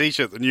getting a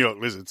T-shirt, the New York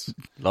Lizards.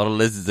 A lot of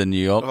lizards in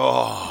New York.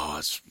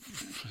 Oh,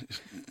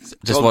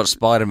 Just watch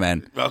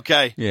Spider-Man.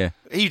 Okay. Yeah.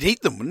 He'd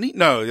eat them, wouldn't he?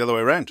 No, the other way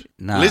around.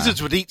 No.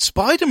 Lizards would eat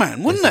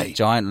Spider-Man, wouldn't they?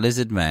 Giant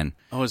lizard man.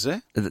 Oh, is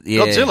there?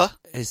 Yeah. Godzilla?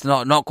 It's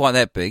not quite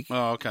that big.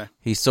 Oh, okay.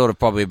 He's sort of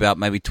probably about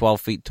maybe 12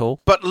 feet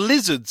tall. But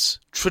lizards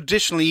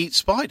traditionally eat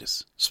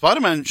spiders.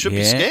 Spider-Man should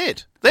be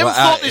scared. They haven't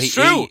thought this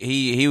through.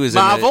 He was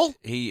Marvel.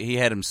 He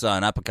had him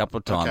sewn up a couple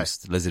of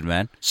times, Lizard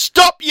Man.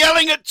 Stop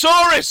yelling at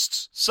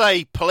tourists!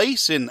 Say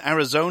police in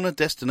Arizona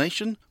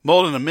destination.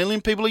 More than 1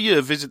 million people a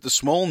year visit the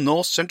small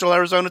north central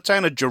Arizona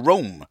town of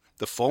Jerome,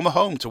 the former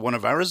home to one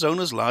of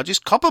Arizona's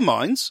largest copper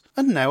mines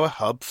and now a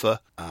hub for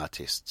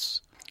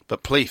artists.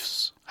 But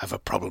police have a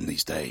problem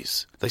these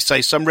days. They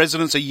say some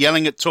residents are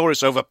yelling at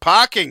tourists over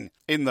parking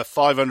in the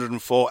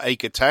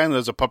 504-acre town.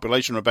 There's a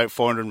population of about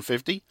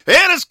 450. It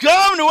has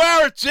come to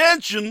our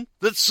attention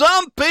that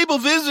some people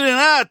visiting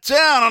our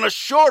town on a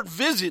short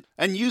visit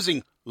and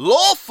using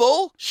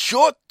lawful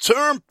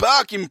short-term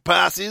parking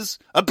passes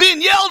are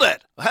being yelled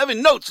at,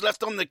 having notes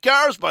left on their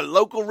cars by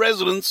local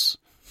residents,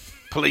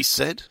 police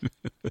said.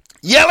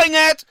 Yelling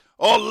at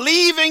or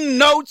leaving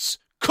notes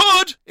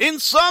could, in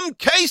some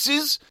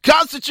cases,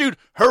 constitute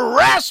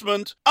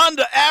harassment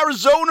under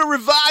Arizona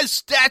revised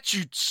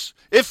statutes.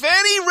 If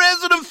any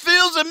resident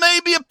feels there may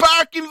be a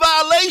parking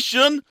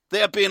violation,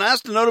 they are being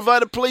asked to notify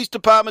the police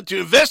department to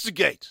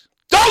investigate.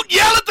 Don't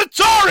yell at the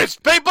tourists,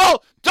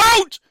 people!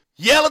 Don't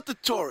yell at the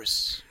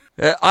tourists.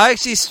 I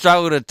actually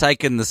struggled at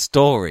taking the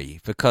story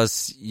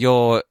because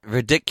your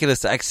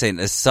ridiculous accent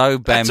is so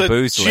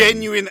bamboozling. It's a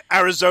genuine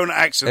Arizona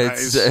accent.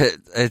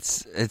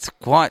 It's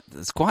quite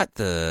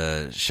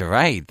the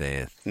charade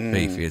there,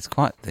 Beefy. It's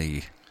quite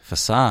the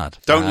facade.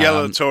 Don't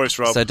yell at the tourists,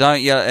 Rob. So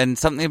don't yell. And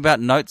something about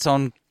notes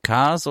on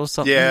cars or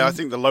something? Yeah, I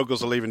think the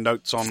locals are leaving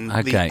notes on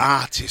the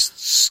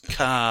artists'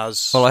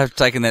 cars. Well, I have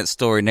taken that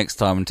story next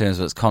time in terms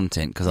of its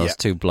content because I was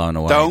too blown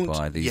away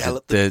by the yell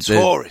at the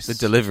tourists. The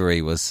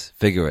delivery was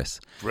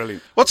vigorous.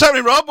 Brilliant. What's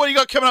happening, Rob? What do you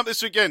got coming up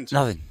this weekend?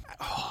 Nothing.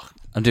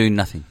 I'm doing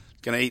nothing.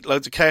 Going to eat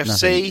loads of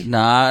KFC? Nothing. No,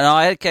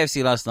 I had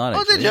KFC last night.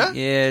 Actually. Oh, did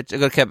you? Yeah, I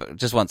got kept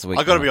just once a week.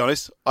 I got to be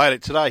honest, I had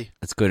it today.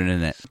 It's good,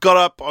 isn't it? Got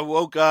up, I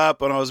woke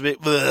up, and I was a bit.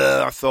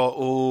 I thought,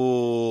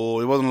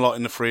 there wasn't a lot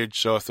in the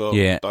fridge, so I thought,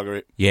 bugger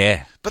it.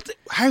 Yeah. But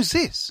how's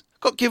this?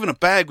 Got given a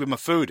bag with my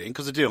food in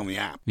because I did it on the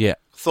app. Yeah.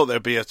 Thought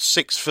there'd be a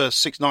 6 for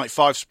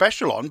 $6.95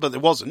 special on, but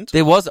there wasn't.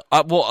 There was.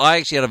 Well, I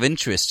actually, out of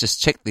interest,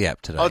 just checked the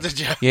app today. Oh, did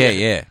you?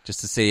 Yeah, just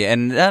to see.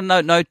 And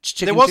no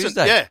chicken there wasn't.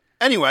 Tuesday. Yeah.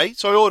 Anyway,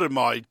 so I ordered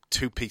my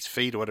 2-piece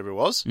feed or whatever it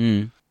was.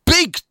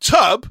 Big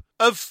tub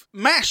of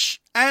mash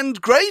and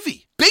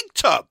gravy. Big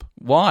tub.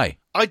 Why?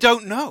 I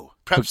don't know.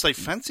 Perhaps they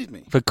fancied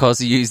me.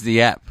 Because you used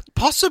the app.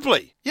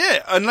 Possibly.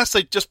 Yeah, unless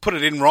they just put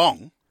it in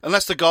wrong.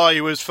 Unless the guy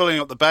who was filling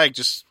up the bag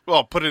just,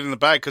 put it in the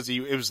bag because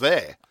it was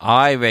there.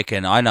 I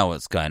reckon I know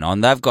what's going on.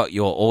 They've got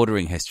your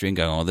ordering history and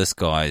going,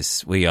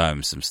 we owe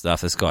him some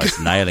stuff. This guy's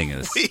nailing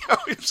us. We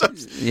owe him some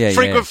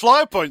frequent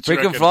flyer points.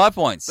 Frequent flyer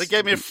points. They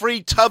gave me a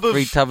free tub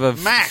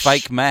of mash.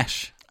 Fake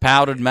mash.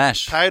 Powdered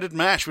mash. Powdered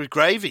mash with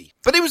gravy.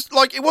 But it was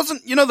like, it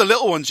wasn't, the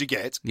little ones you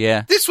get.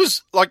 Yeah. This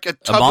was like a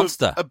tub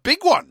monster. A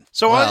big one.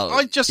 So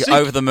I just you're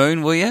over the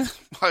moon, will you?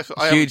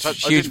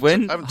 Huge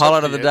win.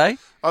 Highlight of the day.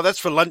 Oh, that's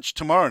for lunch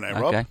tomorrow now,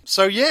 Rob. Okay.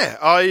 So, yeah,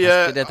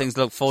 good things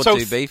to look forward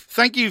to, Beef.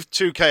 Thank you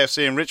to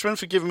KFC in Richmond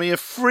for giving me a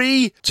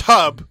free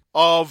tub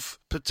of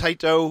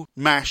potato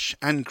mash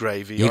and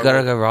gravy. You got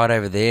to go right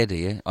over there, do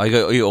you? Oh,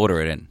 you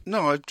order it in?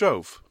 No, I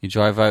drove. You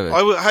drove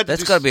over?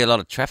 That's got to be a lot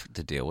of traffic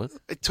to deal with.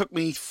 It took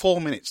me 4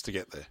 minutes to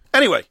get there.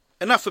 Anyway,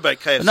 enough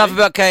about KFC. Enough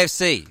about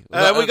KFC.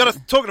 We got to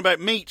talking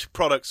about meat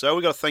products, though.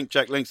 We got to thank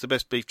Jack Links, the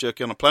best beef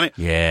jerky on the planet.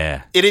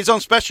 Yeah. It is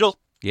on special.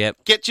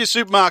 Yep. Get to your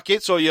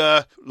supermarkets or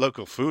your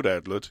local food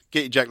outlet.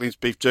 Get your Jack Links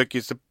beef jerky.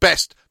 It's the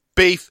best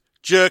beef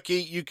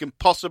jerky you can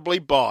possibly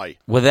buy.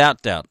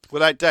 Without doubt.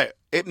 Without doubt.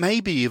 It may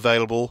be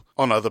available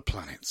on other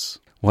planets.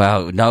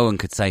 Well, no one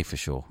could say for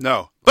sure.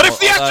 No. But if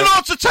the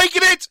astronauts are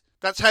taking it,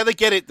 that's how they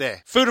get it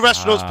there. Food of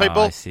astronauts,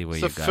 people. I see where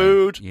it's you're the going.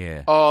 Food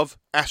of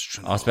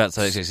astronauts. I was about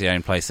to say it's the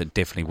only place that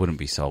definitely wouldn't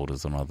be sold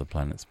as on other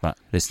planets, but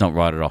let's not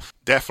write it off.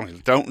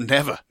 Definitely.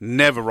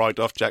 Never write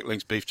off Jack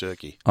Links beef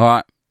jerky. All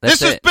right.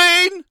 This has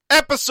been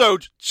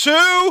episode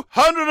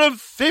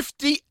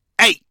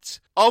 258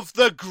 of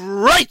the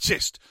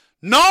greatest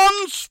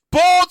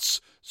non-sports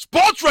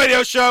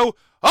radio show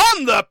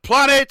on the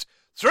planet.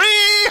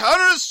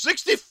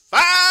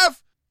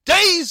 365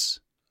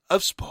 days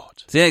of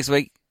sport. See you next week.